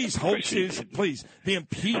 All these hoaxes, please, the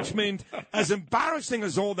impeachment, as embarrassing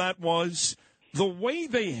as all that was, the way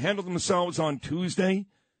they handled themselves on Tuesday,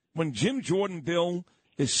 when Jim Jordan Bill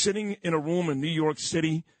is sitting in a room in New York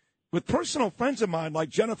City with personal friends of mine like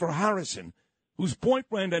Jennifer Harrison, whose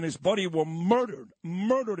boyfriend and his buddy were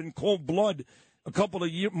murdered in cold blood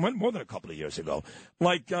more than a couple of years ago,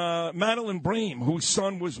 like Madeline Brame, whose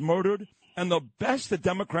son was murdered. And the best the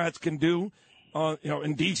Democrats can do,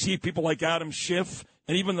 in D.C., people like Adam Schiff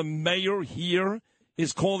and even the mayor here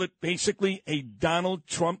is call it basically a Donald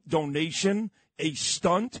Trump donation, a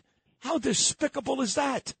stunt. How despicable is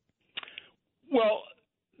that? Well,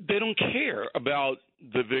 they don't care about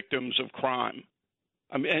the victims of crime.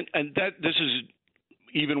 I mean, and that this is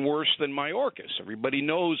even worse than Mayorkas. Everybody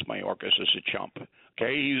knows Mayorkas is a chump.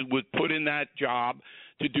 Okay, he was put in that job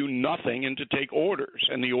to do nothing and to take orders,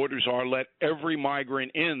 and the orders are let every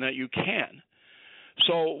migrant in that you can.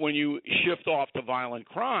 So when you shift off to violent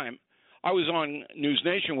crime, I was on News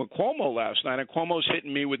Nation with Cuomo last night, and Cuomo's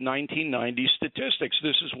hitting me with 1990 statistics.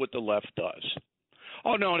 This is what the left does.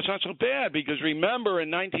 Oh, no, it's not so bad, because remember in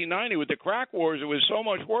 1990 with the crack wars, it was so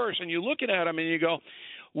much worse. And you're looking at them and you go,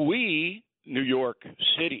 we, New York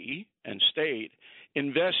City and state,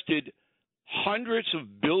 invested hundreds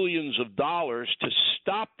of billions of dollars to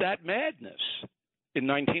stop that madness in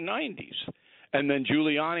 1990s. And then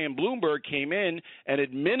Giuliani and Bloomberg came in and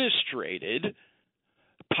administrated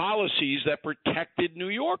policies that protected New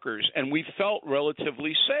Yorkers, and we felt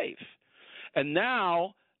relatively safe. And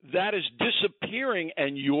now that is disappearing,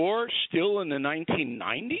 and you're still in the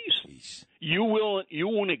 1990s? You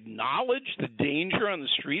won't acknowledge the danger on the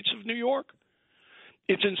streets of New York?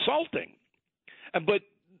 It's insulting. But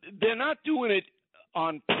they're not doing it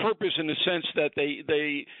on purpose in the sense that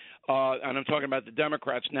they and I'm talking about the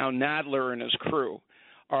Democrats now, Nadler and his crew,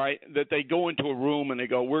 all right, that they go into a room and they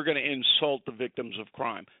go, we're going to insult the victims of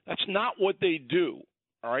crime. That's not what they do,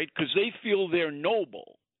 all right, because they feel they're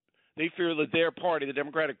noble. They feel that their party, the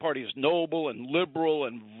Democratic Party, is noble and liberal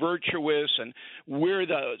and virtuous, and we're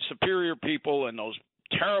the superior people, and those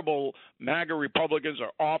terrible MAGA Republicans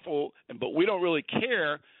are awful, but we don't really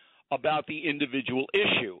care about the individual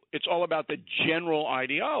issue. It's all about the general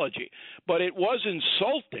ideology. But it was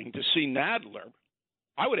insulting to see Nadler.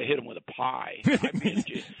 I would have hit him with a pie.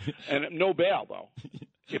 And no bail, though.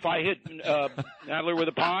 If I hit Nadler with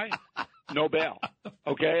a pie, no bail.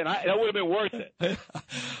 Okay? And that would have been worth it.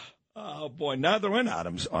 Oh, boy. Nadler and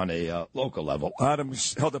Adams on a local level.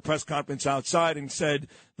 Adams held a press conference outside and said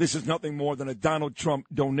this is nothing more than a Donald Trump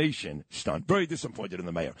donation stunt. Very disappointed in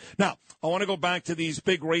the mayor. Now, I want to go back to these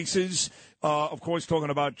big races. Of course, talking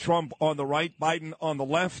about Trump on the right, Biden on the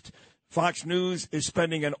left. Fox News is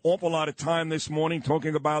spending an awful lot of time this morning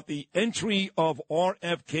talking about the entry of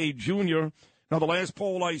RFK Jr. Now, the last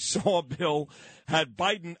poll I saw, Bill, had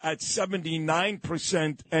Biden at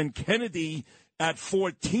 79% and Kennedy at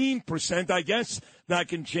 14%. I guess that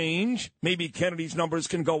can change. Maybe Kennedy's numbers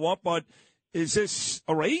can go up, but is this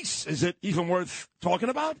a race? Is it even worth talking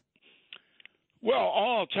about? Well,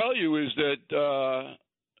 all I'll tell you is that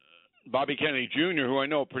Bobby Kennedy Jr., who I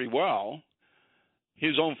know pretty well,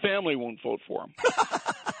 his own family won't vote for him.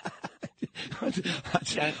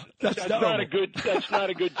 That's not a good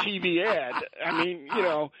TV ad. I mean,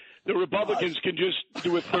 the Republicans can just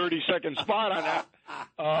do a 30-second spot on that.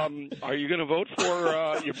 Are you going to vote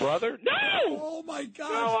for your brother? No! Oh, my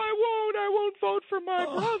God. No, I won't. I won't vote for my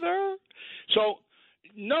brother. So,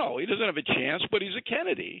 no, he doesn't have a chance, but he's a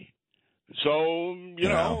Kennedy. So,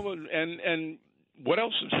 and what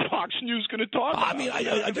else is Fox News going to talk about? I mean,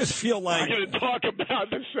 I just feel like... They're going to talk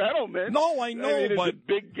about the settlement. No, I know, there's but... a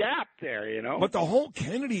big gap there, But the whole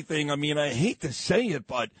Kennedy thing, I mean, I hate to say it,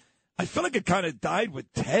 but I feel like it kind of died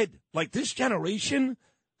with Ted. Like, this generation,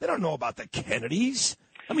 they don't know about the Kennedys.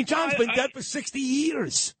 I mean, John's been dead for 60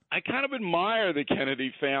 years. I kind of admire the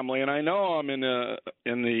Kennedy family, and I know I'm in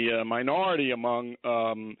the minority among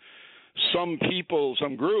some people,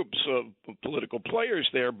 some groups of political players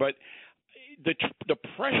there, but the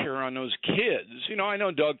pressure on those kids. I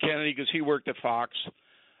know Doug Kennedy because he worked at Fox.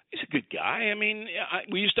 He's a good guy. I mean,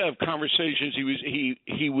 we used to have conversations.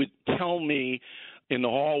 He would tell me in the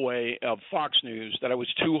hallway of Fox News that I was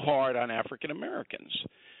too hard on African Americans.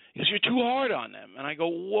 He goes, "You're too hard on them." And I go,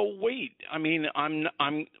 "Well, wait. I mean,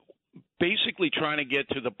 I'm basically trying to get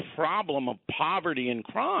to the problem of poverty and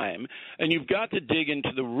crime, and you've got to dig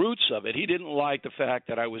into the roots of it." He didn't like the fact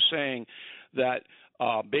that I was saying that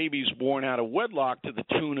babies born out of wedlock to the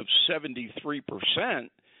tune of 73%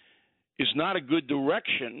 is not a good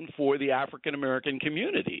direction for the African-American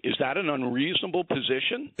community. Is that an unreasonable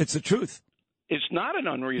position? It's the truth. It's not an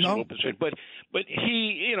unreasonable position, but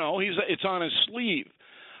he, it's on his sleeve.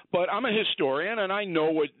 But I'm a historian, and I know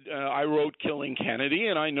what I wrote Killing Kennedy,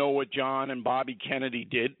 and I know what John and Bobby Kennedy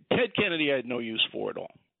did. Ted Kennedy I had no use for at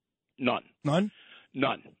all. None. None?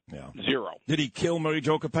 None. Yeah. Zero. Did he kill Mary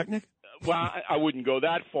Jo Kopechne? Well, I wouldn't go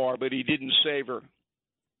that far, but he didn't save her,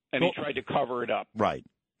 and he tried to cover it up. Right.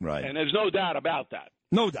 And there's no doubt about that.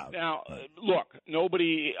 No doubt. Now, look,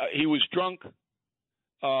 nobody he was drunk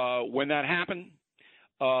when that happened,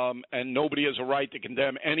 and nobody has a right to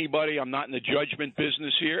condemn anybody. I'm not in the judgment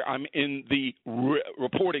business here. I'm in the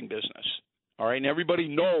reporting business, all right? And everybody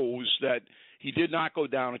knows that he did not go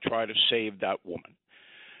down and try to save that woman,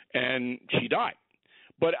 and she died.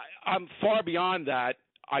 But I'm far beyond that.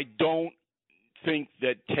 I don't think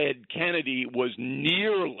that Ted Kennedy was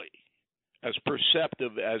nearly as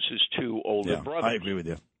perceptive as his two older brothers. I agree with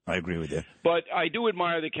you. But I do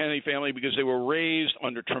admire the Kennedy family because they were raised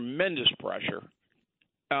under tremendous pressure.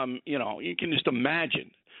 You can just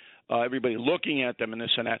imagine everybody looking at them and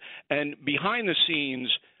this and that. And behind the scenes,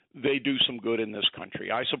 they do some good in this country.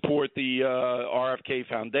 I support the RFK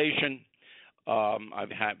Foundation.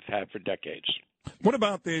 I've had for decades. What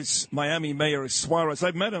about this Miami Mayor Suarez? I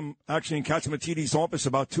met him actually in Catsimatidis' office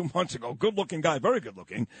about 2 months ago. Good-looking guy, very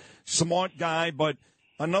good-looking, smart guy. But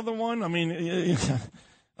another one, I mean,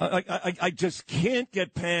 I just can't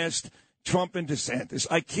get past Trump and DeSantis.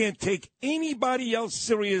 I can't take anybody else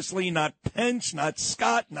seriously, not Pence, not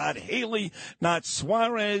Scott, not Haley, not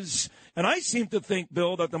Suarez. And I seem to think,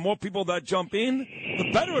 Bill, that the more people that jump in,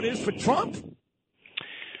 the better it is for Trump.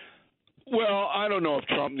 Well, I don't know if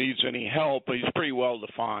Trump needs any help. He's pretty well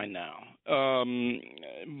defined now.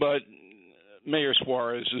 But Mayor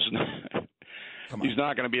Suarez is not, he's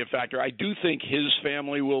not going to be a factor. I do think his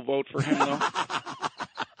family will vote for him, though,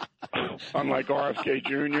 unlike RFK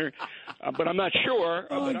Jr. But I'm not sure.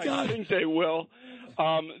 But I think they will.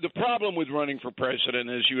 The problem with running for president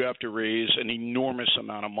is you have to raise an enormous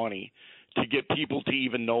amount of money to get people to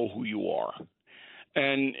even know who you are.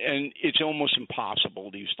 And it's almost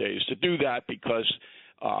impossible these days to do that because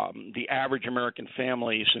the average American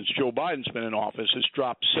family, since Joe Biden's been in office, has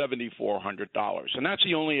dropped $7,400. And that's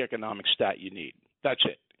the only economic stat you need. That's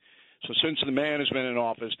it. So since the man has been in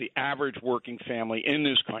office, the average working family in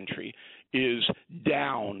this country is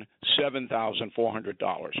down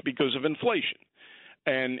 $7,400 because of inflation.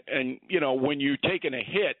 And when you're taking a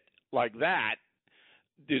hit like that,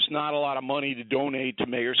 there's not a lot of money to donate to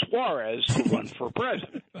Mayor Suarez to run for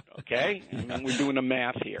president, okay? I mean, we're doing the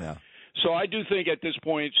math here. Yeah. So I do think at this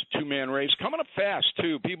point it's a two-man race. Coming up fast,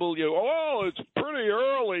 too. People, it's pretty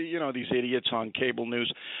early, these idiots on cable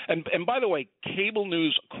news. And by the way, cable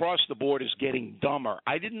news across the board is getting dumber.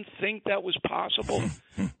 I didn't think that was possible,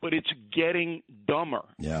 but it's getting dumber.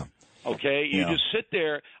 Yeah. Okay, you just sit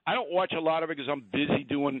there. I don't watch a lot of it because I'm busy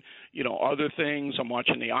doing, other things. I'm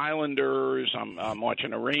watching the Islanders. I'm watching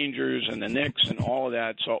the Rangers and the Knicks and all of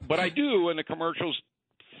that. So, but I do, and the commercials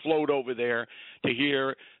float over there to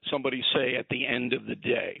hear somebody say at the end of the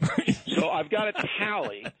day. So I've got a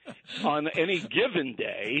tally on any given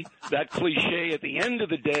day. That cliche at the end of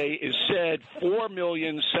the day is said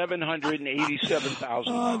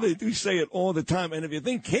 4,787,000. They do say it all the time. And if you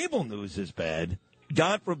think cable news is bad,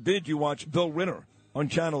 God forbid you watch Bill Ritter on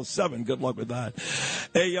Channel 7. Good luck with that.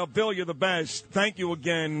 Hey, Bill, you're the best. Thank you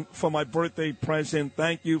again for my birthday present.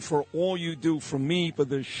 Thank you for all you do for me, for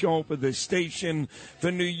this show, for this station, for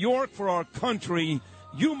New York, for our country.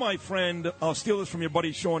 You, my friend, I'll steal this from your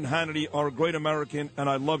buddy Sean Hannity, are a great American, and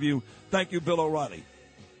I love you. Thank you, Bill O'Reilly.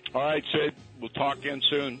 All right, Sid. We'll talk again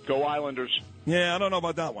soon. Go Islanders. Yeah, I don't know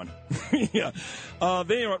about that one. Yeah,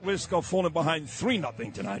 they are at risk of falling behind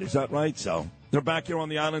 3-0 tonight. Is that right? So they're back here on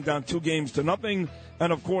the island, down 2-0,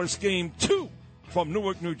 and of course, Game 2 from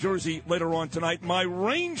Newark, New Jersey, later on tonight. My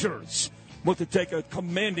Rangers look to take a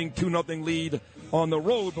commanding 2-0 lead on the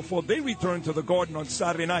road before they return to the Garden on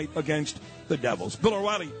Saturday night against the Devils. Bill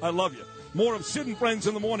O'Reilly, I love you. More of Sid and Friends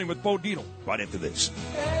in the Morning with Bo Dietl right into this.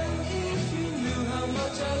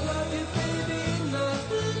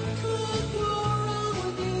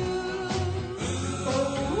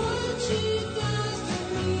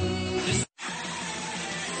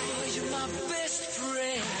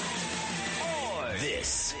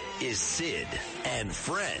 This is Sid and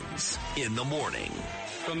Friends in the Morning.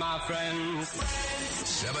 For my friends.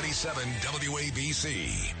 77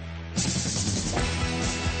 WABC.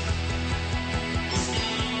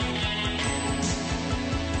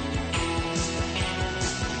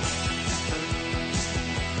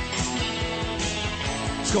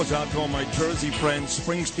 This goes out to all my Jersey friends.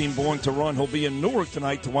 Springsteen born to run. He'll be in Newark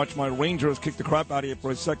tonight to watch my Rangers kick the crap out of you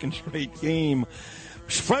for a second straight game.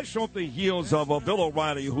 Fresh off the heels of Bill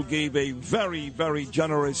O'Reilly, who gave a very, very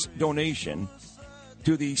generous donation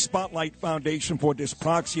to the Spotlight Foundation for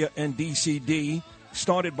Dyspraxia and DCD,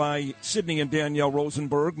 started by Sidney and Danielle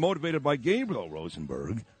Rosenberg, motivated by Gabriel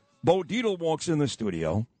Rosenberg. Bo Dietl walks in the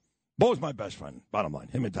studio. Bo's my best friend, bottom line,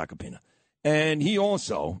 him and Tacopina. And he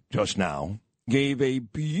also, just now, gave a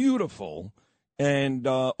beautiful and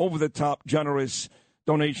over-the-top generous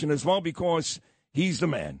donation as well, because he's the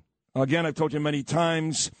man. Again, I've told you many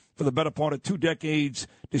times, for the better part of 2 decades,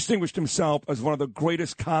 distinguished himself as one of the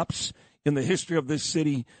greatest cops in the history of this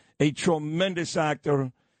city, a tremendous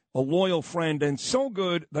actor, a loyal friend, and so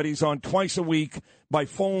good that he's on twice a week by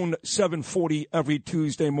phone, 7:40 every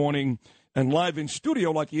Tuesday morning, and live in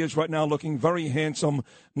studio like he is right now, looking very handsome,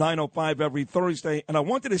 9:05 every Thursday. And I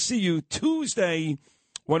wanted to see you Tuesday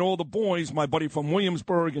when all the boys, my buddy from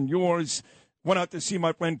Williamsburg and yours, went out to see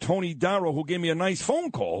my friend Tony Darrow, who gave me a nice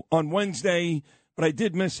phone call on Wednesday, but I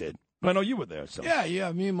did miss it. But I know you were there. So.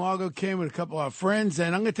 Yeah. Me and Margot came with a couple of our friends,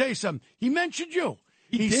 and I'm going to tell you something. He mentioned you.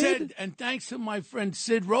 He said, and thanks to my friend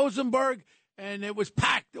Sid Rosenberg, and it was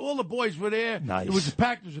packed. All the boys were there. Nice. It was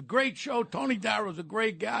packed. It was a great show. Tony Darrow's a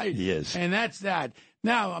great guy. He is. And that's that.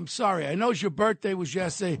 Now, I'm sorry. I know your birthday was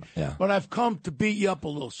yesterday, but I've come to beat you up a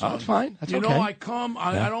little, son. Oh, that's fine. That's okay. You know, I come.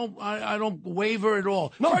 I don't waver at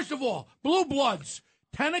all. No. First of all, Blue Bloods,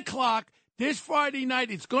 10 o'clock this Friday night.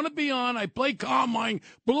 It's going to be on. I play Carmine.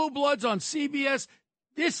 Blue Bloods on CBS.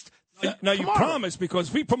 Now, you promised,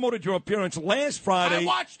 because we promoted your appearance last Friday. I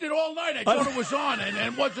watched it all night. I thought it was on, and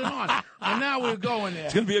it wasn't on. And now we're going there.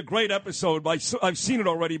 It's going to be a great episode. I've seen it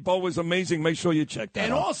already. Bo was amazing. Make sure you check that out.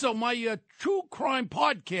 And also, my true crime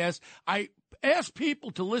podcast, I asked people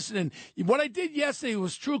to listen. And what I did yesterday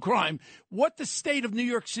was true crime, what the state of New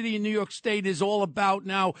York City and New York State is all about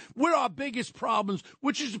now, what are our biggest problems,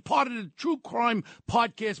 which is a part of the true crime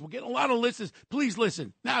podcast. We're getting a lot of listeners. Please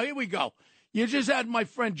listen. Now, here we go. You just had my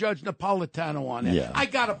friend Judge Napolitano on there. Yeah. I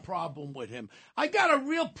got a problem with him. I got a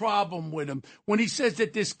real problem with him when he says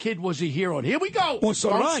that this kid was a hero. And here we go. Well, so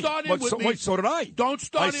Don't did I. start in with me. Wait, so did I. Don't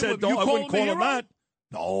start I said, with me. I wouldn't call him that.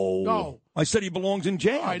 No. I said he belongs in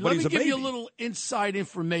jail. All right, but let he's me a give baby. you a little inside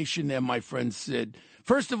information there, my friend Sid.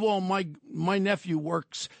 First of all, my nephew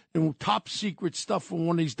works in top secret stuff for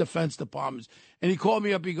one of these defense departments. And he called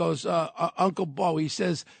me up. He goes, Uncle Bo, he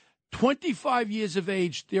says, 25 years of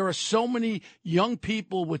age, there are so many young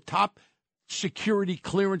people with top security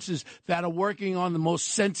clearances that are working on the most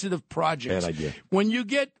sensitive projects. Bad idea. When you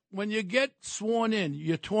get sworn in,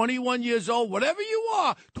 you're 21 years old, whatever you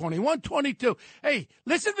are, 21, 22. Hey,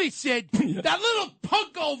 listen to me, Sid. That little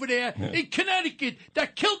punk over there in Connecticut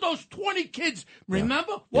that killed those 20 kids,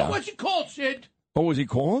 remember? What was he called, Sid? What was he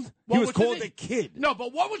called? He was called a kid. No,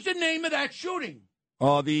 but what was the name of that shooting?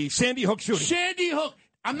 The Sandy Hook shooting. Sandy Hook.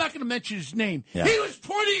 I'm not going to mention his name. Yeah. He was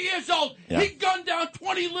 20 years old. Yeah. He gunned down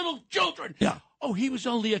 20 little children. Yeah. oh, he was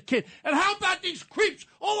only a kid. And how about these creeps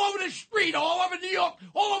all over the street, all over New York,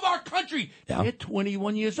 all over our country? Yeah. They're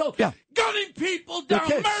 21 years old. Yeah. Gunning people They're down,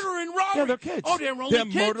 kids. murdering, robbing. Yeah, they're kids. Oh, they're only They're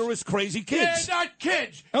kids. murderous, crazy kids. They're not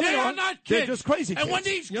kids. No, they they are aren't. not They're kids. just crazy And when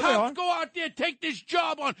kids. these Yeah, they cops are. go out there, take this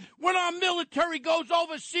job on, when our military goes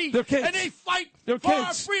overseas, They're kids. and they fight They're for our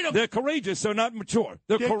kids. freedom. They're courageous. They're not mature.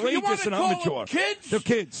 They're You courageous wanna and call not them mature. kids? They're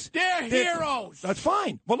kids. They're heroes. That's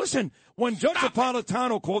fine. Well, listen, when Judge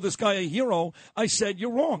Napolitano called this guy a hero, I said,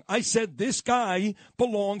 you're wrong. I said, this guy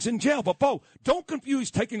belongs in jail. But, Bo, don't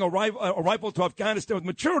confuse taking a rifle to Afghanistan with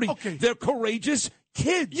maturity. Okay. They're courageous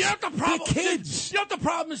kids. You know what the problem They're kids. is? You know what the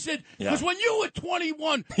problem is, Sid? Yeah. Because when you were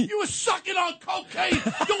 21, you were sucking on cocaine,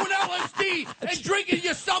 doing LSD, and drinking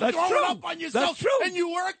yourself, That's throwing true. up on yourself, That's true. and you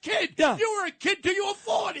were a kid. Yeah. You were a kid till you were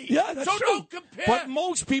 40. Yeah, that's so true. don't compare. But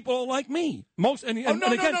most people are like me. Most and, Oh, and, no,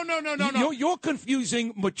 and no, again, no. You're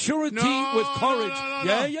confusing maturity No, with courage. no.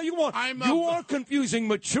 Yeah, you are. You are confusing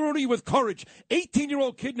maturity with courage.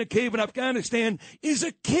 18-year-old kid in a cave in Afghanistan is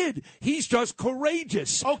a kid. He's just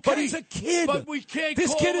courageous. Okay. But he's a kid. But we can't This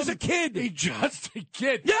call kid is him- a kid. He's just a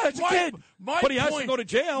kid. Yeah, it's a kid. But he has to point- go to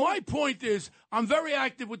jail. My point is, I'm very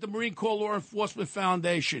active with the Marine Corps Law Enforcement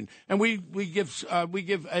Foundation, and we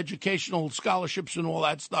give educational scholarships and all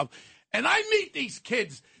that stuff. And I meet these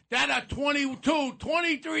kids that are 22,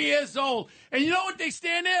 23 years old, and you know what? They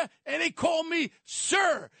stand there and they call me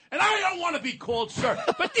sir, and I don't want to be called sir,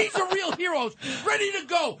 but these are real heroes, ready to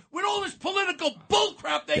go with all this political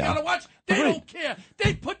bullcrap they got to watch. They don't care.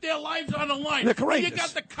 They put their lives on the line. They're courageous. You got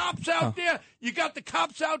the cops out there. You got the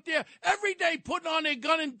cops out there every day putting on their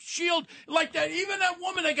gun and shield like that. Even that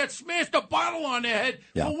woman that got smashed a bottle on their head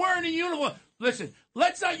for wearing a uniform. Listen,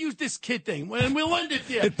 let's not use this kid thing. When we'll end it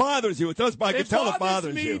there. It bothers you. It does. I can tell it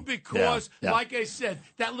bothers me you. because, Yeah. like I said,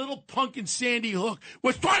 that little punk in Sandy Hook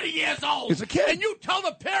was 20 years old. He's a kid. And you tell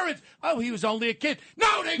the parents, oh, he was only a kid.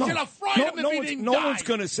 No, they should have fried him if he didn't no die. one's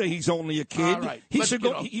going to say he's only a kid. All right, He let's should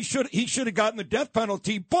get go. off. He should have gotten the death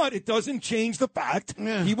penalty, but it doesn't change the fact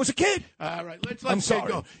he was a kid. All right, let's I'm get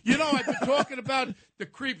sorry. go. You know, I've been talking about the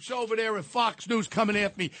creeps over there at Fox News coming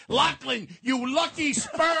after me. Lachlan, you lucky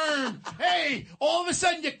sperm. Hey, all of a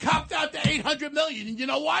sudden you copped out to $800 million. And you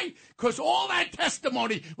know why? Because all that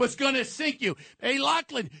testimony was going to sink you. Hey,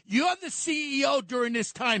 Lachlan, you're the CEO during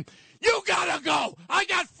this time. You got to go. I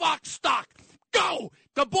got Fox stock. Go.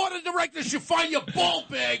 The board of directors should find your ball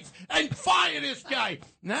bags and fire this guy.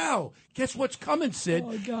 Now, guess what's coming, Sid?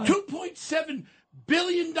 $2.7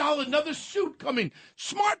 billion, another suit coming.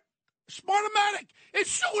 Smartmatic is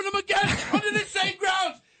suing him again under the same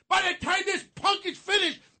grounds. By the time this punk is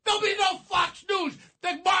finished, there'll be no Fox News.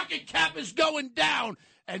 The market cap is going down.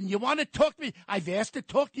 And you want to talk to me? I've asked to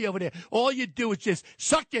talk to you over there. All you do is just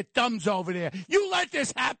suck your thumbs over there. You let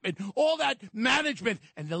this happen. All that management.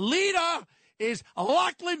 And the leader is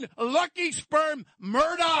Lachlan Lucky Sperm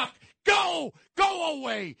Murdoch. Go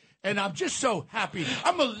away. And I'm just so happy.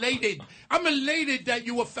 I'm elated that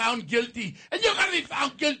you were found guilty. And you're going to be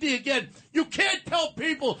found guilty again. You can't tell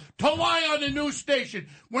people to lie on the news station.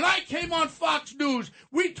 When I came on Fox News,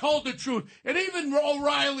 we told the truth. And even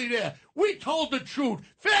O'Reilly there, we told the truth.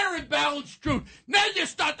 Fair and balanced truth. Now you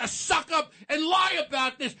start to suck up and lie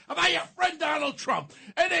about this, about your friend Donald Trump.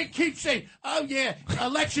 And they keep saying, oh yeah,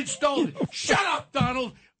 election stolen. Shut up,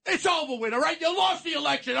 Donald. It's over with, all right? You lost the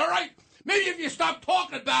election, all right? Maybe if you stop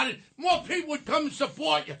talking about it, more people would come and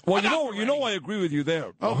support you. Well, you know, I agree with you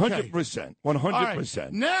there. 100%. 100%.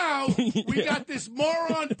 Right. Now, we got this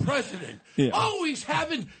moron president. Yeah. Oh, he's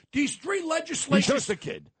having these three He's legislatures. just a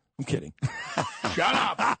kid. I'm kidding. Shut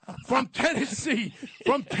up. From Tennessee.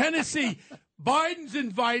 Biden's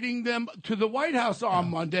inviting them to the White House on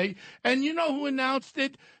Monday. And you know who announced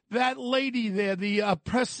it? That lady there, the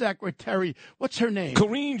press secretary. What's her name?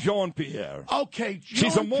 Karine Jean-Pierre. Okay.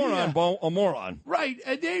 She's a moron, Jean-Pierre. Bo. A moron. Right,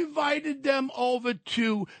 and they invited them over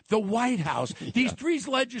to the White House. These three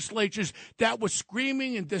legislatures that were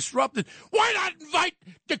screaming and disrupting. Why not invite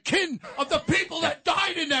the kin of the people that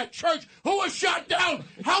died in that church who were shot down?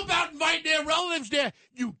 How about invite their relatives there?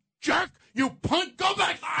 You jerk, you punk, go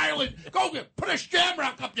back to Ireland. Go put a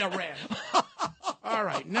shamrock up your ass. All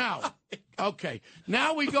right, now. Okay,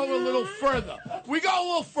 now we go a little further.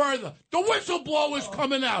 The whistleblower's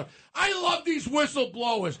coming out. I love these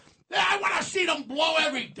whistleblowers. I want to see them blow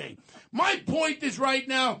everything. My point is right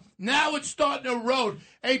now it's starting to erode.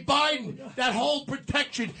 Hey, Biden, that whole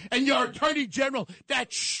protection and your attorney general, that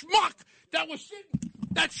schmuck that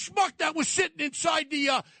was sitting inside the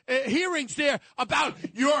hearings there about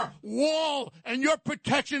your wall and your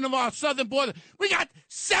protection of our southern border. We got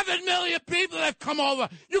 7 million people that have come over.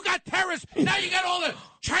 You got got terrorists. Now you got all the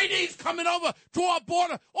Chinese coming over to our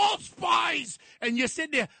border, all spies. And you're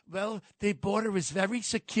sitting there, well, the border is very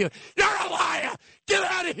secure. You're a liar. Get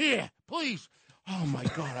out of here, please. Oh, my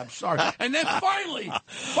God, I'm sorry. And then finally, our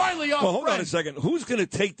well, hold friend, on a second. Who's going to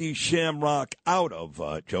take the shamrock out of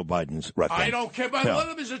Joe Biden's rectum? I don't care about one of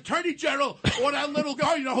them is Attorney General or that little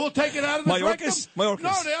guy. You know who'll take it out of his rectum? Mayorkas? No,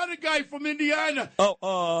 the other guy from Indiana.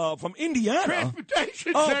 Oh, from Indiana?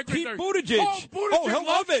 Transportation Secretary. Pete Buttigieg. Oh, he'll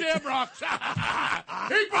loves love it. shamrocks.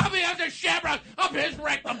 He probably has a shamrock up his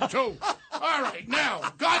rectum, too. All right, now,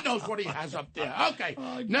 God knows what he has up there. Okay,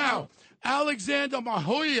 now, Alexander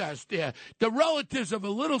Mahoyas there, the relatives of a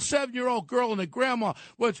little 7-year-old girl and her grandma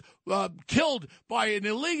was killed by an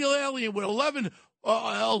illegal alien with 11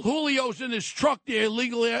 El Julios in his truck, the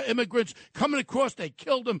illegal immigrants coming across. They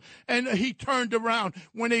killed him, and he turned around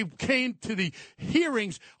when they came to the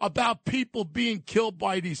hearings about people being killed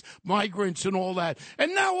by these migrants and all that.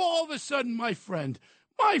 And now all of a sudden, my friend,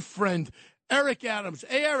 Eric Adams.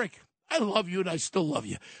 Hey, Eric, I love you and I still love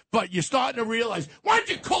you. But you're starting to realize, why don't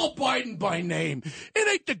you call Biden by name? It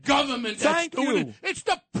ain't the government that's doing it. It's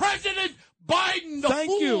the President Biden, the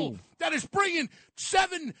fool that is bringing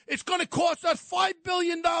it's going to cost us $5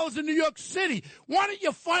 billion in New York City. Why don't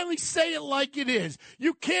you finally say it like it is?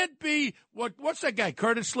 You can't be, what's that guy,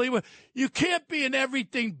 Curtis Lewa? You can't be an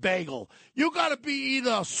everything bagel. You got to be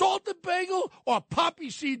either a salted bagel or a poppy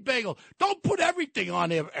seed bagel. Don't put everything on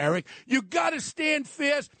there, Eric. You got to stand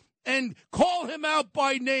fast and call him out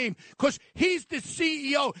by name, because he's the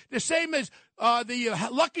CEO, the same as the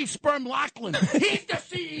Lucky Sperm Lachlan. He's the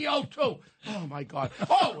CEO, too. Oh, my God.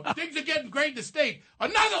 Oh, things are getting great in the state.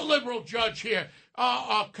 Another liberal judge here,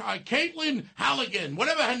 Caitlin Halligan,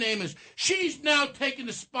 whatever her name is. She's now taking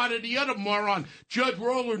the spot of the other moron, Judge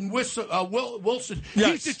Roland Wilson.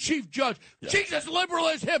 Yes. He's the chief judge. Yes. She's as liberal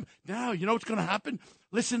as him. Now, you know what's going to happen?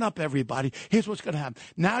 Listen up, everybody. Here's what's going to happen.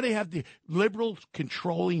 Now they have the liberals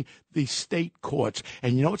controlling the state courts.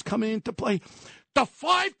 And you know what's coming into play? The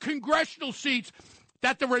 5 congressional seats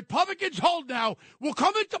that the Republicans hold now will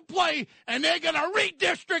come into play, and they're going to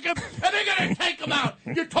redistrict them, and they're going to take them out.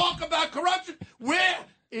 You talk about corruption. Where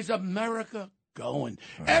is America going?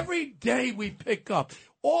 Every day we pick up.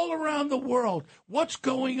 All around the world, what's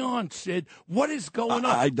going on, Sid? What is going on?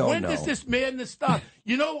 I don't know. When does this madness stop?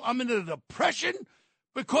 You know, I'm in a depression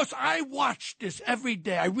because I watch this every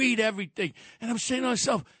day. I read everything, and I'm saying to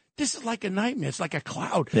myself, this is like a nightmare. It's like a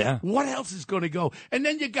cloud. Yeah. What else is going to go? And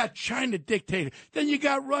then you got China dictator. Then you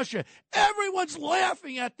got Russia. Everyone's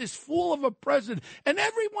laughing at this fool of a president. And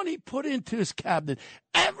everyone he put into his cabinet,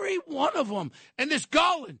 every one of them. And this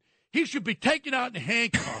Garland, he should be taken out in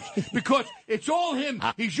handcuffs because it's all him.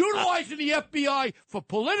 He's utilizing the FBI for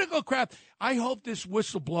political crap. I hope this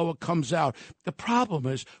whistleblower comes out. The problem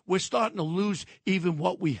is we're starting to lose even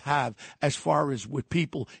what we have as far as with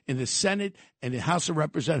people in the Senate and the House of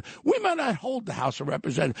Representatives. We might not hold the House of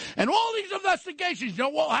Representatives. And all these investigations, you know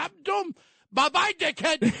what will happen to them? Bye-bye,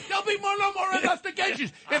 dickhead. There'll be no more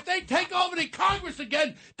investigations. If they take over the Congress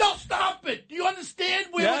again, they'll stop it. Do you understand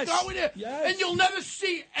where we're going there? Yes. And you'll never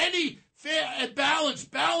see any fair and balance.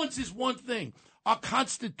 Balance is one thing. Our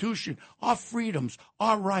Constitution, our freedoms,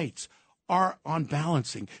 our rights are on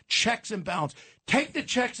balancing. Checks and balance. Take the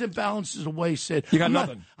checks and balances away, Sid. You got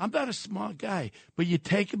nothing. I'm not a smart guy, but you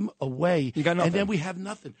take them away, you got nothing. and then we have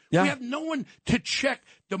nothing. Yeah. We have no one to check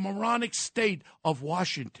the moronic state of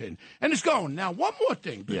Washington. And it's going. Now, one more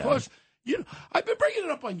thing, because you know, I've been bringing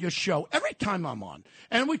it up on your show every time I'm on,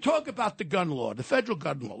 and we talk about the gun law, the federal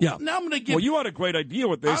gun law. Yeah. Now I'm going to give. Well, you had a great idea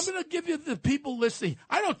with this. I'm going to give you the people listening.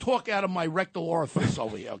 I don't talk out of my rectal orifice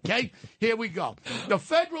over here, okay? Here we go. The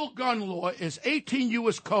federal gun law is 18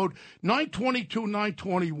 U.S. Code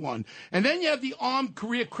 922-921. And then you have the Armed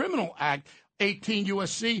Career Criminal Act, 18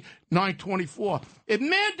 U.S.C. 924. It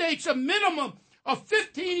mandates a minimum of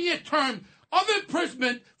 15-year term of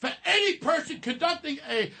imprisonment for any person conducting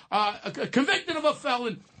convicted of a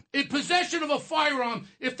felon in possession of a firearm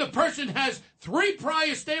if the person has 3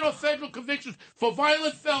 prior state or federal convictions for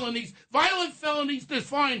violent felonies. Violent felonies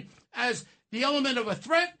defined as the element of a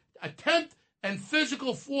threat, attempt, and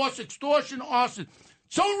physical force, extortion, arson.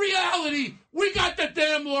 So in reality, we got the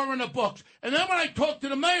damn law in the books. And then when I talked to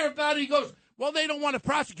the mayor about it, he goes, well, they don't want to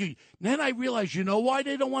prosecute. And then I realized, you know why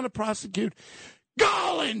they don't want to prosecute?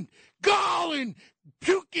 Garland,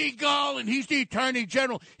 Pukey Garland, he's the attorney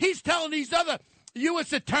general. He's telling these other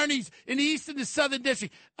U.S. attorneys in the East and the Southern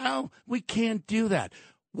District, oh, we can't do that.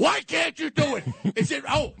 Why can't you do it? Is it,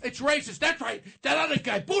 it's racist. That's right. That other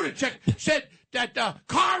guy, Buttigieg, said that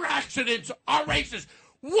car accidents are racist.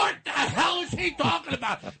 What the hell is he talking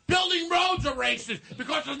about? Building roads are racist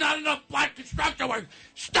because there's not enough black construction workers.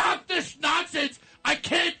 Stop this nonsense. I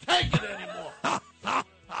can't take it anymore.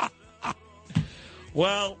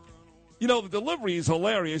 Well, you know, the delivery is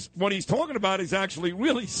hilarious. What he's talking about is actually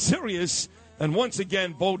really serious. And once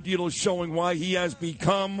again, Bo Dietl is showing why he has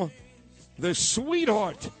become the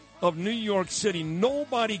sweetheart of New York City.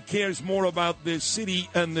 Nobody cares more about this city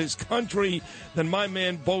and this country than my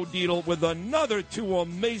man Bo Dietl with another 2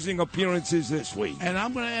 amazing appearances this week. And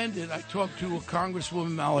I'm going to end it. I talked to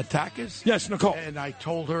Congresswoman Malatakis. Yes, Nicole. And I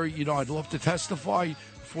told her, you know, I'd love to testify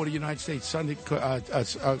for the United States Senate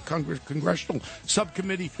Congressional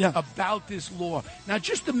Subcommittee about this law. Now,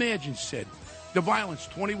 just imagine, Sid, the violence,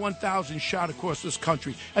 21,000 shot across this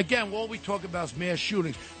country. Again, all we talk about is mass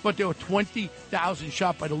shootings, but there were 20,000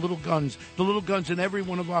 shot by the little guns in every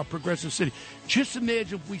one of our progressive cities. Just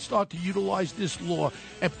imagine if we start to utilize this law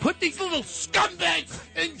and put these little scumbags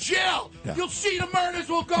in jail. Yeah. You'll see the murders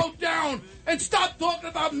will go down. And stop talking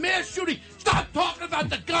about mass shooting. Stop talking about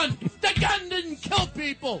the gun. The gun didn't kill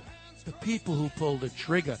people. The people who pulled the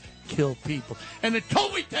trigger kill people. And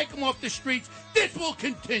until we take them off the streets, this will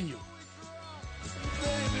continue.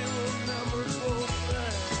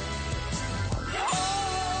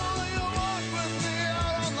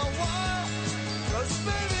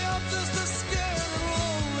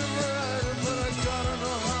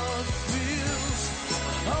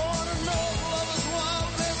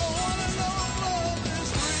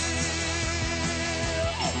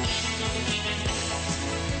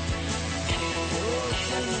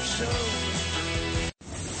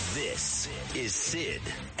 This is Sid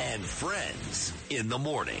and Friends in the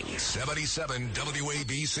Morning. 77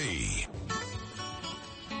 WABC.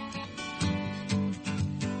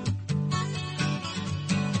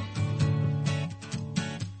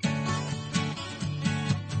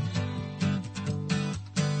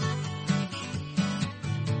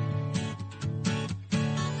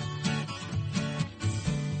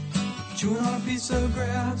 Chewing on a piece of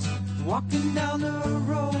grass, walking down the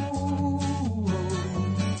road.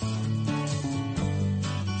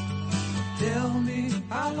 Tell me,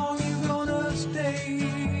 how long you gonna stay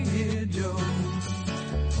here, Joe?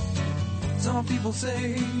 Some people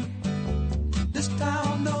say this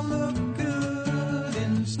town don't look good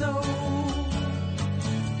in snow.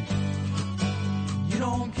 You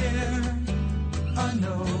don't care, I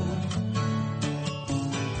know.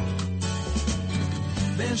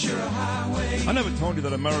 Ventura Highway. I never told you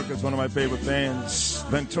that America is one of my favorite bands.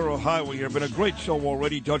 Ventura Highway here. Been a great show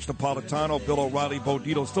already. Judge Napolitano, Bill O'Reilly, Bo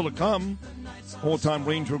Dietl still to come. All-time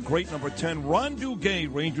Ranger, great number 10. Ron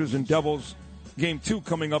Duguay, Rangers and Devils. Game 2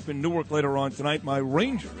 coming up in Newark later on tonight. My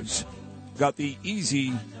Rangers got the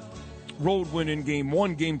easy road win in Game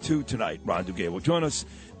 1, Game 2 tonight. Ron Duguay will join us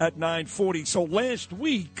at 9:40. So last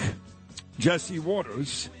week, Jesse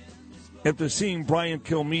Waters, after seeing Brian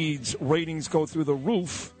Kilmeade's ratings go through the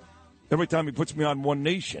roof every time he puts me on One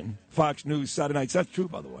Nation, Fox News Saturday nights. That's true,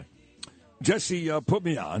 by the way. Jesse put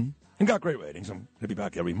me on and got great ratings. I'm going to be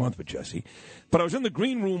back every month with Jesse. But I was in the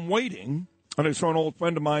green room waiting, and I saw an old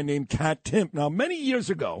friend of mine named Kat Timp. Now, many years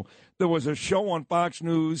ago, there was a show on Fox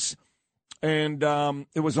News, and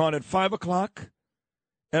it was on at 5 o'clock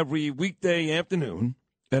every weekday afternoon.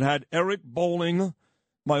 It had Eric Bowling,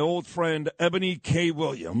 my old friend Ebony K.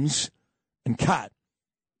 Williams, and Kat.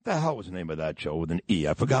 The hell was the name of that show with an E?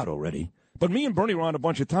 I forgot already. But me and Bernie were on a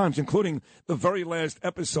bunch of times, including the very last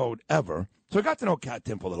episode ever. So I got to know Kat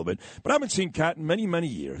Timp a little bit. But I haven't seen Kat in many, many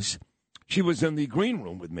years. She was in the green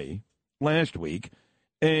room with me last week,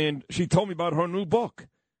 and she told me about her new book.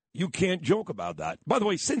 You Can't Joke About That. By the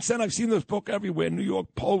way, since then, I've seen this book everywhere. New York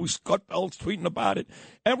Post, Gutfeld's tweeting about it.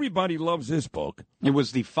 Everybody loves this book. It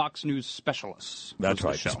was the Fox News Specialists. That's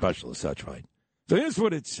right, Specialists, that's right. So here's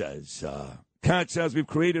what it says. Kat says we've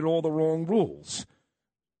created all the wrong rules.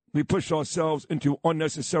 We push ourselves into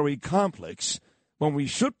unnecessary conflicts when we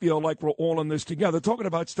should feel like we're all in this together, talking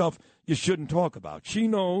about stuff you shouldn't talk about. She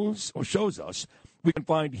knows, or shows us, we can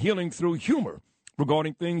find healing through humor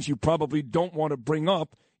regarding things you probably don't want to bring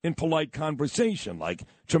up in polite conversation, like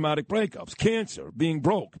traumatic breakups, cancer, being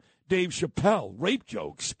broke, Dave Chappelle, rape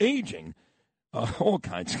jokes, aging, all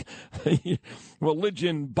kinds,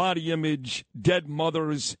 religion, body image, dead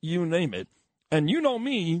mothers, you name it. And you know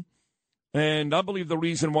me, and I believe the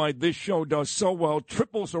reason why this show does so well,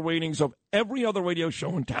 triples the ratings of every other radio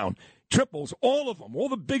show in town, triples, all of them, all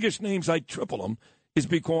the biggest names, I triple them, is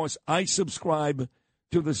because I subscribe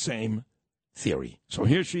to the same theory. So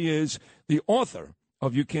here she is, the author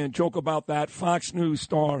of You Can't Joke About That, Fox News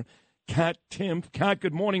star Kat Timp. Kat,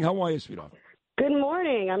 good morning. How are you, sweetheart? Good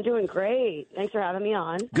morning. I'm doing great. Thanks for having me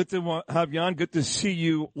on. Good to have you on. Good to see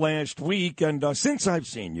you last week. And since I've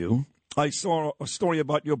seen you, I saw a story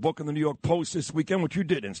about your book in the New York Post this weekend, which you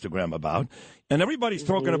did Instagram about. And everybody's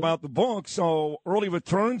talking about the book. So early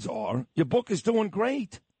returns are, your book is doing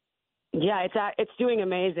great. Yeah, it's doing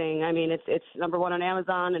amazing. I mean, it's number one on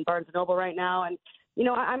Amazon and Barnes & Noble right now. And, you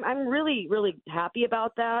know, I'm really, really happy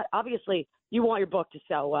about that. Obviously, you want your book to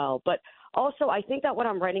sell well. But also, I think that what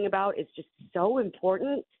I'm writing about is just so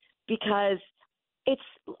important because it's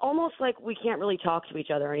almost like we can't really talk to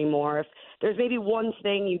each other anymore. If there's maybe one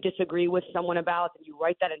thing you disagree with someone about, then you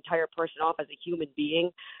write that entire person off as a human being.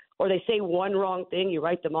 Or they say one wrong thing, you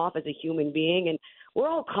write them off as a human being. And we're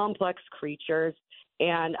all complex creatures.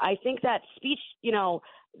 And I think that speech, you know,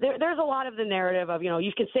 there's a lot of the narrative of, you know,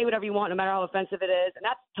 you can say whatever you want no matter how offensive it is. And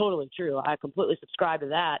that's totally true. I completely subscribe to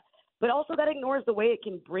that. But also that ignores the way it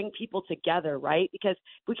can bring people together, right? Because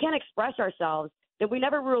if we can't express ourselves, then we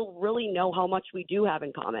never will really know how much we do have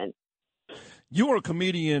in common. You were a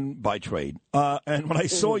comedian by trade. And when I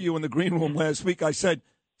saw you in the green room last week, I said,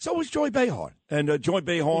 so is Joy Behar. And Joy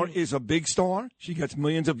Behar is a big star. She gets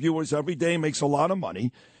millions of viewers every day, makes a lot of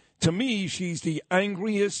money. To me, she's the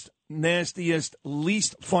angriest, nastiest,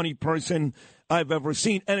 least funny person I've ever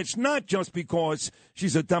seen. And it's not just because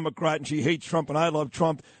she's a Democrat and she hates Trump and I love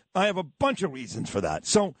Trump. I have a bunch of reasons for that.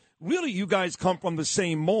 So really, you guys come from the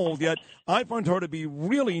same mold, yet I find her to be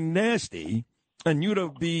really nasty and you to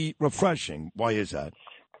be refreshing. Why is that?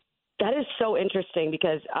 That is so interesting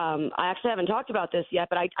because I actually haven't talked about this yet,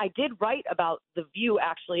 but I did write about The View,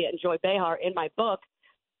 actually, and Joy Behar in my book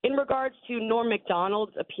in regards to Norm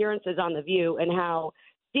Macdonald's appearances on The View and how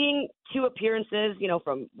seeing two appearances, you know,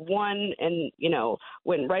 from one and, you know,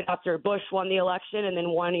 when right after Bush won the election and then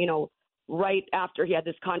one, you know, right after he had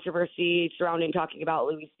this controversy surrounding talking about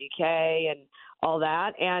Louis C.K. and all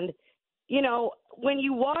that. And, you know, when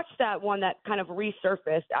you watch that one that kind of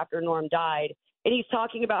resurfaced after Norm died, and he's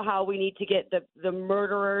talking about how we need to get the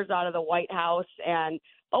murderers out of the White House and,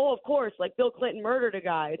 oh, of course, like Bill Clinton murdered a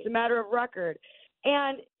guy. It's a matter of record.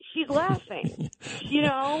 And she's laughing, you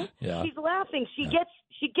know, she's laughing. She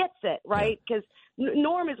gets it, right? Because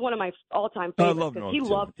Norm is one of my all-time favorites because he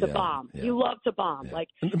loved to bomb. He loved to bomb. Like,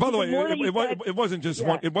 and by the way, it wasn't just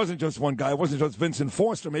one. It wasn't just one guy. It wasn't just Vincent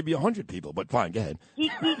Foster. Maybe 100 people. But fine, go ahead.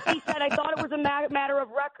 He said, "I thought it was a matter of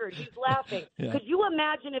record." He's laughing. Could you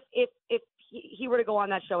imagine if he were to go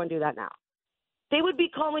on that show and do that now? They would be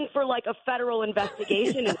calling for like a federal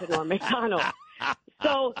investigation into Norm Macdonald.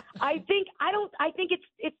 So I think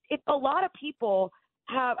it's a lot of people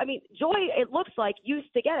have. I mean, Joy, it looks like,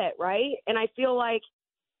 used to get it, right? And I feel like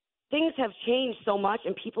things have changed so much,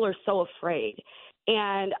 and people are so afraid.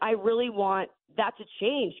 And I really want that to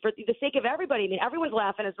change for the sake of everybody. I mean, everyone's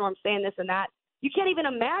laughing as Norm's saying this and that. You can't even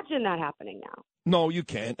imagine that happening now. No, you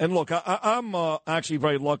can't. And look, I'm actually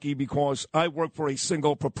very lucky because I work for a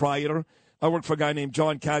single proprietor. I work for a guy named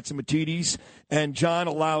John Catsimatidis, and John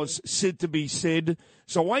allows Sid to be Sid.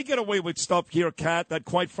 So I get away with stuff here, Kat, that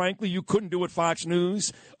quite frankly you couldn't do at Fox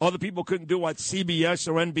News. Other people couldn't do at CBS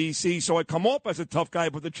or NBC. So I come off as a tough guy,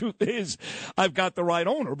 but the truth is I've got the right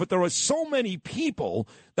owner. But there are so many people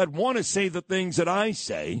that want to say the things that I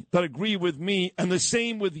say, that agree with me, and the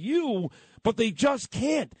same with you, but they just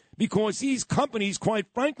can't because these companies, quite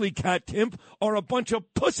frankly, Kat Timpf, are a bunch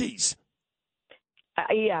of pussies.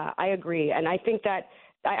 Yeah, I agree. And I think that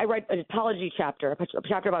I write an apology chapter, a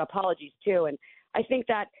chapter about apologies, too. And I think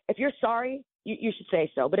that if you're sorry, you should say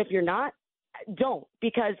so. But if you're not, don't,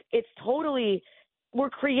 because it's totally – we're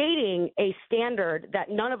creating a standard that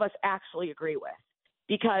none of us actually agree with.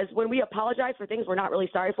 Because when we apologize for things we're not really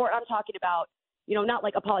sorry for, I'm talking about, you know, not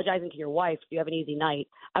like apologizing to your wife if you have an easy night.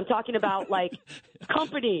 I'm talking about like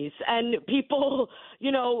companies and people,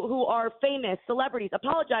 you know, who are famous, celebrities,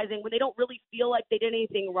 apologizing when they don't really feel like they did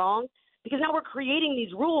anything wrong. Because now we're creating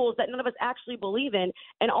these rules that none of us actually believe in.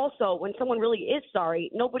 And also, when someone really is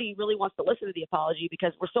sorry, nobody really wants to listen to the apology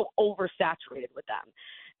because we're so oversaturated with them.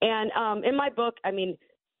 And in my book, I mean,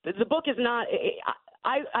 the book is not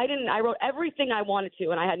I wrote everything I wanted to,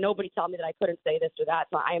 and I had nobody tell me that I couldn't say this or that.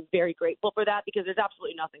 So I am very grateful for that because there's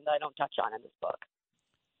absolutely nothing that I don't touch on in this book.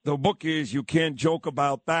 The book is You Can't Joke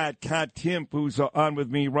About That. Kat Timpf, who's on with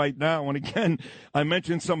me right now. And again, I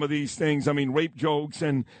mentioned some of these things. I mean, rape jokes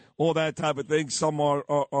and all that type of thing. Some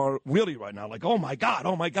are really right now like, oh, my God.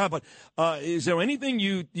 But is there anything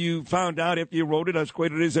you found out after you wrote it, as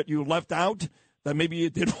great it is, that you left out that maybe you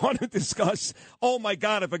did want to discuss? Oh, my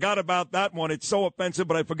God, I forgot about that one. It's so offensive,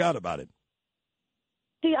 but I forgot about it.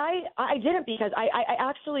 See, I didn't because I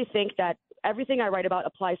actually think that everything I write about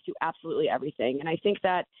applies to absolutely everything. And I think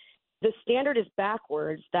that the standard is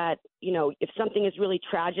backwards that, if something is really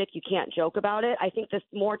tragic, you can't joke about it. I think the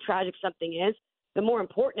more tragic something is, the more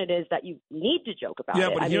important it is that you need to joke about it. Yeah,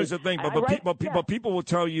 but here's the thing. But people will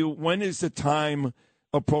tell you, when is the time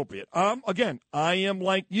appropriate? Again, I am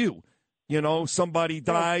like you. Somebody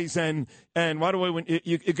dies, and right away, when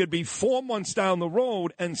it could be 4 months down the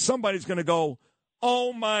road, and somebody's going to go,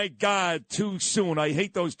 "Oh my God, too soon." I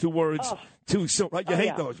hate those two words, too soon. Right? You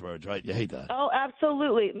hate those words, right? You hate that. Oh,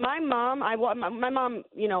 absolutely. My mom, I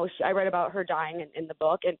read about her dying in the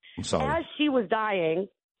book, and as she was dying,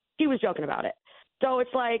 she was joking about it. So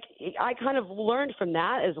it's like I kind of learned from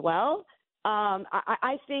that as well.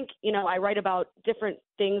 I think I write about different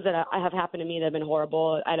things that have happened to me that have been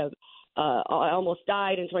horrible. I almost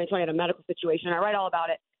died in 2020 at a medical situation. I write all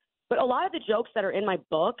about it. But a lot of the jokes that are in my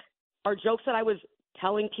book are jokes that I was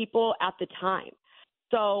telling people at the time.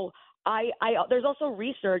 So there's also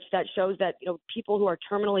research that shows that people who are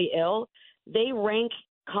terminally ill, they rank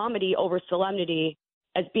comedy over solemnity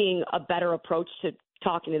as being a better approach to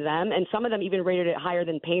talking to them, and some of them even rated it higher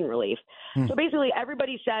than pain relief. So basically,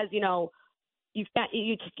 everybody says you have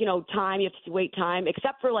to wait time,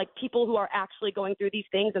 except for like people who are actually going through these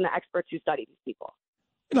things and the experts who study these people.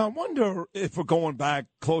 I wonder if we're going back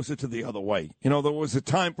closer to the other way. There was a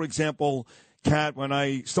time, for example, Kat, when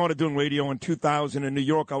I started doing radio in 2000 in New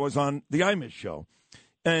York, I was on the Imus show.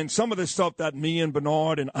 And some of the stuff that me and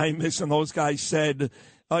Bernard and Imus and those guys said,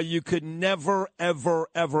 you could never, ever,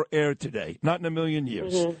 ever air today. Not in a million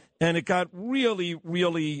years. Mm-hmm. And it got really,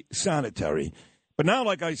 really sanitary. But now,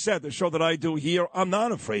 like I said, the show that I do here, I'm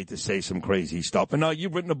not afraid to say some crazy stuff. And now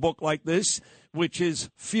you've written a book like this, which is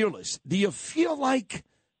Fearless. Do you feel like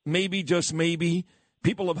maybe, just maybe,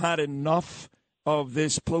 people have had enough of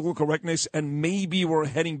this political correctness and maybe we're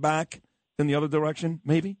heading back in the other direction,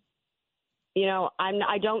 maybe?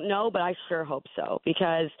 I don't know, but I sure hope so,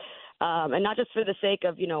 because and not just for the sake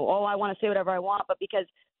of, I want to say whatever I want, but because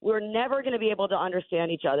we're never going to be able to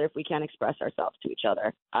understand each other if we can't express ourselves to each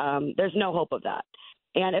other. There's no hope of that.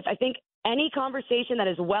 And I think any conversation that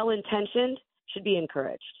is well-intentioned should be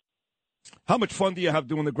encouraged. How much fun do you have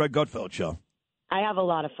doing the Greg Gutfeld show? I have a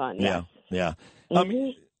lot of fun, yes. Yeah.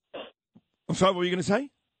 Mm-hmm. I'm sorry, what were you going to say?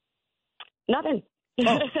 Nothing.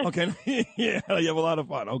 Oh, okay. Yeah, you have a lot of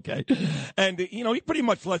fun. Okay. And, he pretty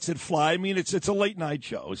much lets it fly. I mean, it's a late-night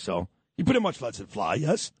show, so he pretty much lets it fly,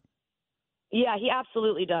 yes? Yeah, he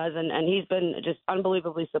absolutely does, and he's been just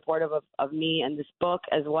unbelievably supportive of me and this book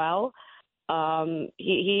as well.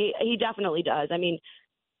 He definitely does. I mean,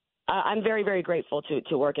 I'm very, very grateful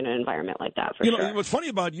to work in an environment like that, for sure. What's funny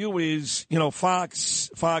about you is, Fox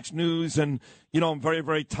News, and, I'm very,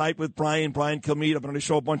 very tight with Brian Kilmeade. I've been on the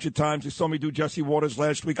show a bunch of times. You saw me do Jesse Waters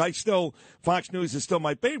last week. Fox News is still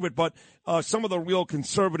my favorite, but some of the real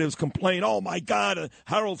conservatives complain, oh, my God,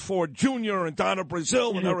 Harold Ford Jr. and Donna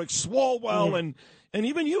Brazile and Eric Swalwell and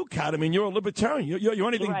even you, Kat. I mean, you're a libertarian. You're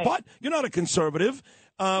anything but. You're not a conservative,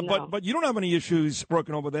 no. but you don't have any issues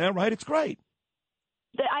working over there, right? It's great.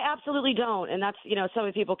 I absolutely don't, and that's some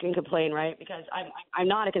of the people can complain, right? Because I'm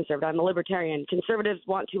not a conservative. I'm a libertarian. Conservatives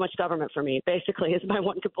want too much government for me. Basically, is my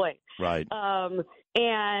one complaint. Right.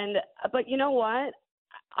 But you know what?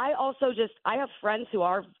 I have friends who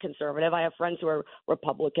are conservative. I have friends who are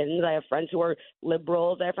Republicans. I have friends who are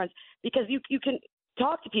liberals. I have friends because you can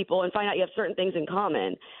talk to people and find out you have certain things in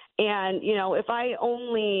common. And if I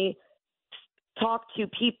only talk to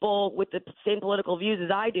people with the same political views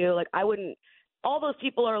as I do, like I wouldn't. All those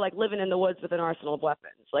people are like living in the woods with an arsenal of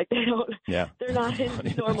weapons. Like they don't, they're not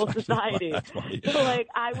in normal society. So like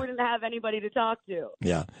I wouldn't have anybody to talk to.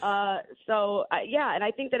 Yeah. And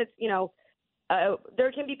I think that it's,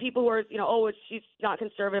 there can be people who are, she's not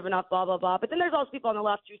conservative enough, blah, blah, blah. But then there's also people on the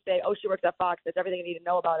left who say, she works at Fox. That's everything I need to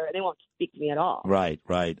know about her. And they won't speak to me at all. Right.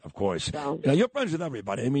 Of course. So. You're friends with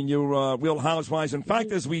everybody. I mean, you're Real Housewives. In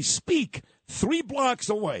fact, as we speak, 3 blocks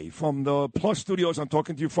away from the Plus Studios I'm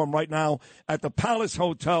talking to you from right now at the Palace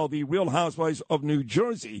Hotel, the Real Housewives of New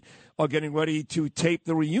Jersey are getting ready to tape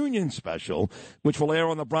the reunion special, which will air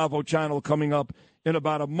on the Bravo channel coming up in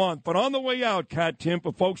about a month. But on the way out, Kat, Tim,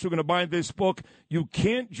 for folks who are going to buy this book, you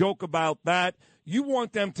can't joke about that. You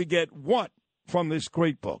want them to get what from this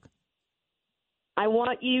great book? I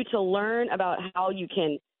want you to learn about how you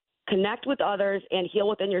can connect with others and heal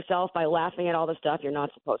within yourself by laughing at all the stuff you're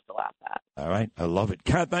not supposed to laugh at. All right. I love it.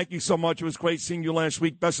 Kat, thank you so much. It was great seeing you last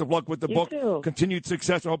week. Best of luck with the book. Too. Continued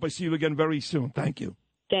success. I hope I see you again very soon. Thank you.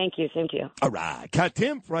 Thank you. Same to you. All right. Kat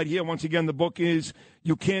Timpf right here. Once again, the book is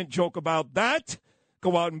You Can't Joke About That.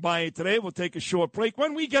 Go out and buy it today. We'll take a short break.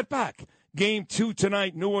 When we get back, Game 2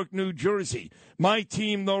 tonight, Newark, New Jersey. My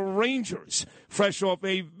team, the Rangers, fresh off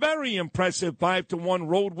a very impressive 5-1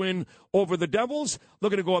 road win over the Devils.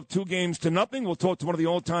 Looking to go up 2-0. We'll talk to one of the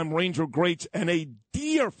all-time Ranger greats and a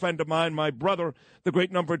dear friend of mine, my brother, the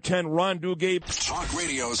great number 10, Ron Duguay. Talk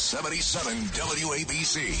Radio 77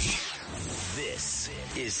 WABC. This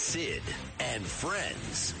is Sid and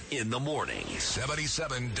Friends in the morning.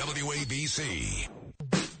 77 WABC.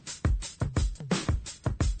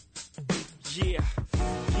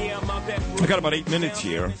 I got about 8 minutes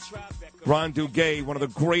here. Ron Duguay, one of the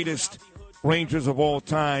greatest Rangers of all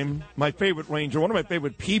time, my favorite Ranger, one of my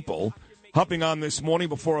favorite people, hopping on this morning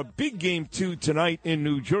before a big Game 2 tonight in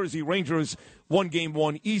New Jersey. Rangers won Game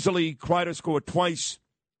 1 easily. Kreider scored twice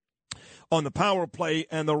on the power play,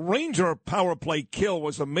 and the Ranger power play kill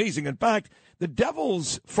was amazing. In fact, the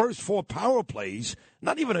Devils' first 4 power plays,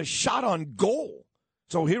 not even a shot on goal.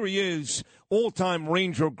 So here he is, all-time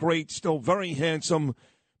Ranger great, still very handsome,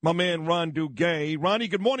 my man Ron Duguay. Ronnie,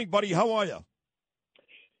 good morning, buddy. How are you?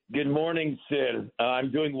 Good morning, Sid.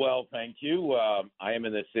 I'm doing well, thank you. I am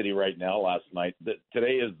in the city right now. Last night,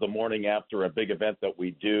 today is the morning after a big event that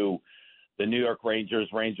we do, the New York Rangers,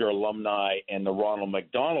 Ranger alumni, and the Ronald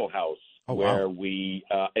McDonald House, where we.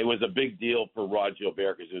 It was a big deal for Rod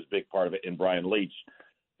Gilbert because it was a big part of it, and Brian Leach.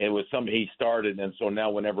 It was something he started, and so now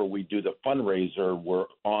whenever we do the fundraiser, we're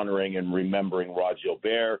honoring and remembering Rod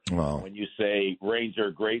Gilbert. Wow. When you say Ranger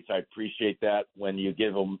greats, I appreciate that. When you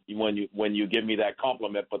give them, when you give me that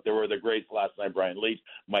compliment, but there were the greats last night: Brian Leach,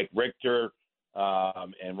 Mike Richter,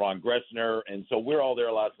 and Ron Gressner, and so we're all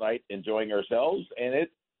there last night enjoying ourselves. And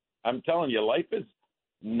I'm telling you, life is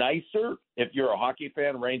nicer if you're a hockey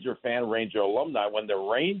fan, Ranger alumni, when the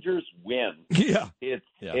Rangers win. It's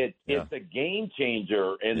a game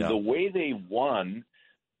changer, and the way they won,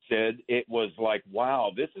 Sid, it was like,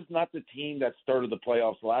 wow, this is not the team that started the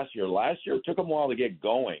playoffs last year. Last year it took them a while to get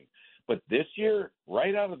going, but this year,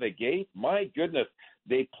 right out of the gate, my goodness,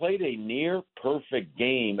 they played a near perfect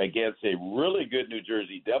game against a really good New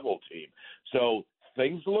Jersey Devil team. So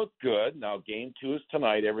things look good. Now Game 2 is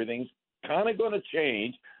tonight. Everything's kind of going to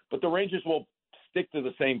change, but the Rangers will stick to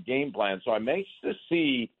the same game plan. So I'm anxious to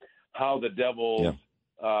see how the Devils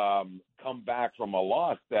come back from a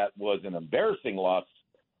loss that was an embarrassing loss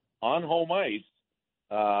on home ice.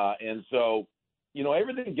 And so,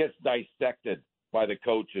 everything gets dissected by the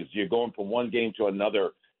coaches. You're going from one game to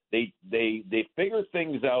another. They figure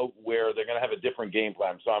things out where they're going to have a different game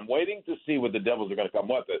plan. So I'm waiting to see what the Devils are going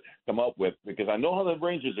to come up with, because I know how the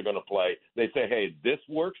Rangers are going to play. They say, hey, this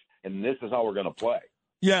works, and this is how we're going to play.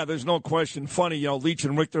 Yeah, there's no question. Funny, Leach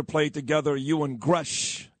and Richter played together. You and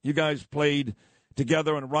Gresh, you guys played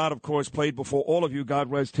together, and Rod, of course, played before all of you.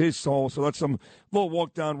 God rest his soul. So that's some little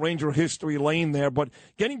walk down Ranger history lane there. But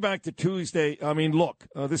getting back to Tuesday, I mean, look,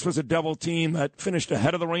 this was a Devil team that finished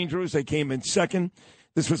ahead of the Rangers. They came in second.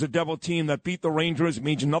 This was a Devil team that beat the Rangers. It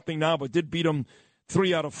means nothing now, but did beat them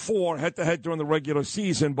 3 out of 4 head-to-head during the regular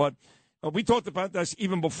season. But we talked about this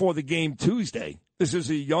even before the game Tuesday. This is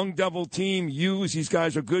a young Devil team. These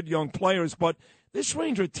guys are good young players, but this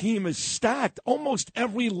Ranger team is stacked. Almost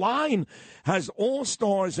every line has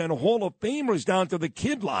all-stars and Hall of Famers down to the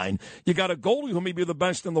kid line. You got a goalie who may be the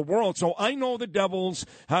best in the world. So I know the Devils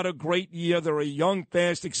had a great year. They're a young,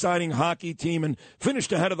 fast, exciting hockey team and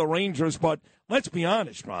finished ahead of the Rangers. But let's be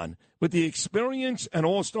honest, Ron, with the experience and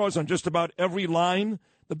all-stars on just about every line,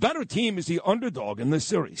 the better team is the underdog in this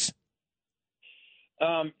series.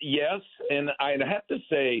 Yes, and I'd have to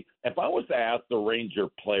say, if I was to ask the Ranger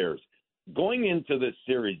players, going into this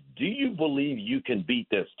series, do you believe you can beat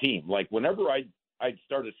this team? Like, whenever I'd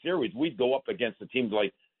start a series, we'd go up against the teams,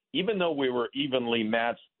 like, even though we were evenly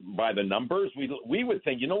matched by the numbers, we would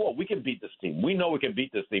think, you know what, we can beat this team. We know we can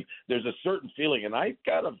beat this team. There's a certain feeling, and I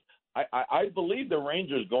believe the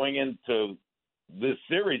Rangers going into this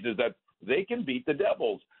series is that they can beat the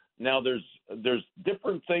Devils. Now, there's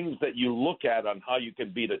different things that you look at on how you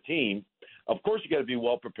can beat a team. Of course, you got to be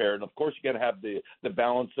well prepared, and of course, you got to have the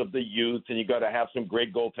balance of the youth, and you got to have some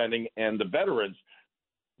great goaltending and the veterans.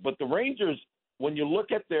 But the Rangers, when you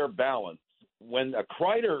look at their balance, when a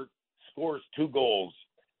Kreider scores 2 goals,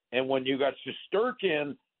 and when you got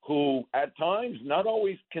Shesterkin, who at times not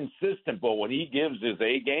always consistent, but when he gives his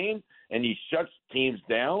A game and he shuts teams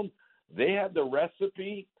down, they have the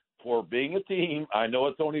recipe for being a team. I know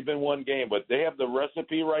it's only been one game, but they have the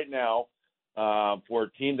recipe right now for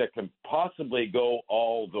a team that can possibly go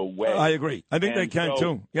all the way. I agree. I think And they can,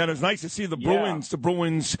 so- too. Yeah, and it's nice to see the Yeah. Bruins. The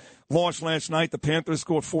Bruins lost last night. The Panthers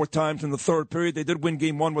scored 4 times in the third period. They did win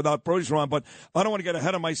game 1 without Bergeron, but I don't want to get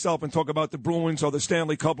ahead of myself and talk about the Bruins or the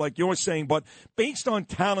Stanley Cup like you're saying, but based on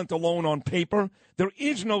talent alone on paper, there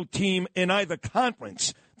is no team in either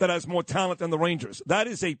conference that has more talent than the Rangers. That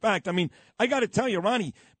is a fact. I mean, I got to tell you,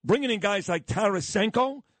 Ronnie, bringing in guys like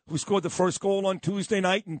Tarasenko, who scored the first goal on Tuesday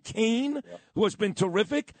night, and Kane, who has been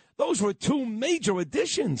terrific. Those were 2 major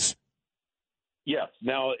additions. Yes.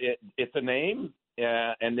 Now, it's a name,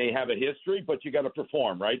 and they have a history, but you got to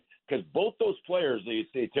perform, right? Because both those players, you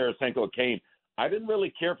say Tarasenko and Kane, I didn't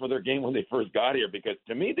really care for their game when they first got here because,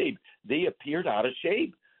 to me, they appeared out of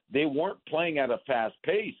shape. They weren't playing at a fast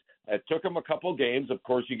pace. It took them a couple games. Of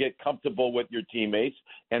course, you get comfortable with your teammates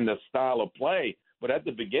and the style of play. But at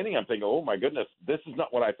the beginning, I'm thinking, oh, my goodness, this is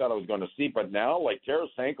not what I thought I was going to see. But now, like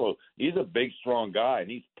Tarasenko, he's a big, strong guy,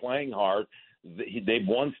 and he's playing hard. They've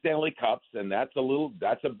won Stanley Cups, and that's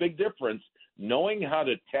a big difference. Knowing how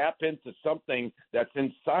to tap into something that's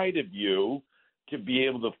inside of you to be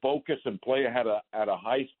able to focus and play at a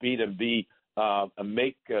high speed and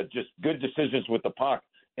make just good decisions with the puck.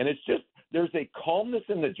 And it's just there's a calmness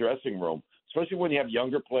in the dressing room, especially when you have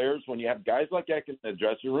younger players, when you have guys like Ek in the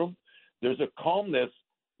dressing room. There's a calmness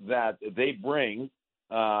that they bring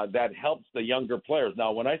that helps the younger players.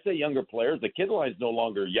 Now, when I say younger players, the kid line is no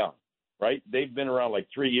longer young, right? They've been around like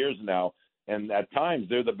 3 years now, and at times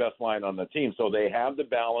they're the best line on the team. So they have the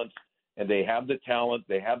balance, and they have the talent,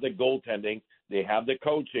 they have the goaltending, they have the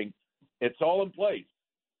coaching. It's all in place.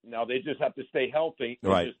 Now they just have to stay healthy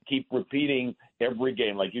and Right. just keep repeating every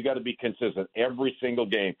game. Like you got to be consistent every single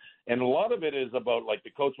game. And a lot of it is about, like the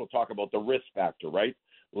coach will talk about, the risk factor, right?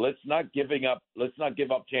 Let's not give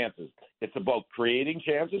up chances. It's about creating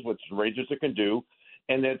chances, which the Rangers can do,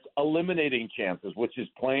 and it's eliminating chances, which is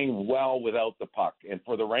playing well without the puck. And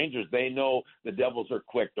for the Rangers, they know the Devils are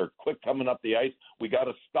quick. They're quick coming up the ice. We got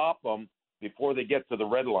to stop them before they get to the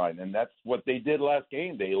red line, and that's what they did last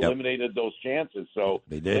game. They eliminated those chances. So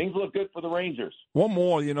things look good for the Rangers. One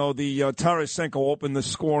more, the Tarasenko opened the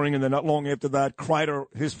scoring, and then not long after that, Kreider,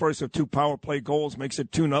 his first of 2 power play goals, makes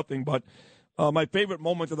it 2-0. But my favorite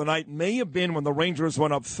moment of the night may have been when the Rangers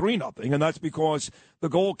went up 3-0, and that's because the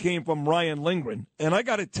goal came from Ryan Lindgren. And I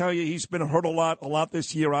got to tell you, he's been hurt a lot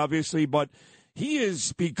this year, obviously, but he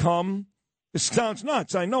has become. It sounds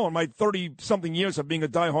nuts, I know. In my 30-something years of being a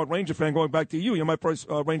diehard Ranger fan, going back to you're my first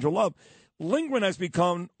Ranger love, Lindgren has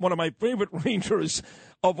become one of my favorite Rangers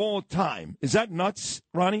of all time. Is that nuts,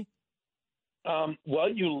 Ronnie? Well,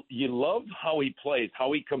 you love how he plays,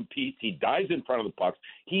 how he competes. He dives in front of the pucks.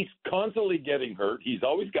 He's constantly getting hurt. He's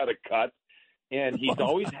always got a cut, and he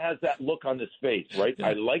always has that look on his face, right?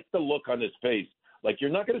 I like the look on his face. Like,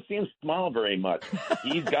 you're not going to see him smile very much.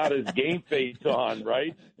 He's got his game face on,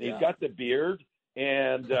 right? He's got the beard,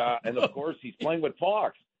 and of course, he's playing with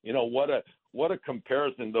Fox. What a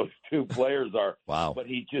comparison those two players are. Wow. But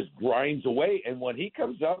he just grinds away, and when he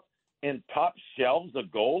comes up and top shelves a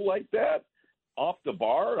goal like that off the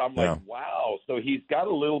bar, I'm like, wow. So he's got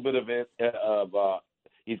a little bit of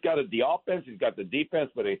he's got the offense, he's got the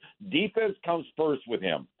defense, but defense comes first with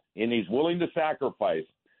him, and he's willing to sacrifice.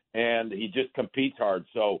 And he just competes hard.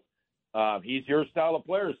 So he's your style of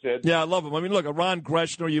player, Sid. Yeah, I love him. I mean, look, Ron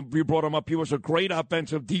Greshner, you brought him up. He was a great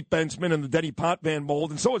offensive defenseman in the Denny Potvin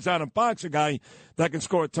mold. And so is Adam Fox, a guy that can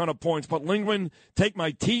score a ton of points. But Lindgren, take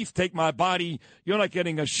my teeth, take my body. You're not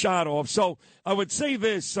getting a shot off. So I would say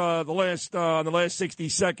this, the last 60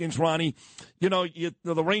 seconds, Ronnie,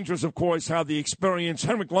 the Rangers, of course, have the experience.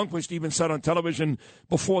 Henrik Lundqvist even said on television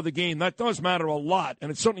before the game, that does matter a lot.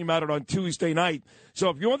 And it certainly mattered on Tuesday night. So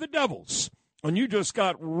if you're the Devils, and you just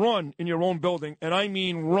got run in your own building, and I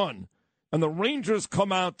mean run, and the Rangers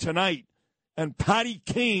come out tonight, and Patty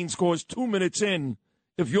Kane scores 2 minutes in,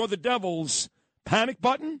 if you're the Devils, panic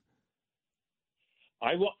button?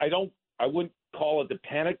 I wouldn't call it the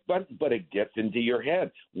panic button, but it gets into your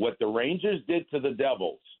head. What the Rangers did to the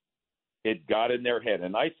Devils, it got in their head.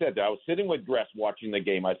 And I said that. I was sitting with Gress watching the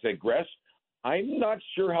game. I said, Gress, I'm not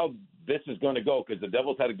sure how this is going to go because the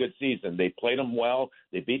Devils had a good season. They played them well.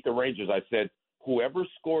 They beat the Rangers. I said, whoever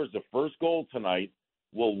scores the first goal tonight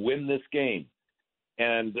will win this game.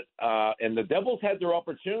 And the Devils had their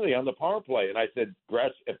opportunity on the power play. And I said,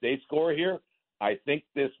 Gress, if they score here, I think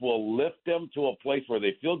this will lift them to a place where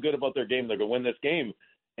they feel good about their game. They're going to win this game.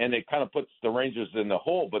 And it kind of puts the Rangers in the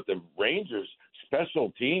hole. But the Rangers'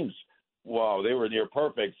 special teams, wow, they were near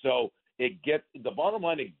perfect. So the bottom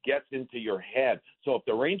line, it gets into your head. So if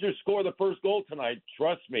the Rangers score the first goal tonight,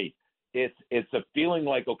 trust me, it's a feeling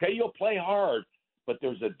like, okay, you'll play hard, but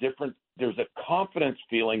there's a different there's a confidence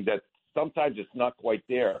feeling that sometimes it's not quite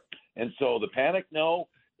there. And so the panic, no,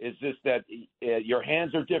 is just that your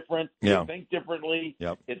hands are different. Yeah. You think differently.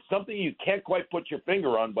 Yep. It's something you can't quite put your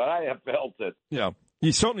finger on, but I have felt it. Yeah.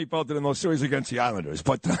 You certainly felt it in those series against the Islanders.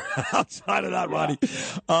 But outside of that, Ronnie,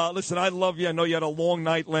 listen, I love you. I know you had a long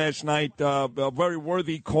night last night, a very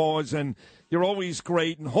worthy cause, and you're always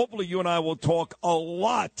great. And hopefully you and I will talk a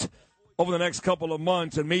lot over the next couple of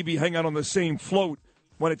months and maybe hang out on the same float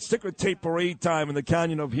when it's ticker tape parade time in the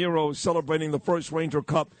Canyon of Heroes celebrating the first Ranger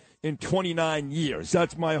Cup in 29 years.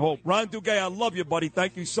 That's my hope. Ron Duguay, I love you, buddy.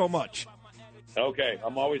 Thank you so much. Okay,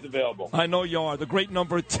 I'm always available. I know you are. The great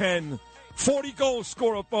number 10, 40-goal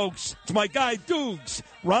scorer, folks. It's my guy, Dukes,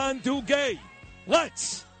 Ron Duguay.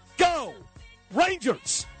 Let's go,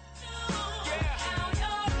 Rangers!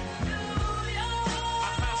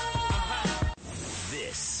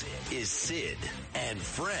 This is Sid and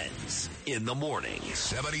Friends in the Morning.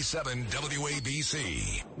 77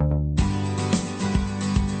 WABC.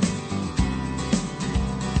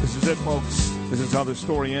 This is it, folks. This is how the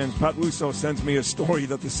story ends. Pat Russo sends me a story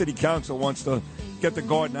that the city council wants to get the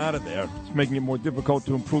Garden out of there. It's making it more difficult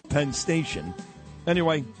to improve Penn Station.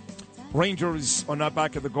 Anyway, Rangers are not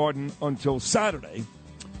back at the Garden until Saturday.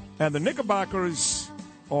 And the Knickerbockers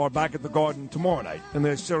are back at the Garden tomorrow night in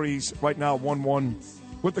their series right now 1-1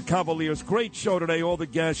 with the Cavaliers. Great show today. All the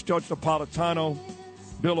guests, Judge Napolitano,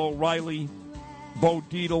 Bill O'Reilly, Bo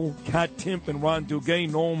Dietl, Kat Timp, and Ron Duguay.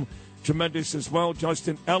 Noam tremendous as well.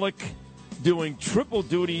 Justin Ellick doing triple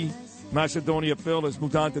duty. Macedonia Phil has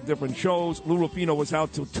moved on to different shows. Lou Rufino was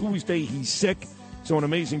out till Tuesday. He's sick. So an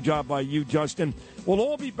amazing job by you, Justin. We'll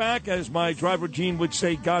all be back, as my driver Gene would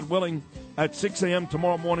say, God willing, at 6 a.m.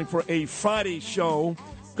 tomorrow morning for a Friday show.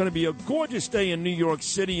 Going to be a gorgeous day in New York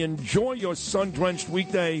City. Enjoy your sun-drenched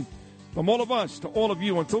weekday. From all of us to all of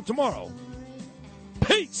you, until tomorrow,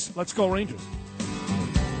 peace. Let's go, Rangers.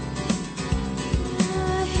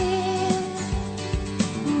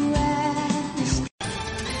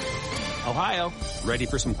 Ohio, ready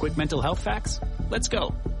for some quick mental health facts? Let's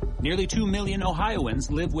go. Nearly 2 million Ohioans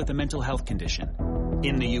live with a mental health condition.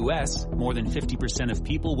 In the U.S., more than 50% of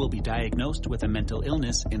people will be diagnosed with a mental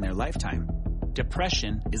illness in their lifetime.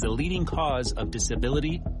 Depression is a leading cause of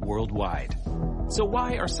disability worldwide. So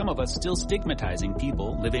why are some of us still stigmatizing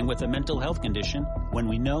people living with a mental health condition when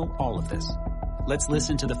we know all of this? Let's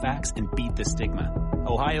listen to the facts and beat the stigma.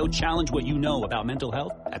 Ohio, challenge what you know about mental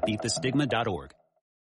health at beatthestigma.org.